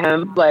kicking out at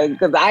him, like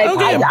because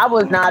I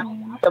was not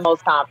the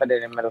most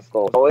confident in middle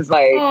school. So it's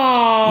like,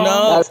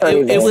 No, That's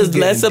crazy. it was This is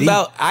less getting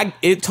about.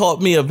 It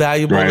taught me a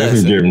valuable Right, this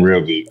is lesson. getting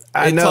real deep.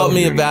 It taught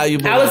me a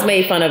valuable. I was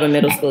made fun of in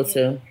middle school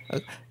too.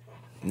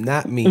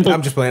 Not me.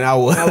 I'm just playing. I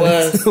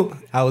was.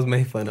 I was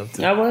made fun of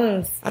too. I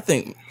was. I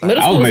think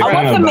Middle school.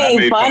 I wasn't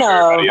made fun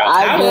of.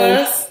 I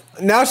was.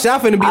 Now Sha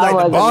finna be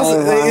like the boss.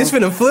 It's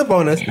finna flip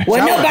on us.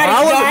 Well,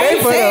 I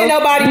ain't saying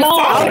nobody was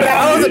talking about.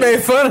 I wasn't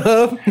made fun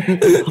of.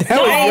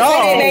 That was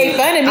y'all. They made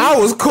fun of me. I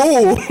was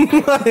cool.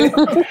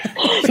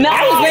 No,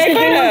 I was made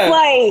fun of.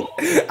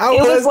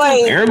 It was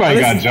like everybody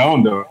got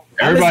Joan though.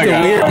 Everybody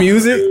got weird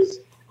music.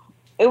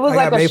 It was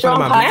like a strong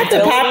not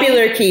the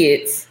popular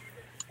kids.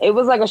 It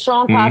was like a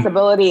strong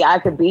possibility I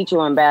could beat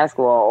you in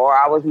basketball, or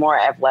I was more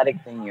athletic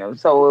than you.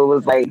 So it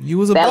was like you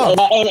was a that,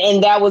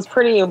 and that was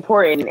pretty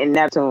important in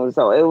Neptune.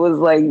 So it was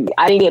like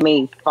I didn't get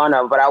made fun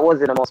of, but I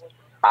wasn't the most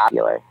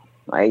popular.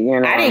 Like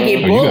I didn't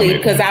get bullied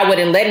because I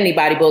wouldn't let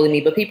anybody bully me,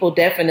 but people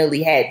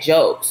definitely had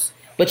jokes.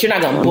 But you're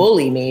not gonna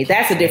bully me.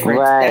 That's a different.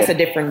 Right. That's a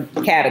different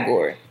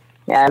category.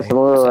 Yeah,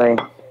 absolutely.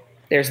 So,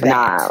 there's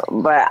that.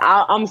 But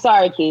I'm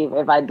sorry, Keith,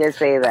 if I did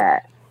say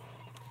that.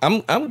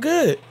 I'm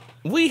good.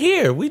 We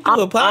here. We do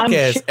a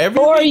podcast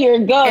every week. You're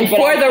good. And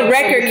for the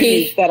record,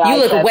 Keith, you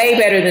look way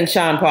better than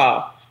Sean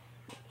Paul.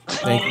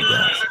 Thank you,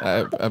 guys.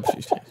 I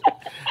appreciate it.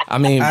 I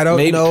mean, I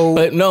don't know,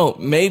 but no,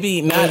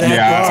 maybe not.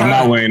 I'm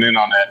not weighing in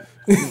on that.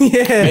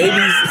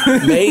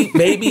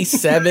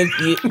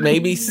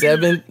 maybe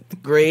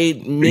seventh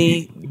grade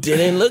me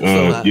didn't look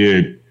so hot.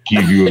 Yeah,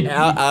 keep you.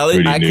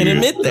 I can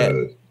admit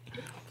that.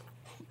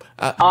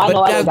 I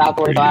know I was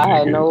awkward, but I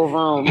had no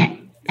room.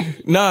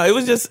 No, it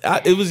was just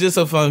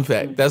a fun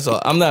fact. That's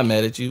all. I'm not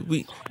mad at you.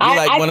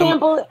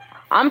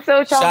 I'm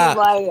so shocked.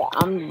 Like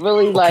I'm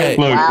really like.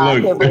 Look. I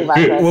can't believe I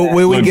said that.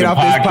 When we get off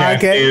this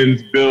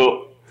podcast,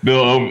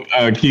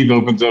 Keith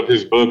opens up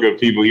his book of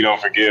people he don't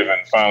forgive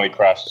and finally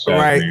crosses the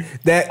right.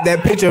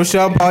 That picture of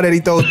Sean Paul that he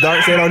throws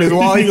darts at on his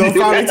wall, he gonna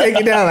finally take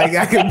it down. Like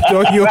I can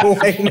throw you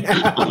away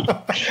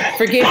now.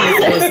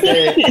 Forgiveness is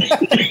good.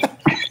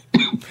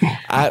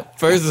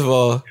 First of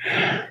all,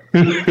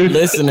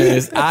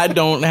 listeners, I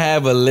don't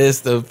have a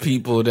list of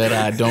people that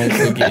I don't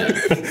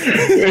forgive.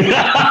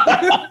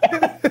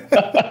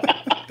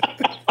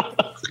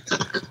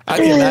 I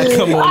cannot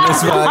come on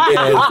this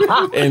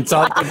podcast and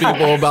talk to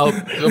people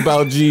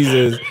about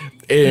Jesus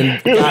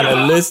and got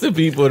a list of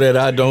people that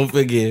I don't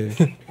forgive.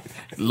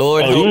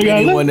 Lord help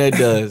anyone that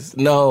does.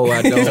 No,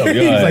 I don't.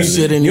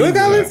 You ain't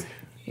got it?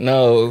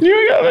 No. You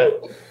ain't got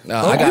it? No,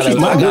 I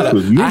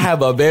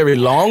have a very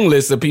long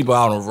list of people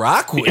I don't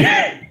rock with.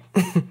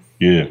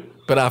 Yeah.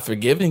 But I've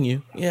forgiven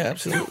you. Yeah,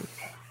 absolutely.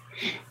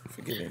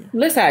 Forgiving you.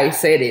 Listen how you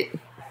said it.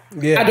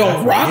 Yeah, I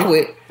don't rock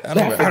with. I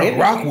don't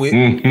rock with.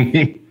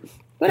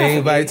 They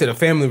invited to the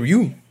family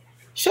reunion.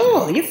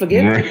 Sure, you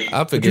forgive me.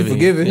 I forgive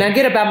you. Now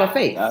get about my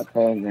face.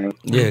 Okay.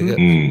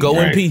 Yeah,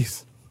 go in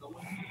peace.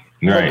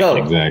 Right, go.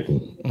 Exactly.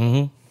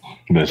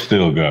 Mm-hmm. But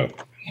still go.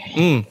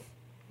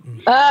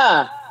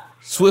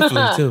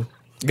 Swiftly, too.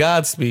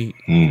 Godspeed.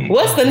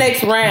 What's the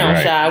next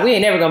round, Shy? We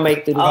ain't never gonna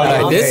make through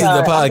the this is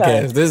the podcast.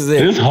 Okay. This is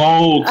it. This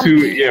whole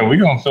we're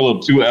gonna fill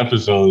up 2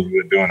 episodes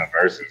with doing a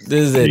versus.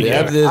 This is it.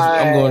 After this,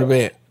 I'm going to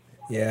bed.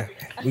 Yeah.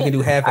 We can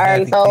do half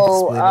and half.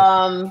 All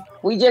right, so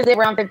we just did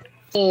round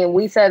 15.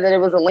 We said that it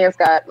was a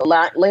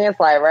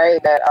landslide,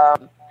 right? That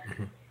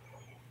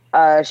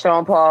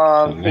Sean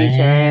Paul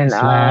featuring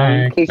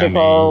Keisha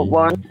Cole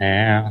won.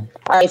 Yeah.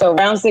 All right, so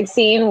round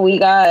 16, we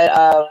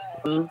got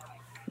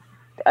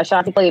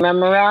Ashanti played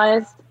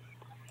Memorized,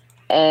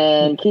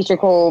 and Keisha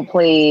Cole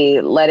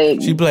played Let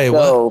It She played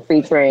Go, what?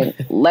 featuring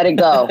Let It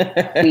Go,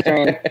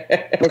 featuring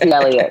Missy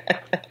Elliott.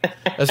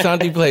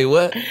 Ashanti played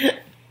what?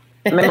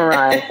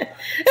 Memorize.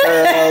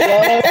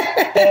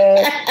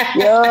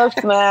 Your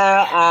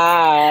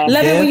smile.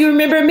 Love it when you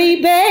remember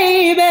me,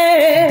 baby.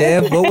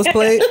 Dev, what was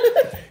played?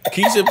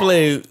 Keisha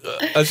played.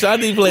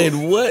 Ashanti played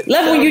what?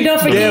 Love it when you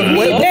don't forget me,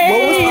 baby.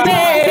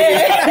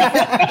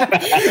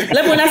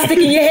 Love it when I stick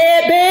in your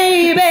head,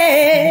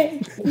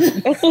 baby.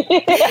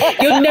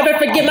 You'll never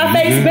forget my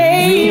face,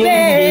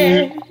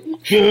 baby.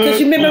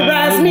 Cause you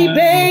memorize me,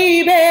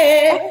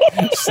 baby.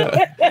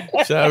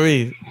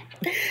 Shari.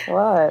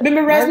 What?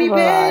 Memorize me,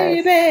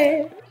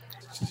 baby.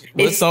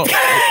 What song?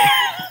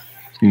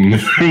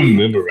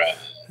 Memorize.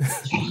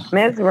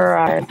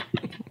 Mesmerized.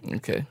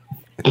 Okay.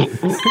 And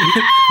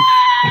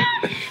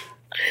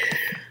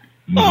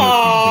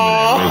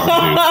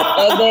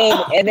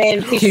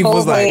then He Keisha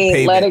was like,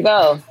 played Let It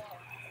Go.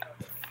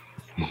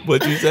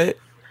 What you say?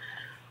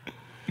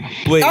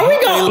 Wait. Are we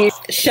going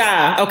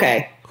Shy?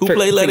 Okay. Who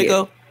played Let It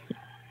Go?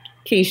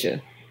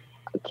 Keisha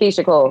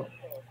Cole.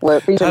 How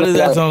does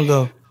that song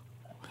go?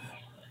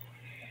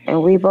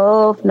 And we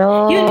both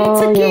know you're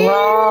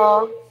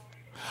wrong.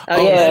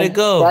 Oh, yeah. Let It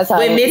Go. That's how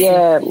let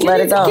it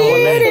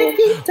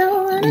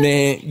go.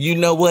 Man, you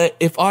know what?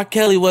 If R.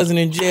 Kelly wasn't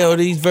in jail,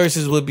 these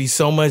verses would be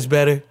so much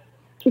better.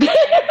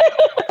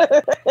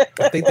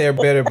 I think they're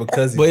better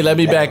because... Wait, let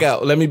me back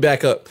up.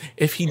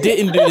 If he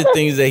didn't do the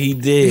things that he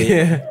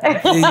did,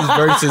 these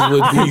verses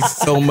would be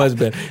so much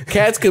better.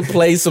 Cats could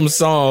play some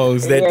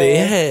songs that they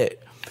had.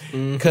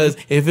 Because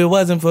if it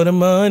wasn't for the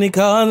money,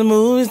 cars, the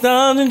movies,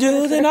 stars, and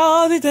jewels, and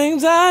all the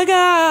things I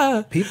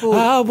got,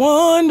 I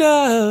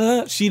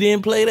wonder. She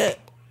didn't play that.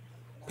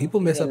 People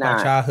mess up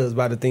our childhoods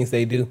by the things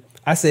they do.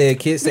 I said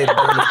kids say the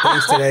dumbest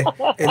things today,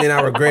 and then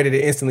I regretted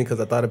it instantly because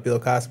I thought of Bill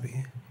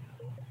Cosby.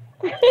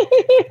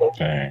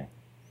 Dang.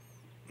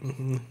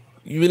 Mm-hmm.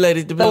 You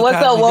related to Bill So what's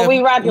Cosby? up? What we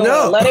rocking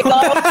with? Let It Go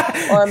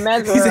or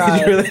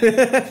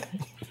Mesmerize?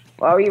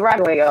 What are we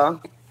rocking with,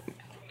 y'all?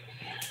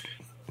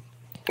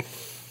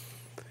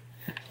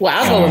 Well,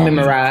 I'll go with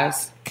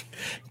Memorize.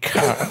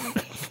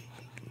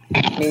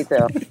 Me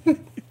too.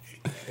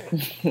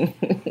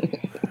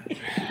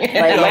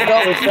 Like, Let Go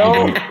was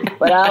dope,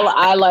 but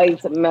I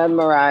like to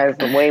Memorize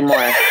way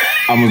more.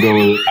 I'm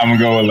gonna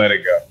go with Let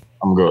It Go.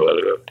 I'm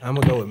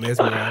gonna go with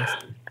Mesmerize.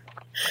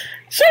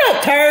 Shut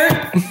up,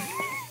 turd.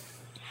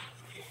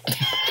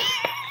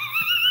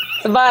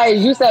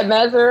 Tobias, you said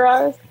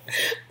Mesmerize?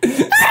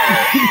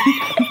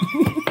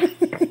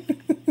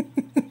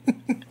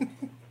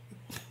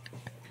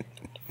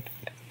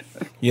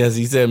 Yes,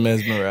 he said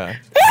Mesmerize.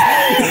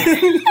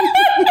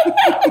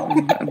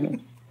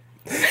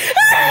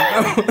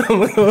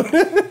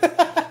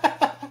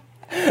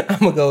 I'm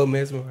gonna go with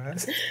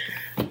Mesmerize.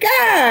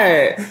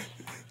 God.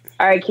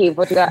 All right, Keith,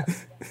 what you got?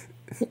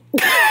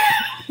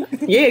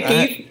 Yeah,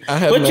 Keith.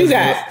 What you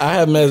got? I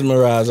have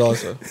Mesmerize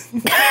also.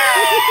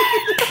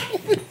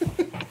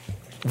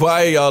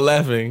 Why are y'all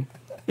laughing?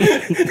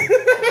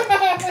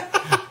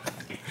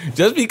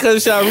 Just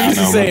because Sharice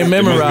is saying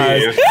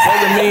Memorize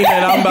doesn't mean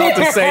that I'm about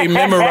to say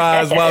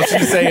Memorize while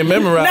she's saying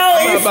Memorize. No,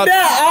 I'm it's about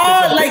not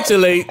all like to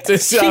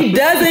she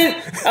doesn't.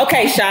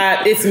 Okay,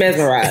 Shad, it's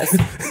Mesmerize.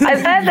 I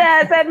said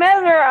that. I said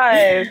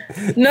Mesmerize.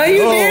 No,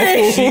 you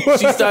didn't.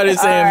 She started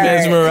saying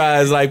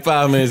Mesmerize like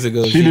 5 minutes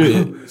ago. She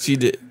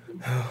did.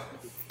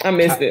 I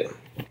missed it.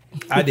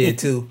 I did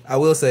too. I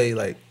will say,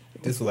 like,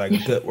 this was like a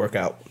good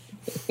workout.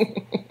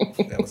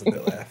 That was a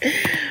good laugh.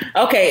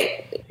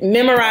 Okay,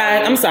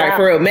 Memorize. I'm sorry,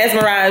 for real.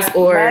 Mesmerize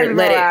or Mesmerize.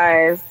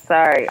 Let It.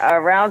 Sorry.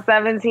 Round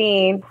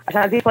 17.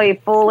 Ashanti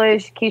played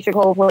Foolish. Keisha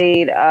Cole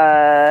played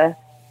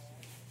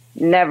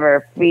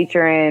Never,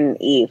 featuring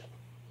Eve.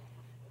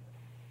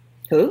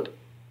 Who?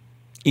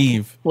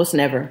 Eve. What's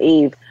Never?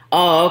 Eve.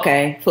 Oh,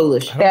 okay.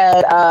 Foolish.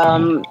 That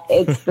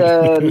it's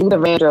the Luther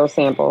Vandross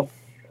sample.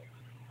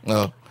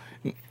 Oh.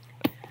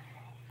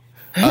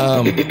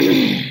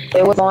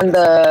 It was on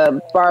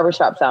the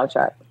Barbershop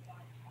soundtrack.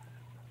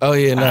 Oh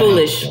yeah, no.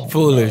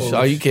 Foolish.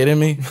 Are you kidding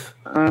me?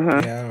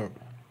 Yeah.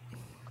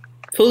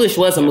 Foolish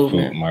was a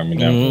movement.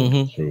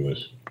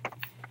 Foolish.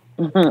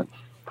 All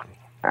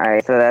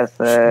right, so that's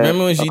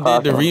remember when she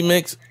did the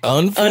remix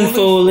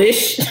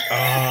Unfoolish.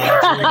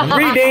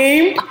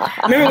 Redeem.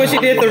 Remember when she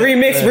did the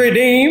remix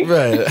Redeem?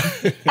 Right.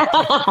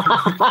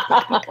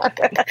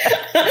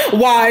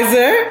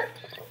 Wiser.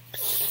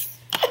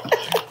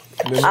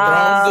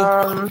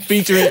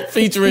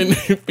 featuring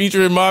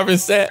Marvin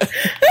Sapp.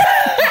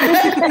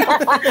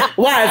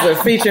 Wiser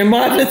featuring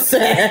Marvin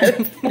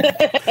Sapp.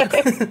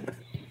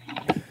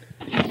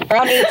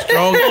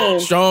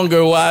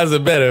 Stronger, wiser,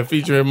 better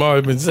featuring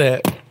Marvin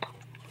Sapp.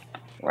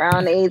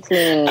 Round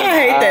 18. I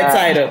hate that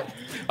title.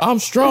 I'm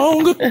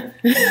stronger.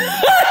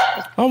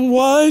 I'm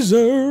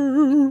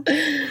wiser.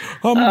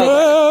 I'm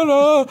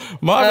better.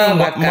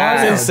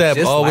 Marvin Sapp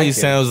Just always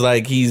like sounds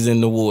like he's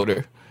in the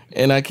water,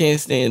 and I can't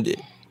stand it.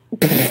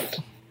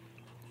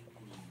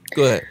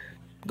 Go ahead.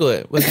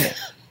 What's that?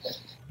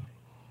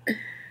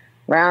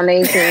 Round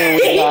 18.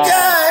 He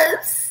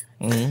does.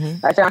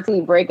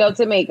 Ashanti, Break Up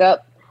to Make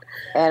Up.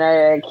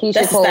 And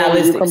Keisha Cole,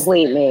 You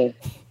Complete Me.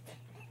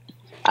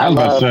 I was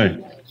about to say.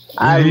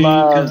 I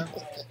love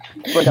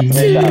Break Up to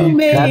Make Up.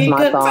 That's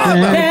my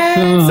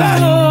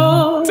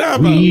song.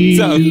 Time.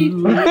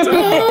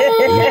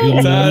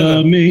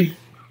 Love me.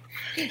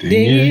 Then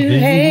you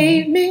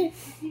hate me.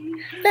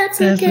 That's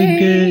a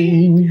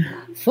game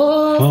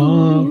for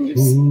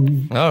fools.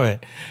 All right.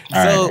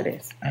 So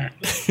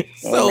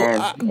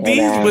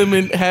these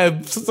women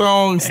have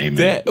songs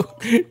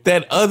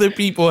that other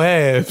people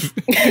have,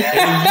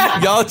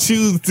 and y'all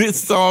choose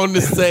this song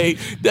to say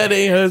that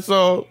ain't her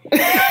song.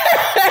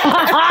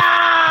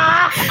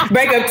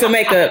 Break Up to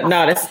Make Up.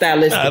 No, that's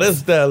stylistic. Nah, that's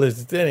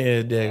stylistic. That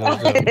ain't her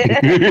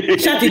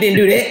Shanti didn't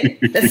do that.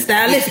 That's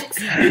stylistic.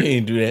 He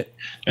didn't do that.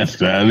 That's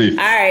stylistic.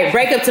 All right,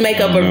 Break Up to Make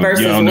Up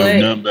versus y'all know what?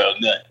 nothing about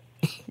that.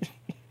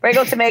 Break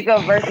Up to Make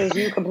Up versus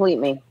You Complete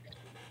Me.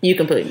 You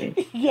Complete Me.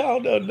 Y'all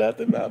know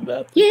nothing about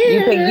that. Yeah.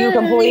 You pick You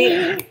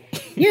Complete.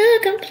 You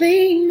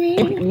Complete Me.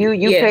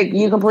 You pick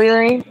You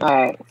Completely. All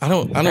right. I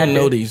don't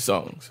know these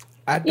songs.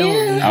 I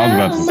don't. I was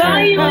about to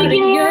say.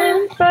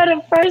 Again for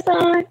the first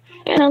time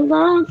in a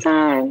long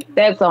time.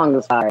 That song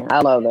is fire. I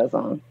love that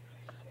song.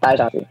 Bye,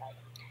 Ashanti.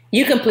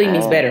 You Complete Me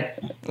is better.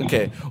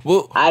 Okay.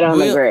 Well, I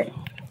don't agree.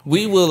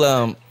 We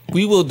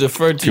will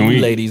defer to you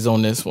ladies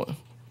on this one.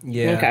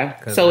 Yeah. Okay.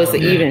 So it's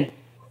an even.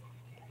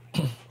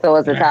 So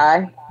it's a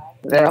tie?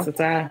 That's a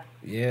tie.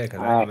 Yeah,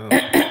 because I don't know.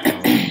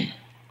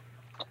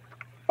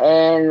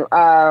 And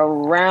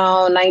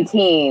round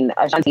 19,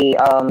 Ashanti,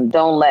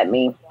 Don't Let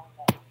Me.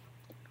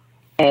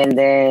 And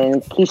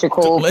then Keisha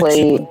Cole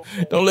played.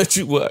 Don't let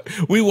you what?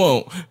 We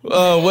won't.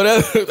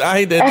 Whatever. I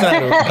hate that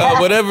title.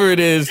 Whatever it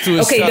is to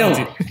Ashanti. Okay,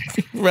 don't.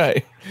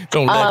 Right.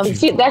 Don't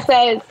let you. That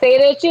said, say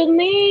that you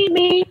need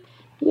me.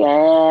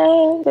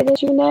 Yeah, say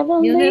that you never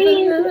leave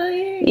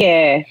me.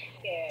 Yeah.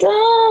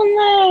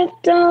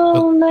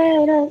 Don't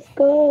let us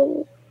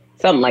go.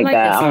 Something like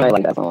that. I don't really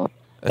like that song.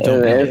 It's all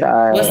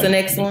right. What's the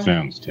next one?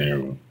 Sounds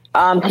terrible.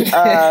 I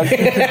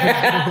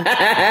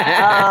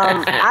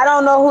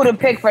don't know who to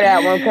pick for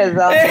that one because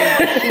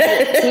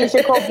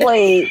Keisha Cole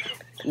played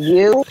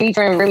 "You"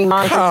 featuring Remy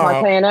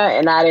Montana,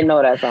 and I didn't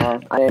know that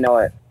song. I didn't know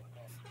it.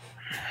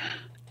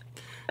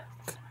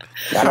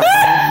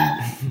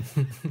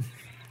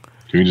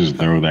 Can we just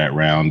throw that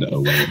round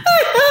away?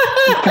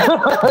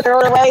 Throw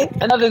it away?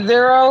 Another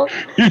zero?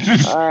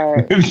 All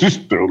right.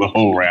 Just throw the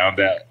whole round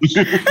out.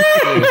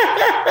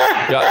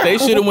 Yeah, they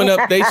should have went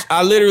up.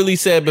 I literally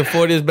said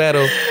before this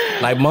battle,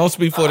 like months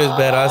before this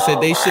battle, I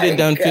said they should have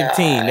done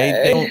 15.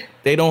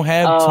 They don't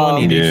have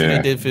 20. They should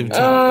have did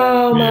 15.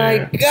 Oh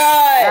my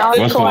God!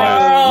 What's the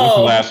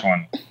last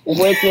one?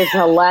 Which is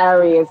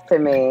hilarious to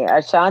me.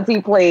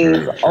 Ashanti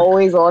plays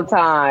 "Always on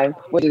Time,"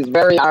 which is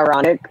very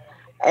ironic.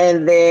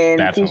 And then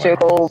Keisha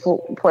Cole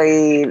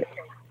played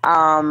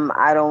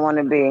 "I Don't Want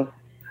to Be."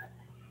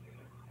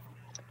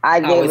 I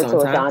gave it to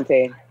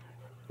Ashanti.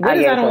 What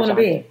is "I Don't Want to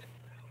Be"?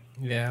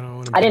 Yeah, I don't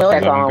want to. I didn't know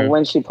that song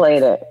when she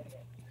played it.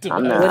 I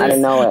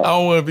didn't know it. I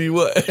don't want to be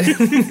what?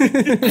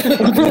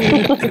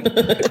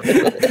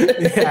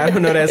 Yeah, I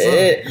don't know that song.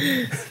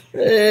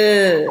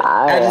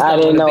 I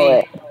didn't know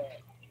it.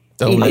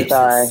 I'm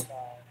sorry.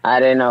 I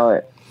didn't know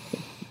it.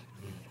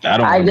 I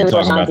don't want to be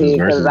talking about this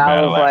versus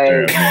battle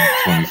after an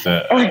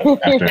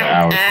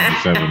hour,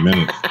 27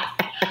 minutes.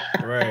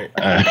 Right.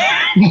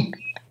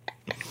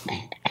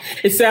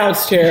 It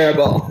sounds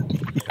terrible.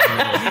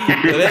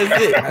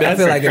 That's it. I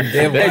feel like if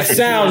Dev That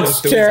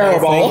sounds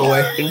terrible.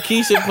 And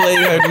Keisha played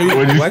her new.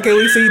 Why can't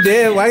we see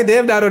Dev? Why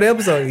Dev not on the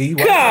episode? He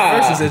watched the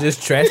verses and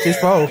just trashed his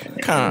phone.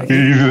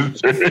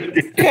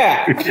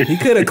 He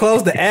could have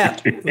closed the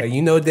app. Like,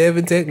 Dev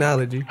and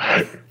technology.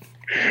 Why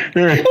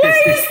are you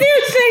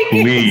still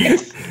shaking?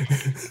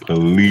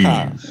 Please.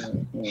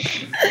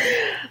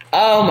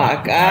 Oh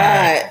my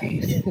God.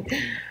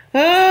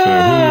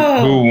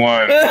 So who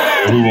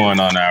won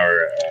on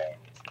our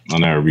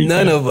recap?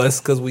 None of us,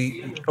 because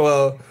we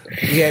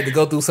had to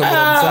go through some of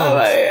them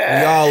songs.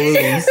 We all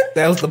lose.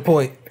 That was the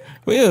point.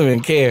 We don't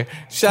even care.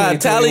 Sean,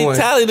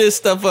 tally this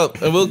stuff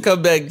up, and we'll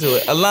come back to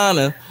it.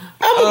 Alana,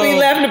 I'm gonna be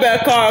laughing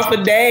about Carl for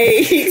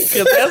days.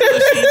 That's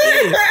what she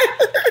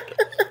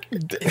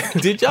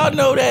did. Did y'all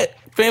know that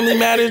Family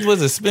Matters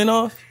was a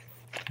spinoff?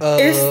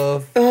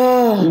 No.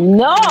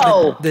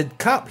 The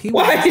cop.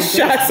 Why is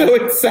Sean so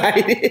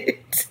excited?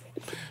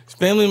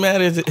 Family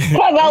Matters. Because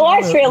I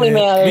watch Family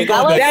Matters.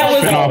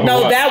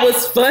 That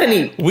was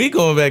funny. We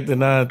going back to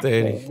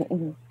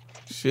 9:30.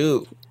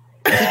 Shoot.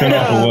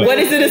 What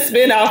is it a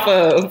spinoff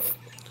of?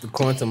 The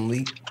Quantum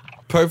Leap.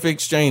 Perfect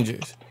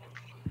Strangers.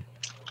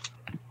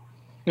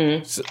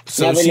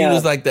 So she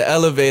was like the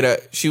elevator.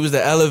 She was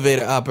the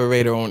elevator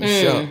operator on the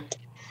show.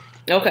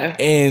 Okay.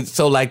 And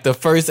so like the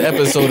first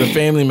episode of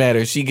Family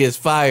Matters, she gets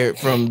fired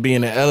from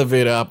being an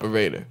elevator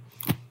operator.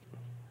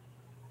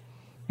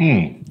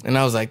 And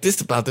I was like, this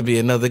is about to be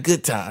another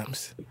Good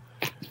Times.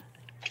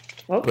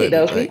 Okay,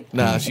 dokie.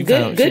 Nah, she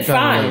good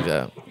found a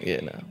job.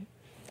 Yeah, no.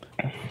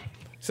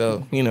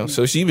 So,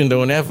 so she been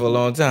doing that for a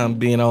long time,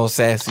 being all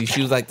sassy.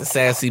 She was like the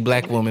sassy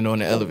black woman on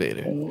the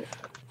elevator.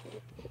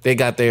 They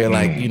got there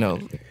like,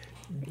 Didn't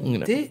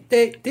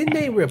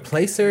they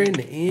replace her in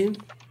the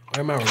end?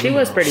 Or am I she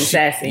was pretty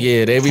sassy.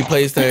 Yeah, they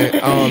replaced her.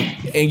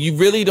 And you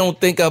really don't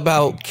think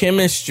about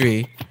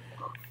chemistry,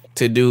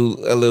 to do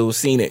a little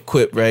scenic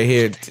quip right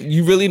here.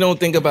 You really don't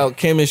think about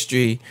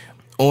chemistry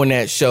on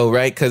that show,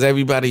 right? Because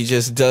everybody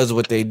just does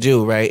what they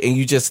do, right? And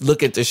you just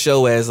look at the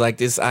show as like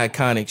this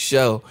iconic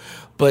show.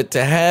 But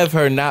to have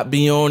her not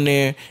be on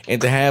there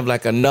and to have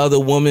like another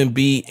woman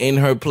be in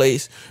her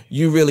place,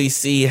 you really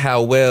see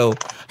how well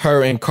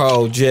her and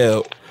Carl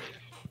gelled.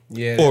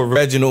 Yeah. Or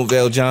Reginald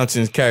Vale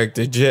Johnson's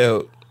character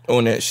gelled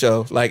on that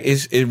show. Like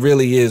it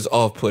really is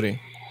off-putting.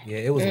 Yeah,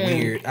 it was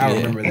weird. I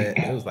remember that.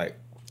 It was like,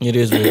 it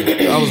is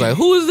weird. I was like,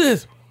 who is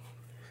this?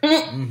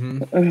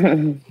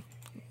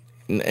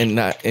 And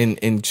not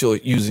in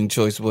using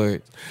choice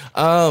words.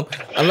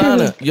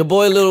 Alana, your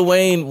boy Lil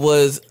Wayne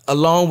was,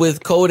 along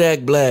with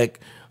Kodak Black,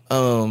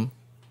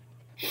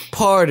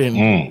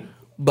 pardoned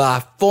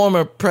by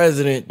former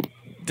President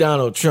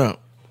Donald Trump.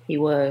 He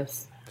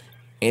was.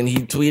 And he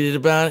tweeted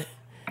about it.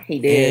 He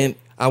did. And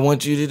I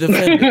want you to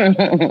defend him.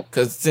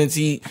 Because since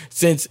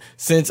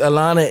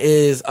Alana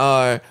is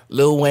our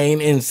Lil Wayne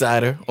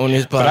insider on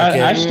this podcast. But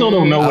I still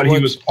don't know what he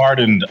was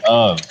pardoned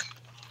of.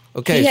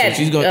 Okay, he so had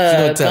she's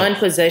gonna tell. gun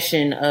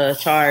possession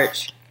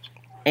charge.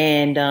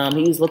 And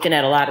he was looking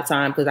at a lot of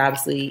time because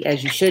obviously,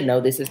 as you should know,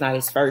 this is not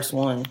his first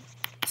one.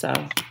 So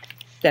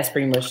that's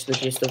pretty much the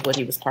gist of what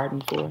he was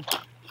pardoned for.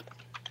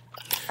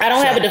 I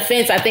don't have a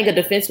defense. I think a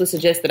defense would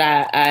suggest that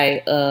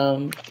I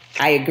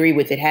agree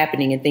with it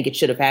happening and think it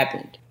should have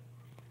happened.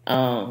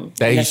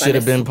 That he should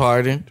have been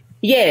pardoned?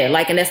 Yeah,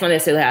 and that's not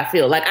necessarily how I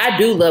feel. Like, I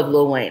do love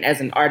Lil Wayne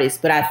as an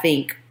artist, but I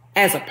think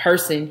as a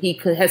person, he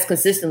has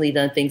consistently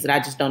done things that I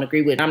just don't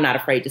agree with. I'm not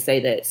afraid to say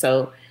that.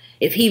 So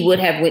if he would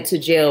have went to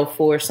jail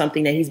for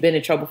something that he's been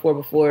in trouble for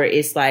before,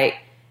 it's like,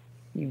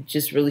 you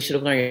just really should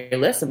have learned your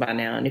lesson by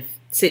now. And if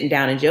sitting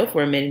down in jail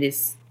for a minute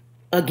is,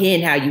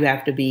 again, how you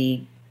have to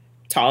be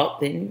taught,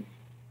 then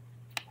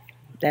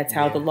that's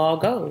how the law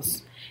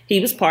goes. He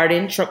was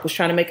pardoned. Trump was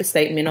trying to make a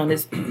statement on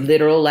his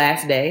literal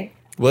last day.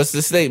 What's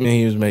the statement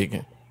he was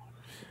making?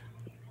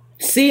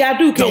 See, I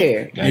do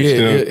care.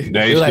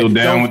 They still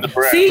down with the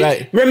press. See,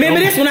 Right. remember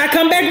this when I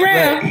come back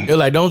round. Right. You're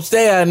like, don't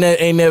say I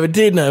ain't never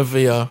did nothing for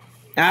y'all.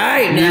 All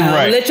right, now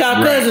let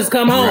y'all cousins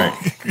come home.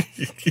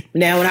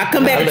 Now, when I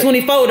come back at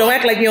 24, don't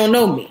act like you don't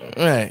know me.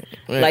 Right.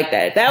 Like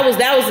that. That was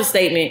the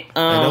statement.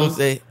 Don't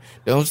say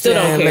don't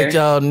care. let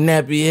y'all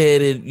nappy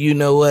headed, you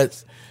know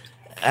what's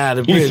out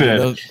of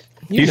prison.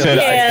 He said,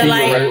 I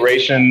see your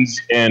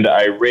reparations and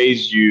I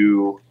raised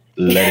you.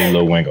 Letting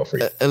Lil Wayne go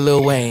free.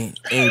 Lil Wayne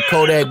and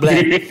Kodak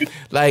Black.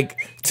 Like,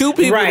 two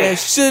people that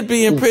should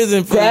be in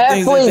prison for the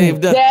things that they've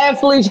done.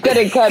 Definitely could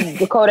have kept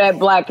the Kodak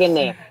Black in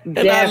there. And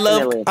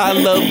Definitely. I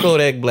love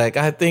Kodak Black.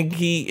 I think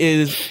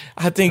he's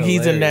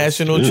a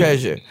national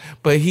treasure.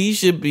 But he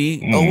should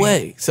be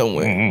away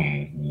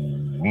somewhere.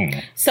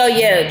 So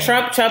yeah,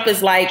 Trump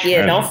is like,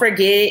 don't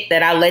forget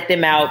that I let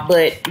them out,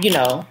 but you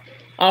know,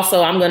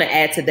 also I'm gonna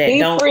add to that.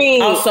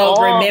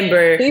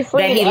 Remember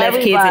that he left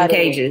kids in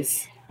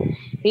cages.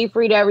 He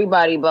freed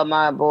everybody but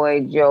my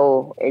boy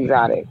Joe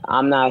Exotic.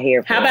 I'm not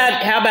here for How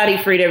about he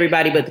freed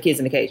everybody but the kids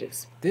in the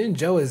cages? Didn't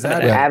Joe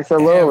Exotic?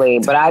 Absolutely.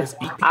 But I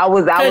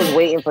was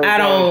waiting for I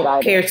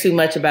don't care too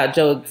much about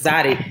Joe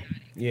Exotic.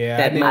 Yeah,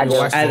 that much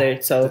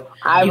either. So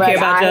I care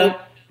about Joe?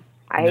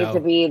 I hate to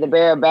be the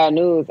bearer of bad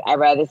news. I'd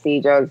rather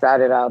see Joe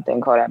Exotic out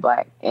than Kodak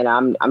Black. And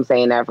I'm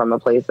saying that from a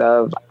place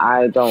of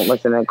I don't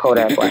listen to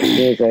Kodak Black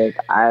music.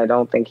 I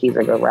don't think he's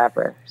a good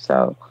rapper.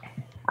 So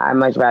I'd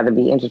much rather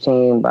be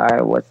entertained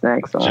by what's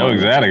next. Joe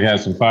Exotic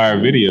has some fire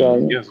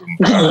videos.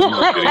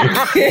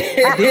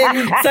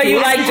 So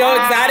you like Joe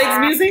Exotic's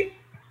music?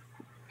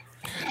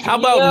 How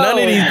about none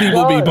of these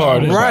people be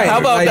pardoned? Right. How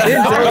about that?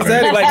 How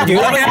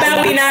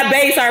about we not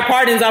base our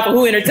pardons off of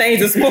who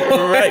entertains us more?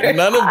 Right.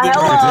 None of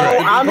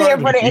them. I'm here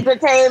for the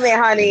entertainment,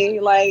 honey.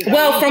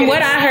 Well, from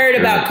what I heard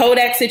about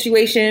Kodak's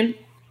situation,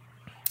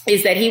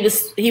 is that he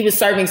was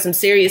serving some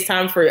serious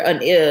time for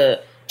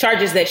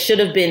charges that should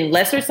have been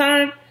lesser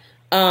time.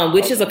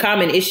 Which is a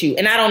common issue.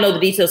 And I don't know the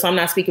details, so I'm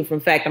not speaking from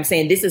fact. I'm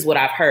saying this is what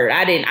I've heard.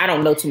 I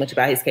don't know too much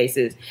about his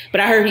cases,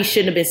 but I heard he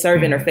shouldn't have been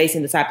serving or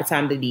facing the type of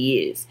time that he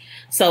is.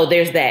 So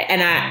there's that.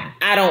 And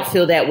I don't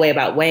feel that way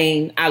about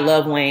Wayne. I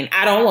love Wayne.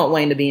 I don't want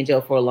Wayne to be in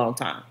jail for a long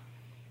time.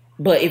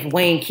 But if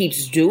Wayne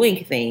keeps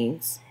doing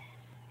things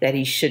that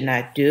he should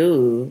not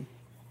do,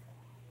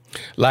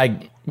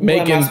 like what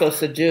am I supposed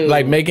to do?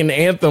 Like making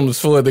anthems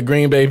for the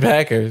Green Bay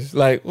Packers.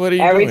 Like, what are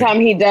you Every doing? time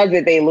he does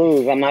it, they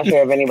lose. I'm not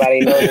sure if anybody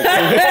knows.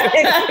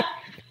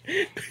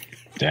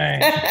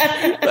 Dang.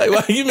 Like,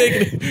 why are you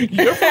making it?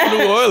 You're from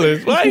New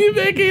Orleans. Why are you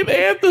making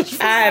anthems?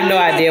 I have no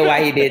idea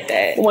why he did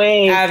that.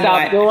 Wayne,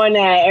 stop doing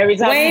that. Every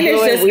time Wayne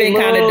has just been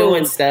kind of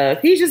doing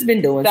stuff. He's just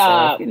been doing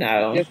stuff, you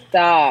know. Just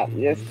stop.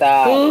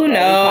 Who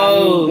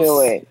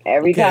knows?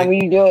 Every time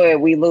you do it,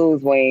 we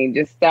lose, Wayne.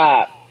 Just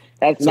stop.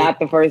 That's not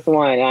the first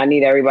one. I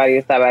need everybody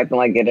to stop acting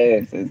like it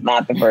is. It's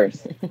not the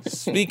first.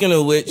 Speaking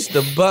of which,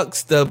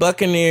 the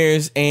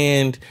Buccaneers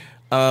and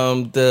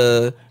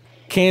the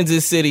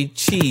Kansas City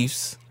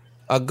Chiefs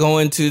are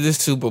going to the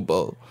Super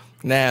Bowl.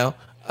 Now,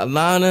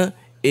 Alana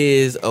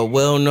is a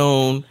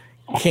well-known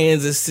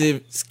Kansas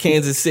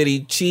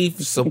City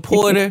Chief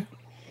supporter.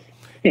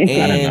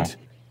 And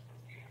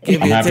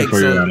give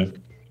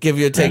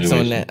your takes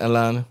on that,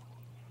 Alana.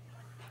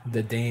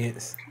 The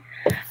dance.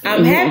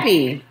 I'm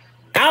happy.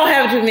 I don't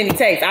have too many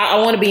takes. I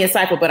want to be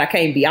insightful, but I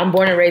can't be. I'm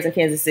born and raised in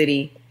Kansas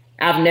City.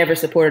 I've never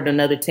supported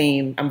another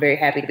team. I'm very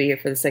happy to be here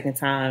for the second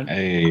time.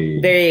 Hey.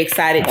 Very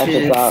excited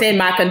to send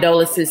my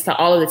condolences to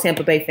all of the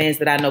Tampa Bay fans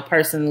that I know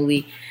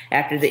personally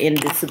after the end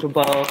of the Super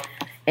Bowl.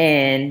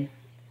 And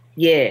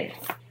yeah,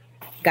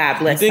 God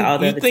bless all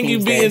the other teams. You think you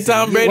beating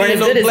Tom Brady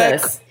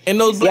and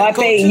those black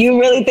coaches?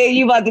 You really think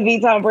you about to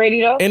beat Tom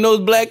Brady though? And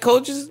those black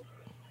coaches?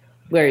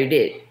 Where he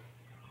did.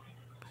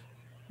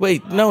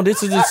 Wait, no,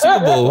 this is the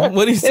Super Bowl.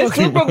 What are you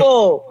talking about? Super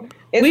Bowl.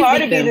 It's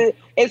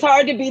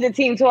hard to beat a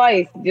team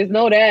twice. Just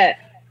know that.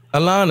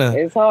 Alana.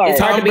 It's hard. It's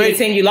hard to beat a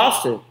team you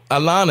lost to.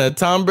 Alana,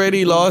 Tom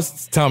Brady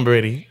lost Tom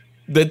Brady.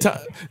 The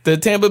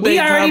Tampa Bay. We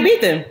already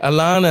beat them.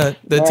 Alana,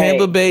 the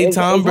Tampa Bay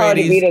Tom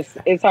Brady.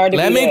 It's hard to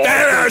Let me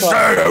finish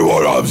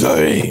what I'm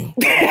saying.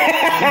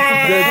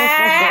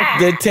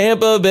 the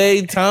Tampa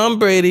Bay Tom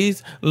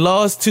Brady's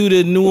lost to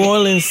the New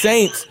Orleans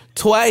Saints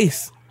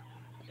twice,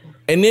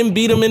 and then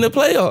beat them in the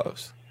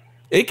playoffs.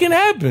 It can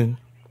happen.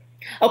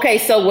 Okay,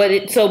 so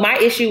my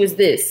issue is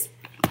this.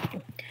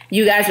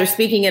 You guys are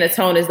speaking in a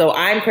tone as though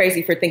I'm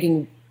crazy for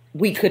thinking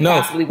we could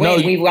possibly win.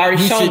 No, we've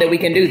already shown that we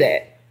can do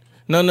that.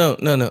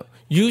 No.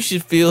 You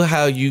should feel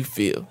how you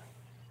feel.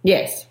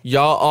 Yes.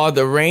 Y'all are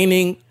the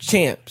reigning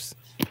champs.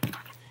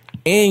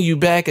 And you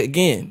back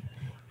again.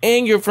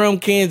 And you're from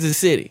Kansas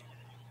City.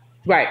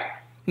 Right.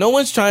 No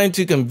one's trying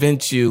to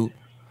convince you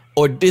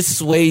or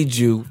dissuade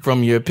you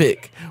from your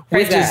pick.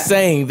 We're just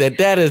saying that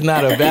is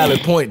not a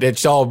valid point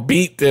that y'all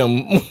beat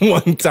them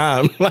one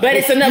time. But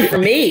it's enough for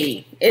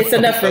me. It's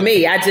enough for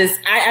me. I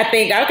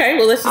think, okay,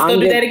 well, let's just go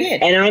do that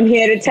again. And I'm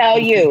here to tell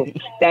you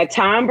that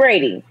Tom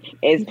Brady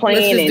is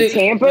playing in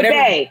Tampa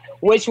Bay,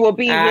 which will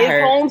be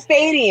his home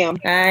stadium.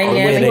 I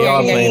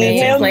know.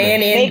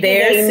 Playing in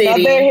their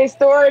city. Another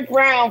historic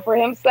round for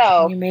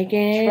himself.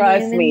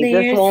 Trust me,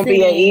 this won't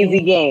be an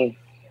easy game.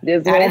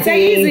 This won't be an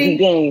easy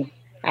game.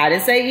 I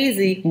didn't say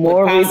easy.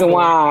 More reason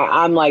why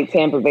I'm like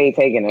Tampa Bay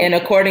taking it. And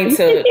according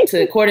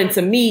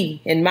to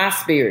me in my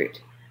spirit,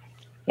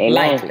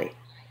 likely.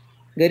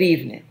 Good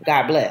evening.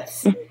 God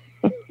bless.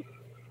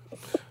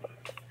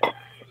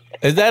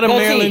 Is that a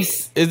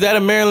Maryland? Is that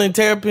a Maryland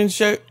Terrapin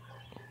shirt?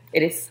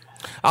 It is.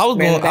 I was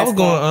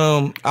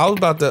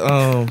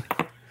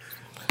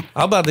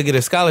about to get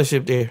a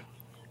scholarship there.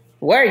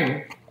 Were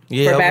you?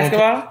 Yeah, for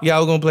basketball? I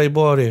was gonna play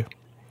ball there.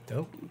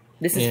 Dope.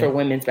 This is for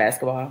women's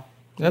basketball.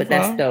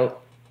 That's dope.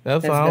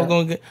 That's fine.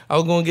 I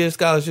was gonna get a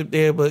scholarship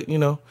there, but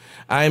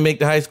I didn't make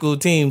the high school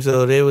team,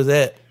 so there was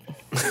that.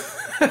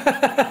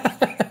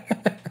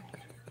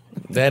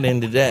 That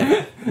ended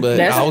that. But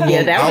that would put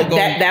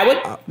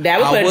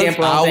a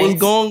damper on I was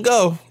gonna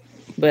go.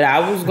 But I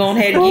was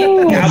going to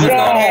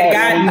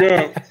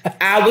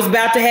I was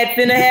about to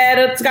had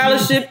a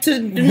scholarship to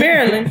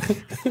Maryland,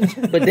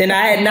 but then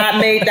I had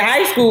not made the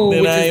high school,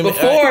 which is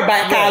before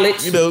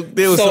college.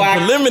 There was some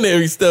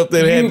preliminary stuff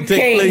that had to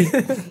take place.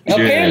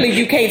 Apparently,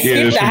 you can't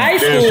skip the high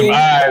school.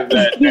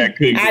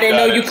 I didn't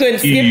know you couldn't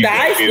skip the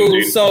high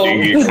school, so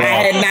I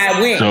had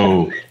not went.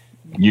 So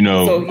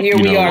here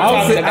we are.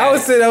 I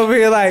was sitting over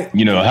here like,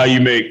 how you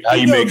make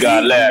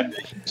God laugh?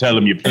 Tell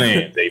him your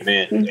plans.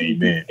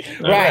 Amen.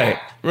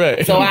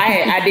 Right. So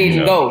I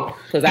didn't go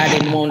because I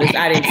didn't want to.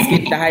 I didn't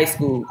skip the high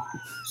school,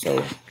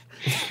 so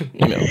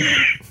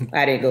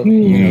I didn't go.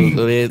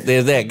 So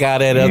there's that.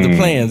 God had other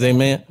plans.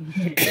 Amen.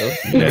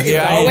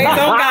 Here I am.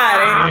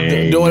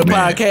 God. Doing a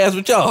podcast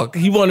with y'all.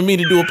 He wanted me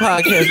to do a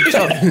podcast with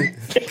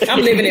y'all.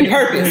 I'm living in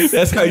purpose.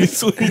 That's how you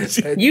switch.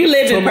 You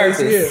live in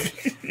purpose.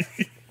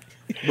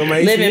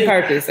 Live in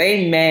purpose.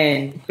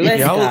 Amen.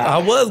 Bless God. I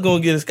was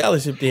gonna get a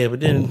scholarship there, but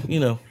then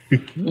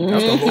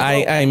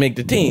I ain't make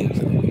the team.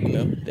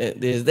 So,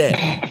 there's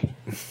that.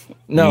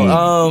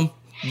 No,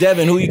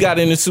 Devin, who you got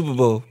in the Super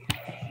Bowl?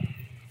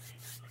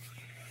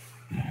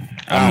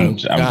 I'm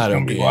just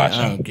gonna be watching.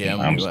 I don't care.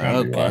 I'm just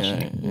gonna be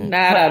watching.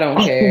 I don't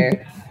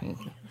care.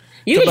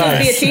 You could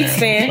just be a Chiefs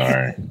fan.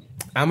 Sorry.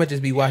 I'm gonna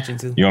just be watching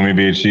too. You want me to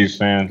be a Chiefs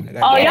fan?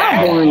 Oh,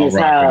 y'all boring as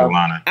hell.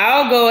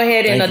 I'll go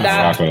ahead and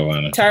adopt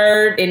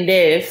Turd and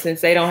Dev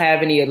since they don't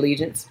have any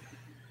allegiance.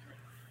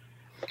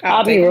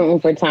 I'll be rooting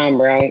for Tom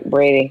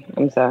Brady.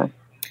 I'm sorry.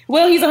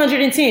 Well, he's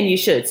 110. You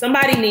should.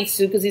 Somebody needs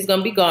to because he's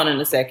going to be gone in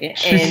a second.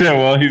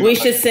 And we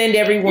should send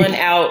everyone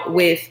out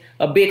with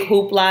a big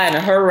hoopla and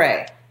a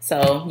hooray.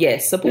 So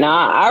yes, support.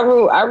 Nah, I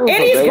root.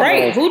 And he's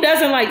great. Who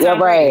doesn't like Tom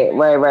Brady?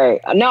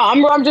 Right. No,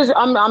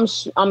 I'm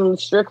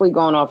strictly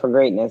going off for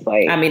greatness.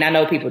 Like, I mean, I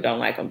know people don't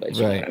like him, but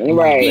right.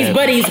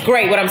 But he's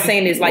great. What I'm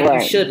saying is, like,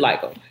 you should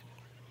like him.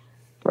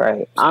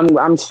 Right.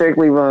 I'm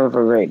strictly rooting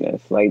for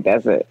greatness. Like,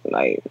 that's it.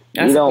 Like,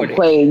 you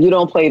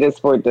don't play this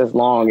sport this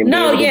long. And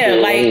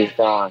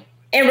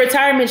and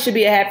retirement should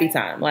be a happy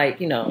time. Like,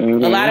 a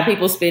lot of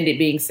people spend it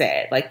being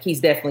sad. Like,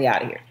 he's definitely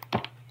out of here.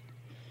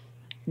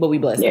 But we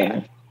bless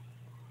him.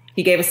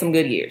 He gave us some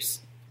good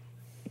years.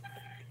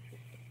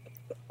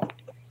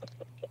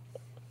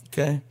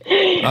 Okay.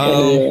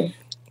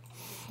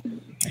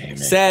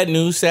 Sad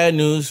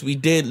news. We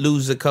did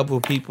lose a couple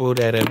of people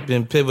that have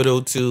been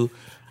pivotal to,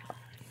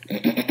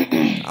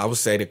 I would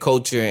say, the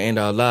culture and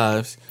our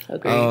lives.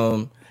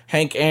 Okay.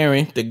 Hank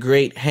Aaron, the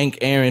great Hank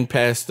Aaron,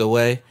 passed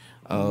away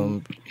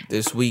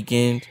this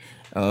weekend.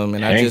 And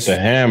Hank the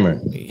Hammer.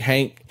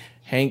 Hank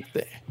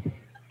the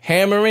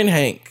Hammering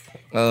Hank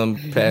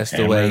passed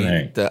away.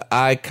 Hank. The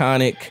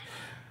iconic.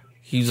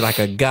 He's like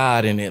a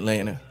god in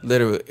Atlanta.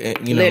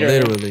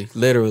 Literally.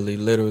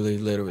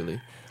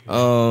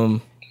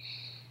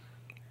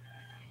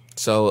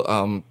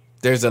 So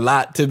there's a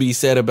lot to be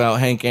said about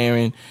Hank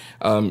Aaron.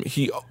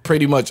 He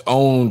pretty much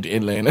owned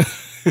Atlanta.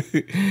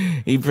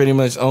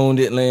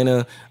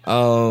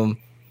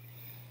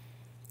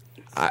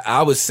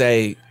 I would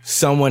say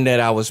someone that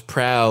I was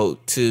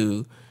proud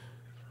to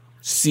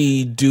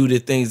see do the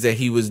things that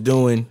he was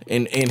doing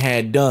and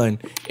had done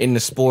in the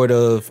sport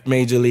of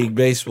Major League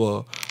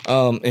Baseball,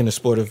 in the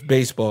sport of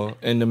baseball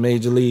in the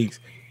major leagues.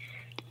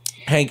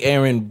 Hank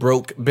Aaron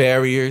broke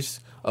barriers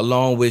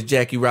along with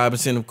Jackie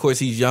Robinson. Of course,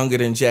 he's younger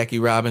than Jackie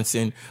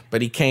Robinson,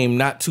 but he came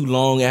not too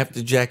long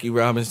after Jackie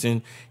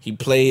Robinson. He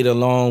played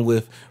along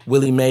with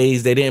Willie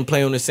Mays. They didn't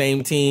play on the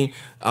same team.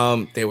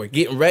 They were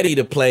getting ready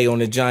to play on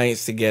the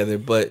Giants together,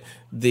 but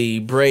the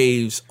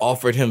Braves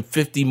offered him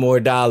 $50 more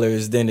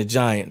than the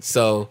Giants,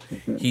 so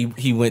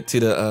he went to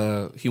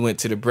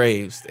the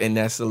Braves, and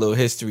that's a little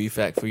history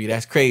fact for you.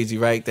 That's crazy,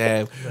 right? To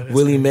have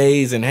Willie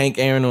Mays and Hank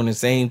Aaron on the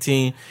same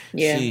team.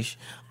 Yeah. Sheesh.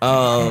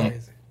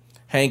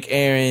 Hank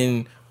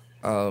Aaron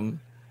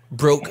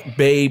broke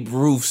Babe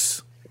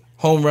Ruth's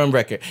home run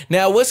record.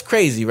 Now, what's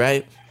crazy,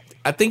 right?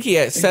 I think he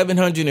had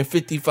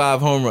 755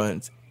 home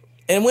runs.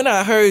 And when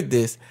I heard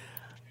this,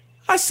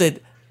 I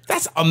said,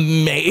 that's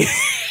amazing.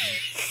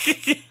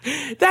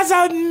 That's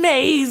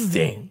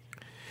amazing.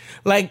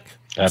 Like,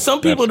 some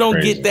people don't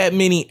crazy. get that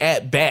many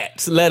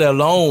at-bats, let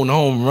alone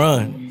home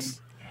runs.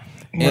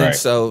 And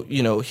so,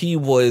 you know, he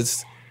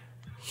was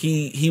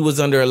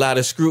under a lot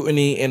of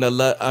scrutiny and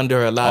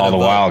under a lot all of the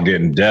while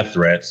getting death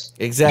threats.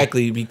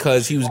 Exactly,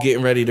 because he was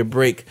getting ready to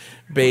break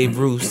Babe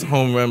Ruth's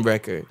home run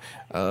record.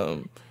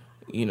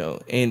 You know,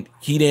 and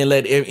he didn't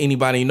let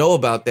anybody know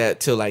about that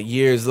till like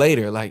years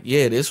later. Like,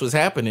 yeah, this was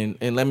happening,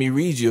 and let me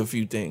read you a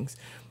few things.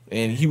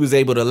 And he was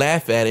able to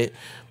laugh at it,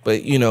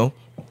 but you know,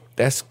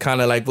 that's kind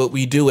of like what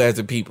we do as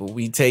a people.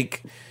 We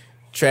take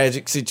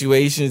tragic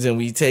situations and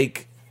we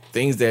take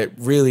things that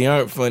really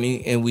aren't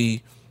funny, and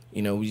we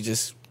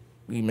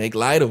make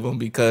light of them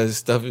because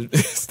stuff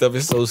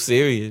is so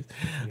serious.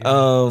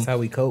 That's how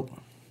we cope.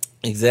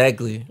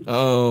 Exactly.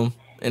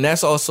 And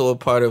that's also a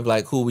part of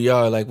like who we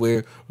are, like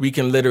where we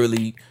can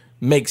literally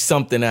make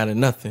something out of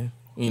nothing,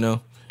 you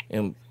know,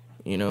 and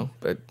you know,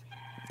 but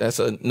that's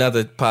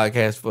another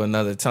podcast for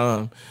another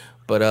time.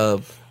 But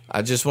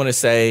I just want to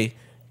say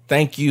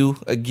thank you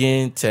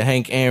again to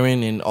Hank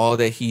Aaron and all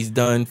that he's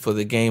done for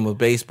the game of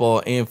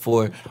baseball and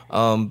for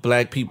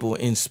black people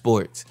in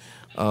sports.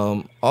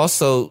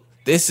 Also,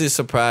 this is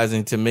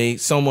surprising to me.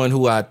 Someone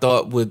who I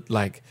thought would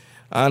like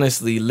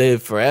honestly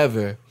live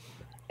forever.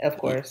 Of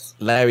course.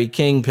 Larry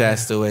King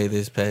passed away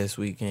this past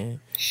weekend.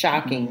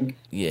 Shocking.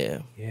 Yeah.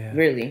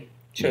 Really.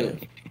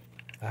 Truly.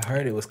 Yeah. I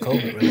heard it was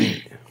COVID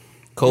related.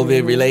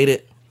 COVID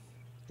related?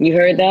 You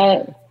heard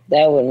that?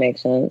 That would make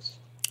sense.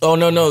 Oh,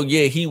 no.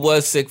 Yeah, he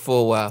was sick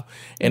for a while.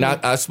 And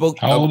I spoke...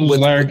 How old was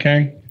Larry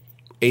King?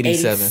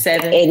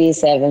 87.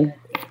 87.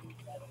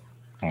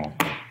 Oh.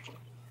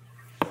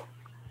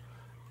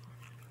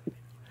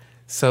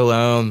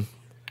 So,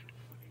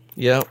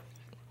 yep.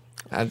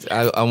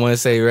 I want to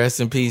say rest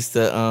in peace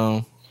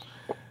to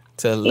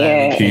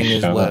Larry King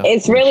as well.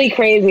 It's really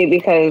crazy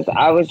because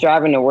I was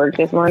driving to work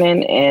this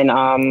morning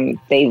and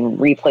they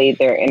replayed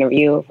their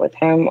interview with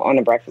him on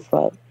the Breakfast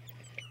Club.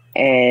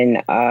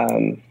 And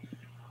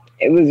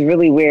it was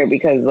really weird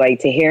because like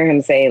to hear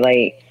him say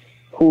like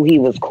who he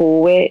was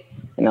cool with,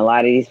 and a lot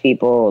of these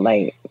people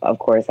like of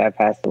course have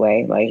passed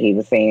away. Like he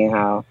was saying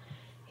how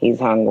he's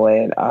hung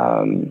with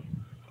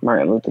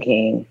Martin Luther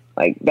King.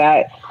 Like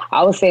that,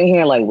 I was sitting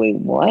here like, wait,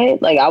 what?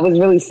 Like I was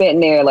really sitting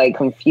there like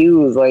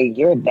confused, like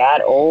you're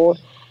that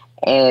old.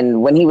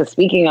 And when he was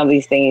speaking of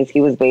these things,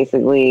 he was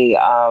basically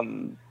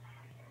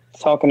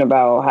talking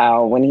about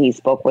how when he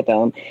spoke with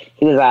them,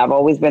 he was like, I've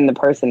always been the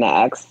person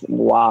that asks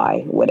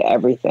why with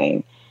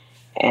everything.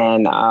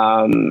 And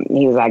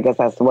he was like, I guess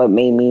that's what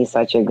made me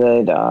such a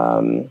good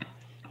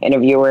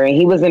interviewer. And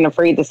he wasn't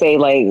afraid to say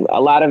like a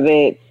lot of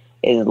it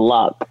is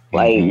luck.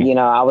 Like, you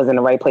know, I was in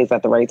the right place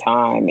at the right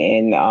time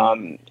and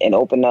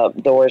opened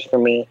up doors for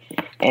me.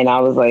 And I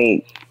was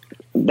like,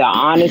 the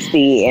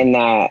honesty in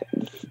that,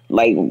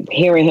 like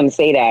hearing him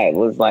say that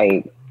was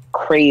like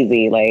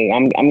crazy. Like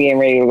I'm getting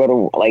ready to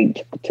go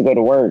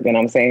to work and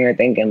I'm sitting here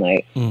thinking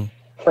like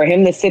for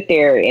him to sit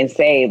there and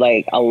say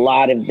like a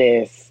lot of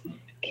this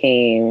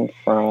came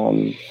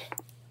from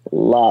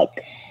luck,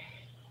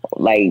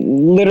 like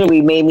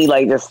literally made me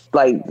like just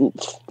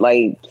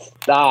like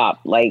stop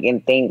like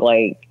and think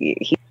like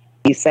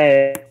he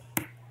said.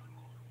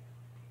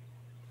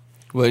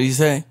 What did he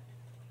say?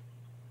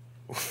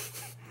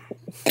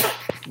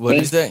 What did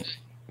he say?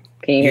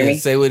 Can you hear me?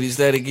 Say what he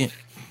said again.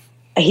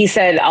 He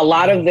said a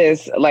lot of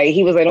this, like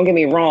he was like, don't get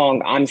me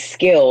wrong, I'm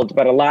skilled,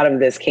 but a lot of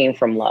this came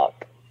from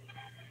luck.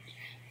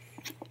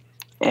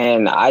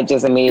 And I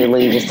just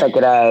immediately just took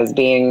it as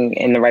being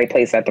in the right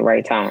place at the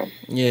right time.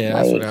 Yeah,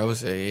 that's what I would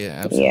say.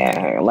 Yeah, absolutely.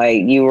 Yeah,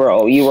 like you were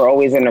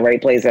always in the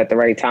right place at the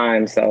right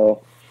time.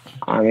 So,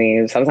 I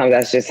mean, sometimes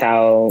that's just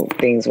how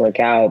things work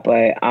out.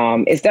 But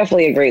it's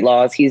definitely a great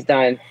loss. He's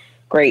done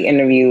great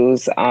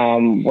interviews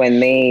when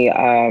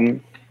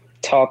they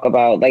talk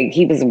about, like,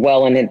 he was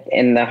well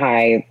in the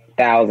high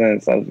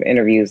thousands of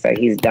interviews that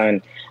he's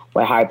done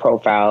with high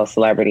profile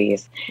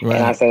celebrities. Right.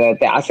 And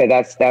I said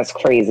that's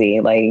crazy.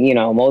 Like, you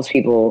know, most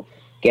people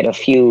get a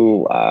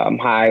few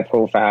high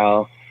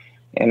profile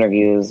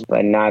interviews,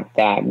 but not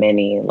that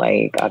many.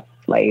 Like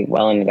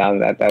well in the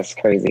thousands. That's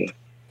crazy.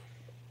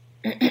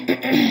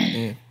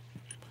 Yeah.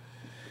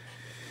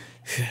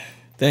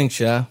 Thanks,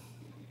 y'all.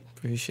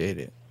 Appreciate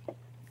it.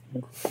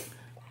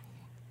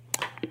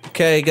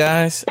 Okay,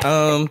 guys.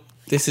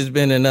 This has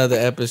been another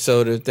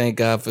episode of Thank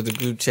God for the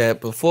Group Chat.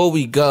 Before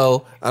we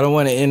go, I don't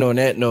want to end on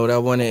that note. I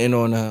want to end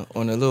on a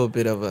little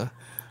bit of a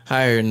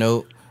higher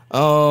note.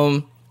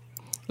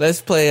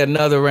 Let's play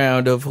another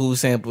round of Who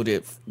Sampled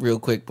It real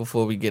quick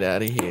before we get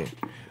out of here.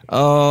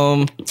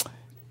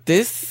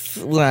 This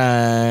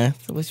one,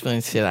 which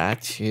one should I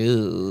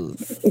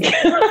choose?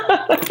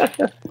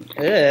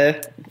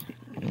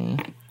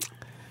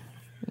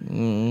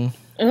 Oh,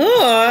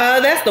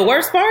 that's the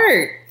worst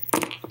part.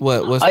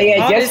 What's oh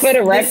yeah, just for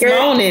the record.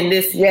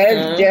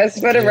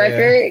 Just for the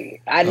record,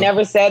 I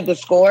never said the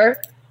score.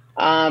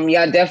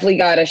 Y'all definitely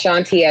got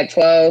Ashanti at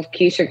 12,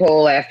 Keisha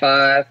Cole at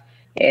 5,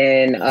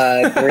 and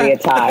 3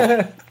 at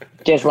Ty.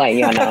 Just letting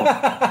y'all know.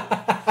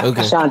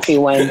 Okay. Ashanti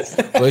wins.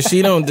 Well,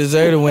 she don't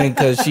deserve to win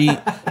because she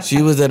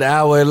was an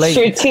hour late.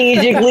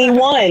 Strategically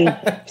won.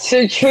 I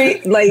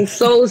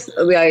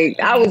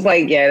was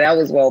like, yeah, that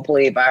was well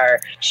played by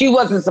her. She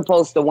wasn't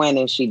supposed to win,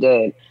 and she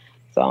did.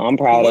 So I'm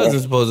proud of her.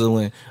 Wasn't supposed to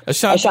win.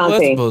 Ashanti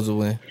was supposed to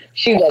win.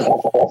 She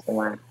wasn't supposed to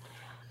win.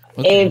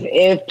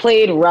 Okay. If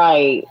played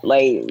right,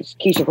 like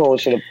Keisha Cole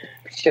should have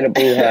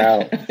booed her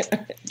out.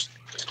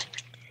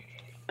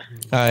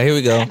 All right, here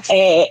we go.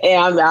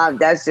 And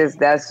that's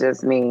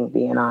just me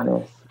being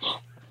honest.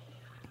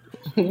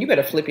 You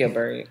better flip your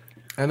bird.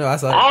 I know, I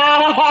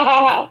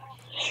saw it.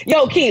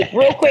 Yo, Keith,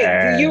 real quick,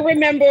 do you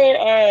remember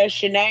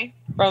Shanae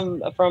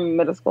from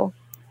middle school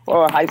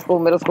or high school?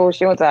 Middle school,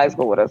 she went to high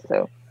school with us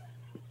too.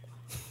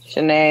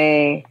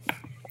 Shanae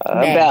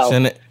Bell.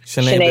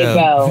 Shanae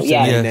Bell.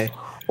 Yeah.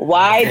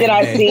 Why did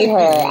I see her?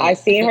 I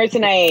seen her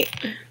tonight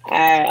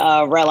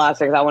at Red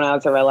Lobster because I went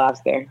out to Red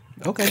Lobster.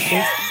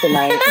 Okay.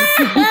 Tonight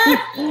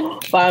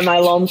by my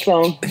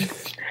lonesome,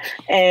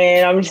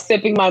 and I'm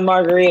sipping my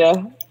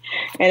margarita,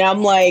 and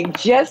I'm like,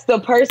 just the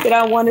person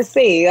I want to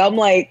see. I'm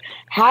like,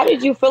 how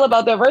did you feel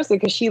about that verse?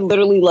 Because she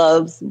literally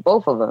loves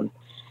both of them,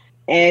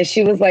 and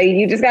she was like,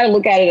 you just got to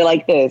look at it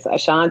like this: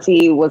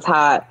 Ashanti was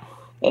hot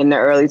in the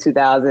early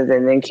 2000s,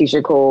 and then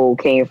Keisha Cole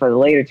came for the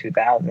later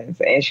 2000s,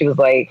 and she was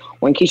like,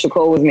 when Keisha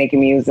Cole was making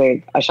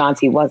music,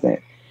 Ashanti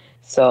wasn't.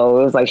 So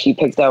it was like she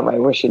picked up right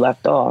where she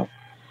left off.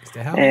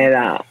 And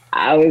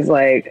I was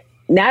like,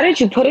 now that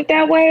you put it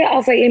that way, I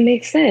was like, it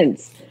makes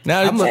sense.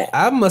 Now I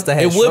must have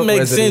had it would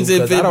make sense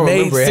if it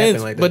made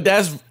sense, like but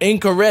that's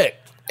incorrect.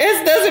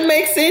 It doesn't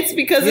make sense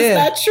because it's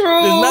not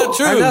true. It's not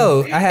true. I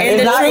know. And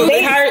the truth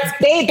hurts.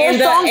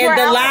 And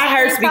the lie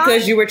hurts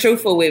because you were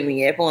truthful with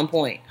me at one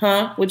point.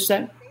 Huh? What'd you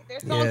say? Their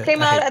songs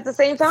came out at the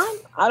same time?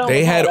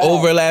 They had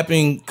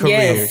overlapping careers.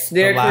 Yes,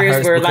 their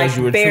careers were like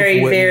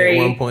very, very.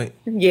 At one point.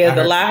 Yeah,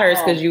 the lie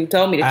hurts because you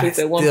told me the truth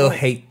at one point. I still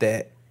hate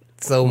that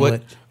so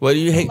much. What do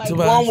you hate too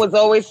much? One was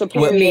always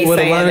superior. What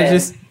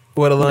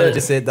Alana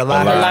just said, the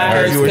lie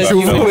hurts because you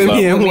were truthful with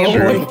me at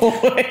one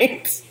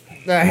point.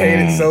 I hate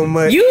it so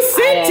much. You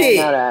sent it.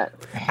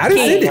 I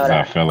didn't send it.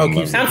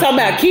 I'm talking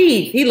about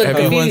Keith. He looked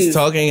Everyone's confused.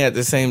 talking at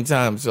the same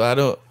time, so I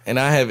don't. And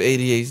I have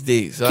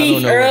ADHD, so Keith,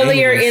 I don't know.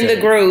 Earlier in the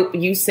group,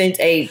 you sent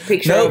a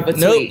picture of a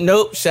tweet.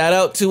 Nope. Shout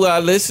out to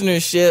our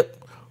listenership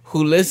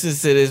who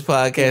listens to this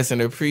podcast and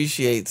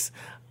appreciates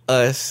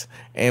us,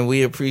 and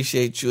we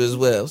appreciate you as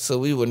well. So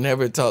we will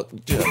never talk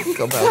junk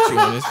about you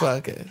on this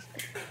podcast.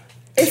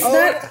 It's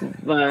not.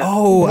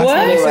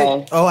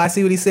 I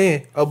see what he's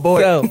saying.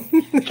 Abort.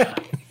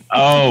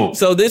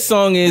 So this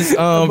song is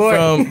from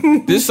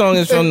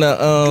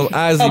the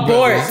Isley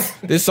Brothers.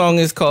 This song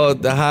is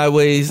called "The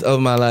Highways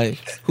of My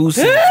Life." Who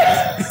sings it?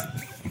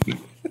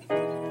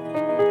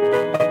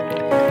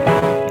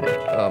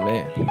 Oh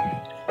man.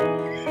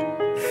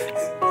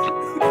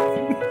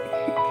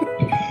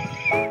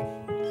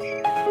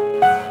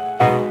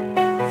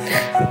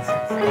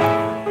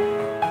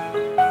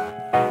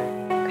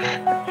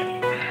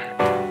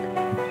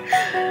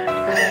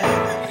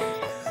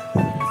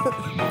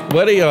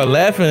 What are y'all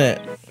laughing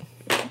at? Why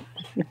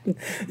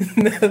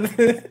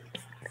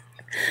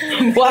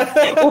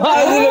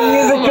did the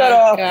music cut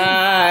off?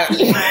 God.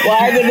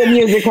 Why did the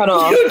music cut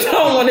off? You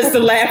don't want us to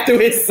laugh through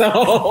his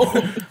song.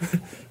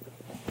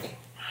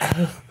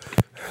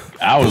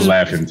 I was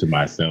laughing to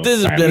myself.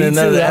 This has been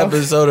another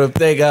episode of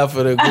Thank God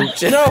for the Group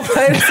Chat. No,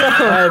 play the song.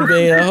 I'm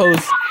being a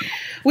host.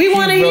 We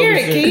want to hear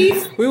it,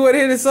 Keith. We want to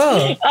hear the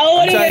song.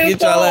 I'm trying to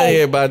get y'all out of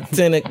here by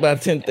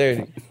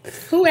 10:30.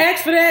 Who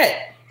asked for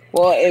that?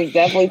 Well, it's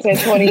definitely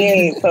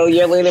 10:28, so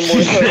you're leaning more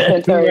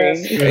towards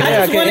 10:30.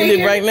 Yeah, I can end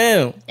it right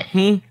now.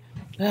 Oh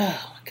my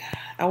God,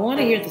 I want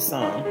to hear the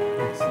song.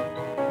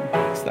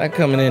 It's not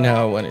coming in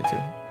how I wanted to.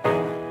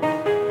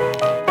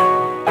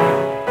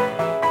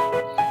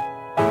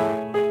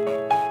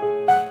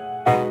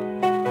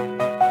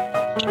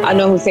 I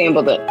know who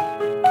sampled it.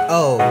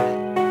 Oh.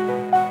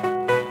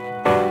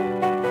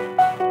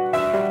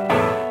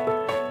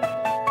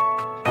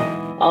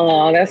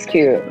 Oh, that's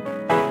cute.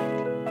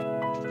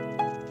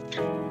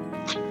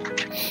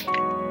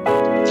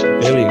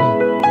 There we go.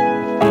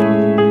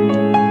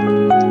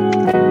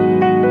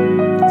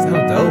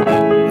 Sound dope.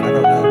 I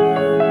don't know.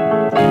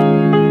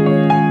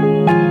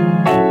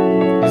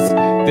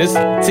 This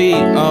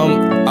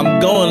I'm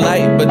going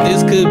light, but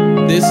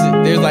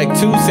there's like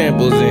 2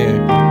 samples in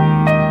here.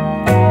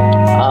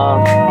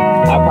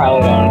 I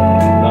probably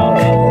don't know.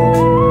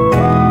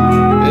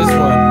 This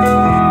one.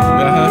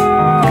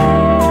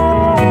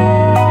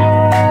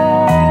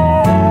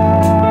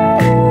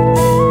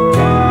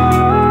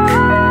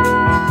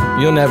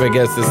 You'll never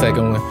guess the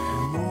second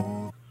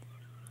one.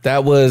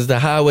 That was The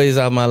Highways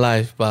of My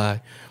Life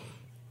by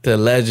the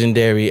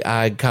legendary,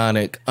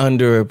 iconic,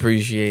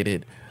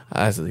 underappreciated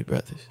Isley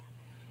Brothers.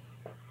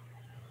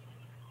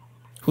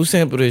 Who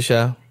sampled this,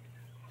 y'all?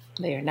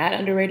 They are not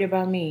underrated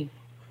by me.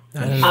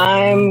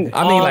 I mean,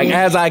 like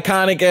as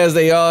iconic as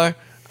they are,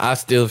 I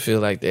still feel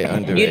like they're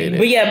underrated.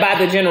 But yeah,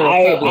 by the general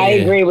public. I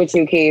agree with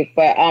you, Keith.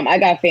 But I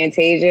got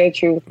Fantasia.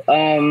 Truth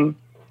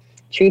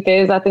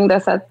is, I think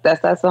that's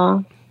that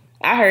song.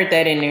 I heard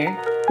that in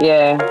there.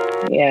 Yeah.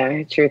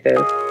 Truth is.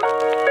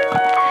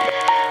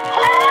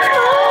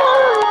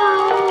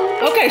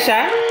 Okay,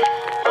 Shy.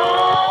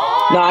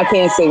 No, I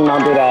can't sing.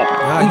 Don't do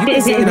that. You've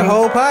been singing the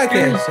whole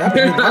podcast. I've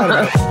been all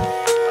of it.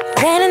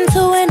 Ran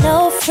into an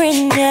old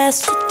friend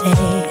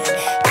yesterday.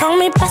 Caught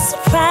me by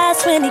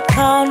surprise when he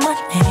called my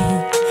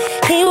name.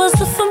 He was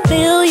a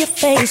familiar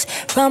face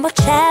from a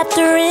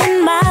chapter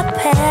in my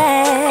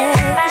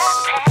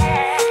past.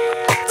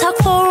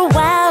 Talked for a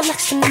while like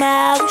some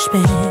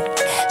Irishman.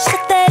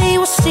 Said that he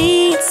was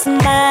seeing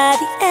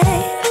somebody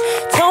and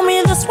told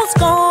me this one's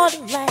gonna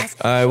last.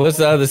 All right, what's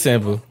the other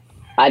sample?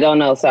 I don't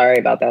know. Sorry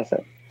about that,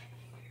 sir.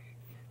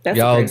 That's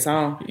a great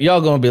song.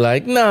 Y'all gonna be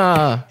like,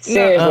 nah.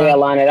 Seriously,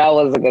 Alana, that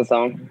was a good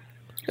song.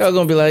 Y'all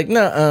gonna be like,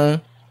 nah.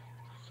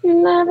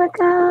 Never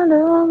got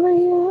over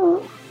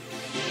you.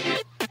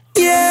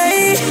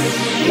 Yeah.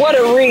 What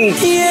a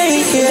reach.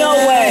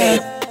 Yeah.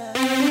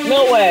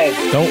 No way.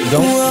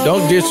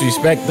 Don't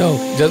disrespect though.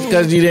 Just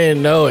because you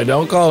didn't know it,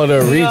 don't call it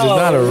a reach. It's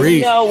not a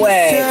reach. No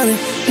way.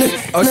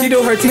 Oh, she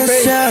doing her T-Pain?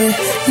 Don't stop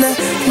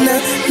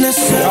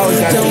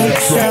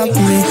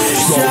me.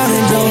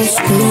 Don't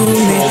screw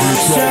me.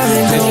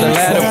 It's the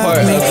latter part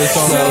of the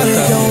song that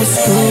was Don't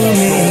screw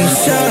me.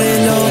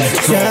 Don't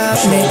stop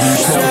me.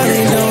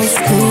 Don't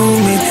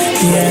screw me.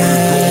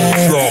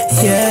 Yeah.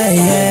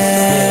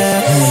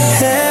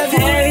 Have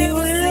you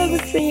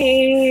ever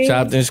seen?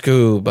 Chopped and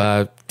Screwed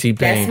by T-Pain.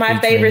 That's my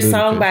favorite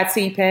song by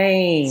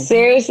T-Pain.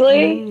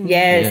 Seriously?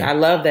 Yes, Yeah. I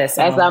love that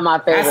song. That's not my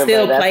favorite. I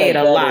still but play it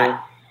that's a good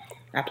lot.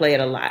 I play it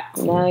a lot.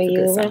 Now It's a you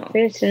good song.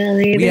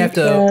 officially. We have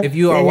to, if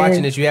you are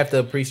watching this, you have to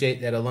appreciate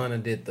that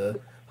Alana did the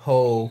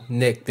whole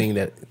neck thing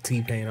that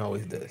T-Pain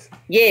always does.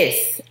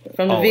 Yes,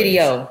 from the Always.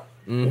 video.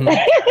 Mm-hmm.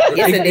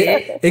 Yes, it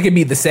did. It could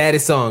be the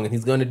saddest song, and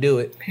he's going to do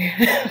it.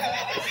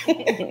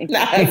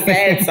 Not a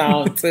sad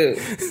song, too.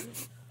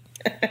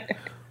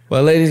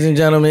 Well, ladies and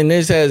gentlemen,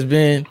 this has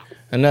been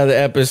another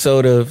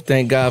episode of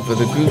Thank God for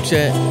the Group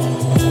Chat.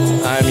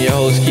 I'm your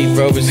host, Keith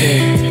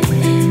Robertson.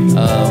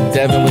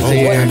 Devin was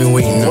here.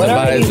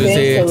 Tobias was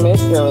here.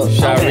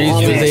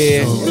 Sharice was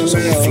here.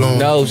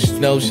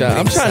 No shot.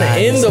 I'm trying to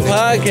end the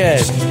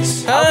podcast.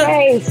 Huh?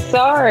 Okay,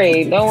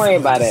 sorry. Don't worry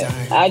about it.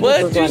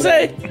 What did you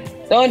say?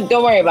 Don't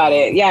worry about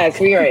it. Yes,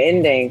 we are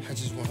ending.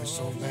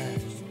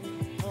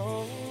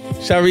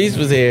 Sharice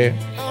was here.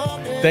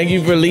 Thank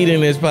you for leading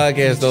this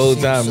podcast the whole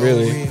time,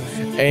 really.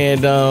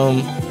 And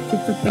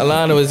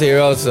Alana was here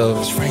also.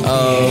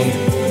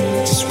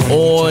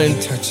 On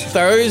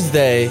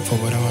Thursday,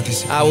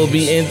 I will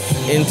be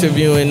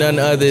interviewing none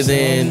other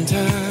than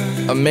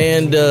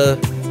Amanda.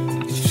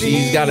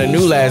 She's got a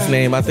new last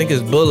name. I think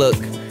it's Bullock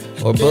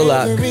or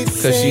Bullock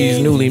because she's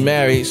newly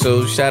married.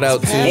 So shout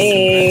out to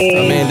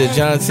Amanda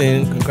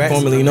Johnson,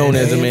 formerly known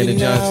as Amanda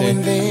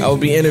Johnson. I will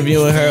be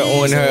interviewing her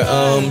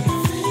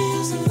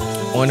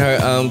on her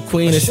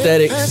Queen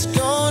Aesthetics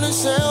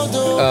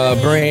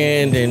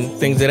brand and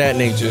things of that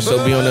nature. So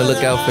be on the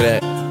lookout for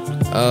that.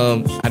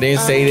 I didn't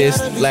say this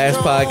last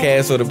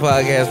podcast or the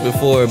podcast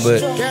before,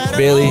 but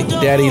Billy,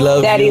 Daddy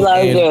loves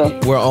you.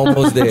 We're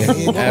almost there.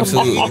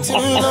 Absolutely. Now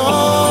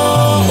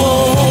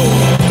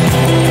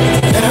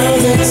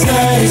the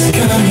tide is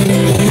coming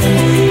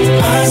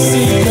in. I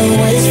see the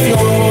waves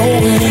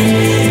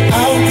flowing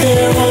out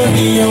there on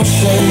the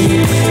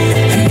ocean.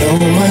 I know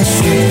my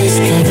ship is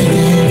coming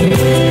in,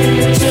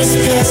 just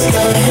past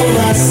the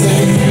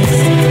horizon,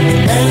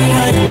 and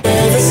right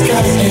where the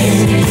sky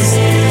ends,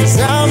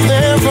 out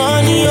there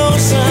on the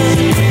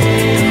ocean.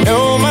 I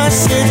know my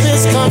ship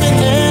is coming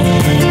in,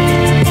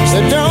 so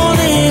don't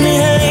leave me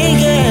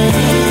hanging.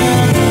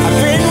 I've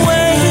been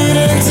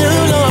waiting too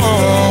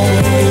long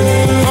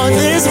for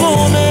this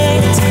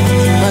moment.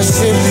 My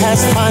ship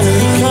has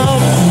finally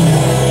come.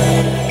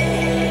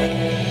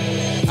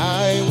 I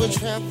will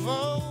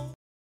travel.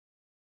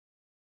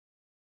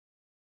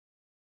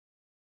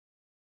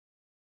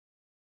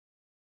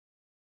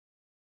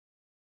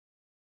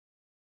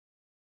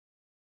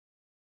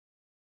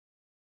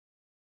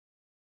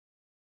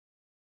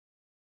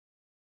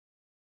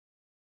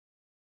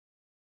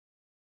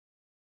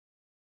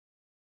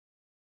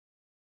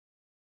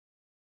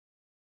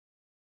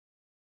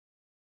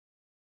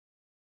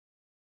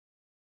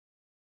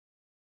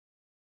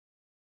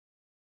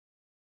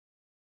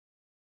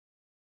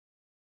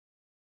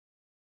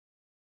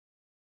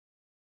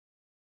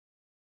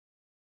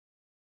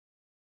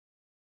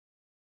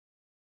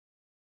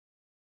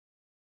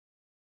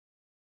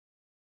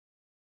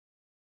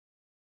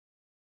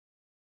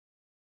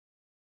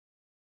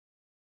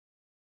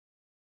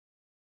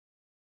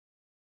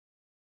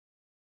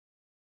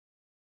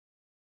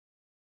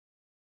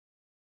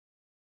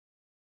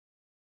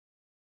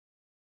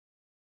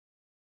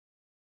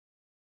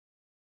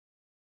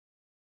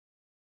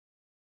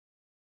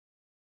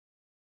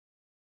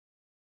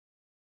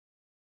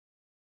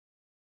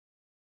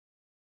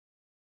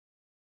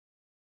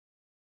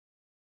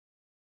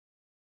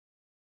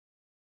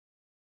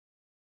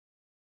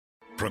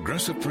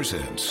 Progressive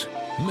presents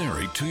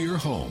Married to Your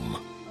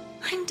Home.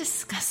 I'm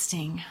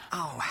disgusting.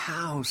 Oh,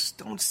 House,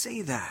 don't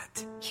say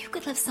that. You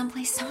could live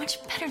someplace so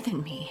much better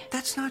than me.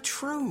 That's not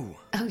true.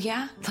 Oh,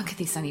 yeah? Look at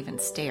these uneven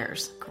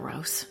stairs.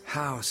 Gross.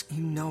 House,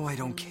 you know I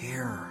don't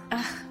care.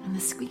 Ugh, and the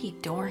squeaky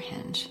door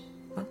hinge.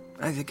 Well,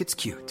 I think it's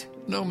cute.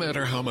 No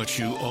matter how much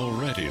you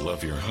already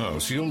love your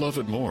house, you'll love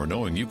it more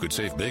knowing you could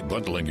save big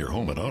bundling your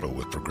home and auto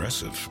with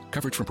Progressive.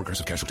 Coverage from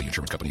Progressive Casualty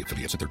Insurance Company,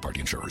 affiliates, and third-party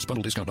insurers.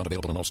 Bundle discount not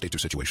available in all states or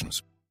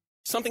situations.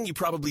 Something you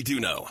probably do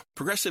know.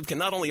 Progressive can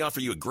not only offer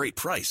you a great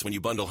price when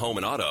you bundle home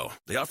and auto,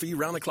 they offer you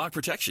round-the-clock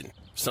protection.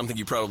 Something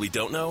you probably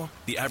don't know,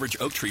 the average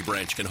oak tree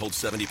branch can hold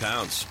 70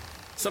 pounds.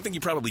 Something you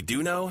probably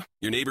do know,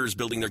 your neighbor is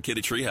building their kid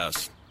a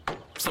treehouse.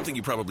 Something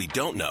you probably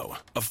don't know,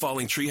 a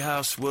falling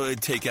treehouse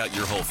would take out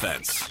your whole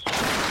fence.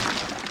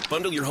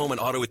 Bundle your home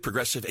and auto with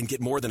Progressive and get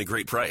more than a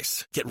great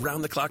price. Get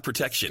round-the-clock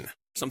protection.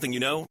 Something you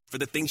know for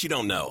the things you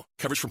don't know.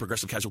 Coverage from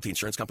Progressive Casualty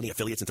Insurance Company,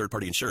 affiliates, and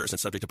third-party insurers and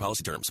subject to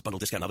policy terms. Bundle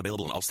discount not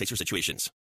available in all states or situations.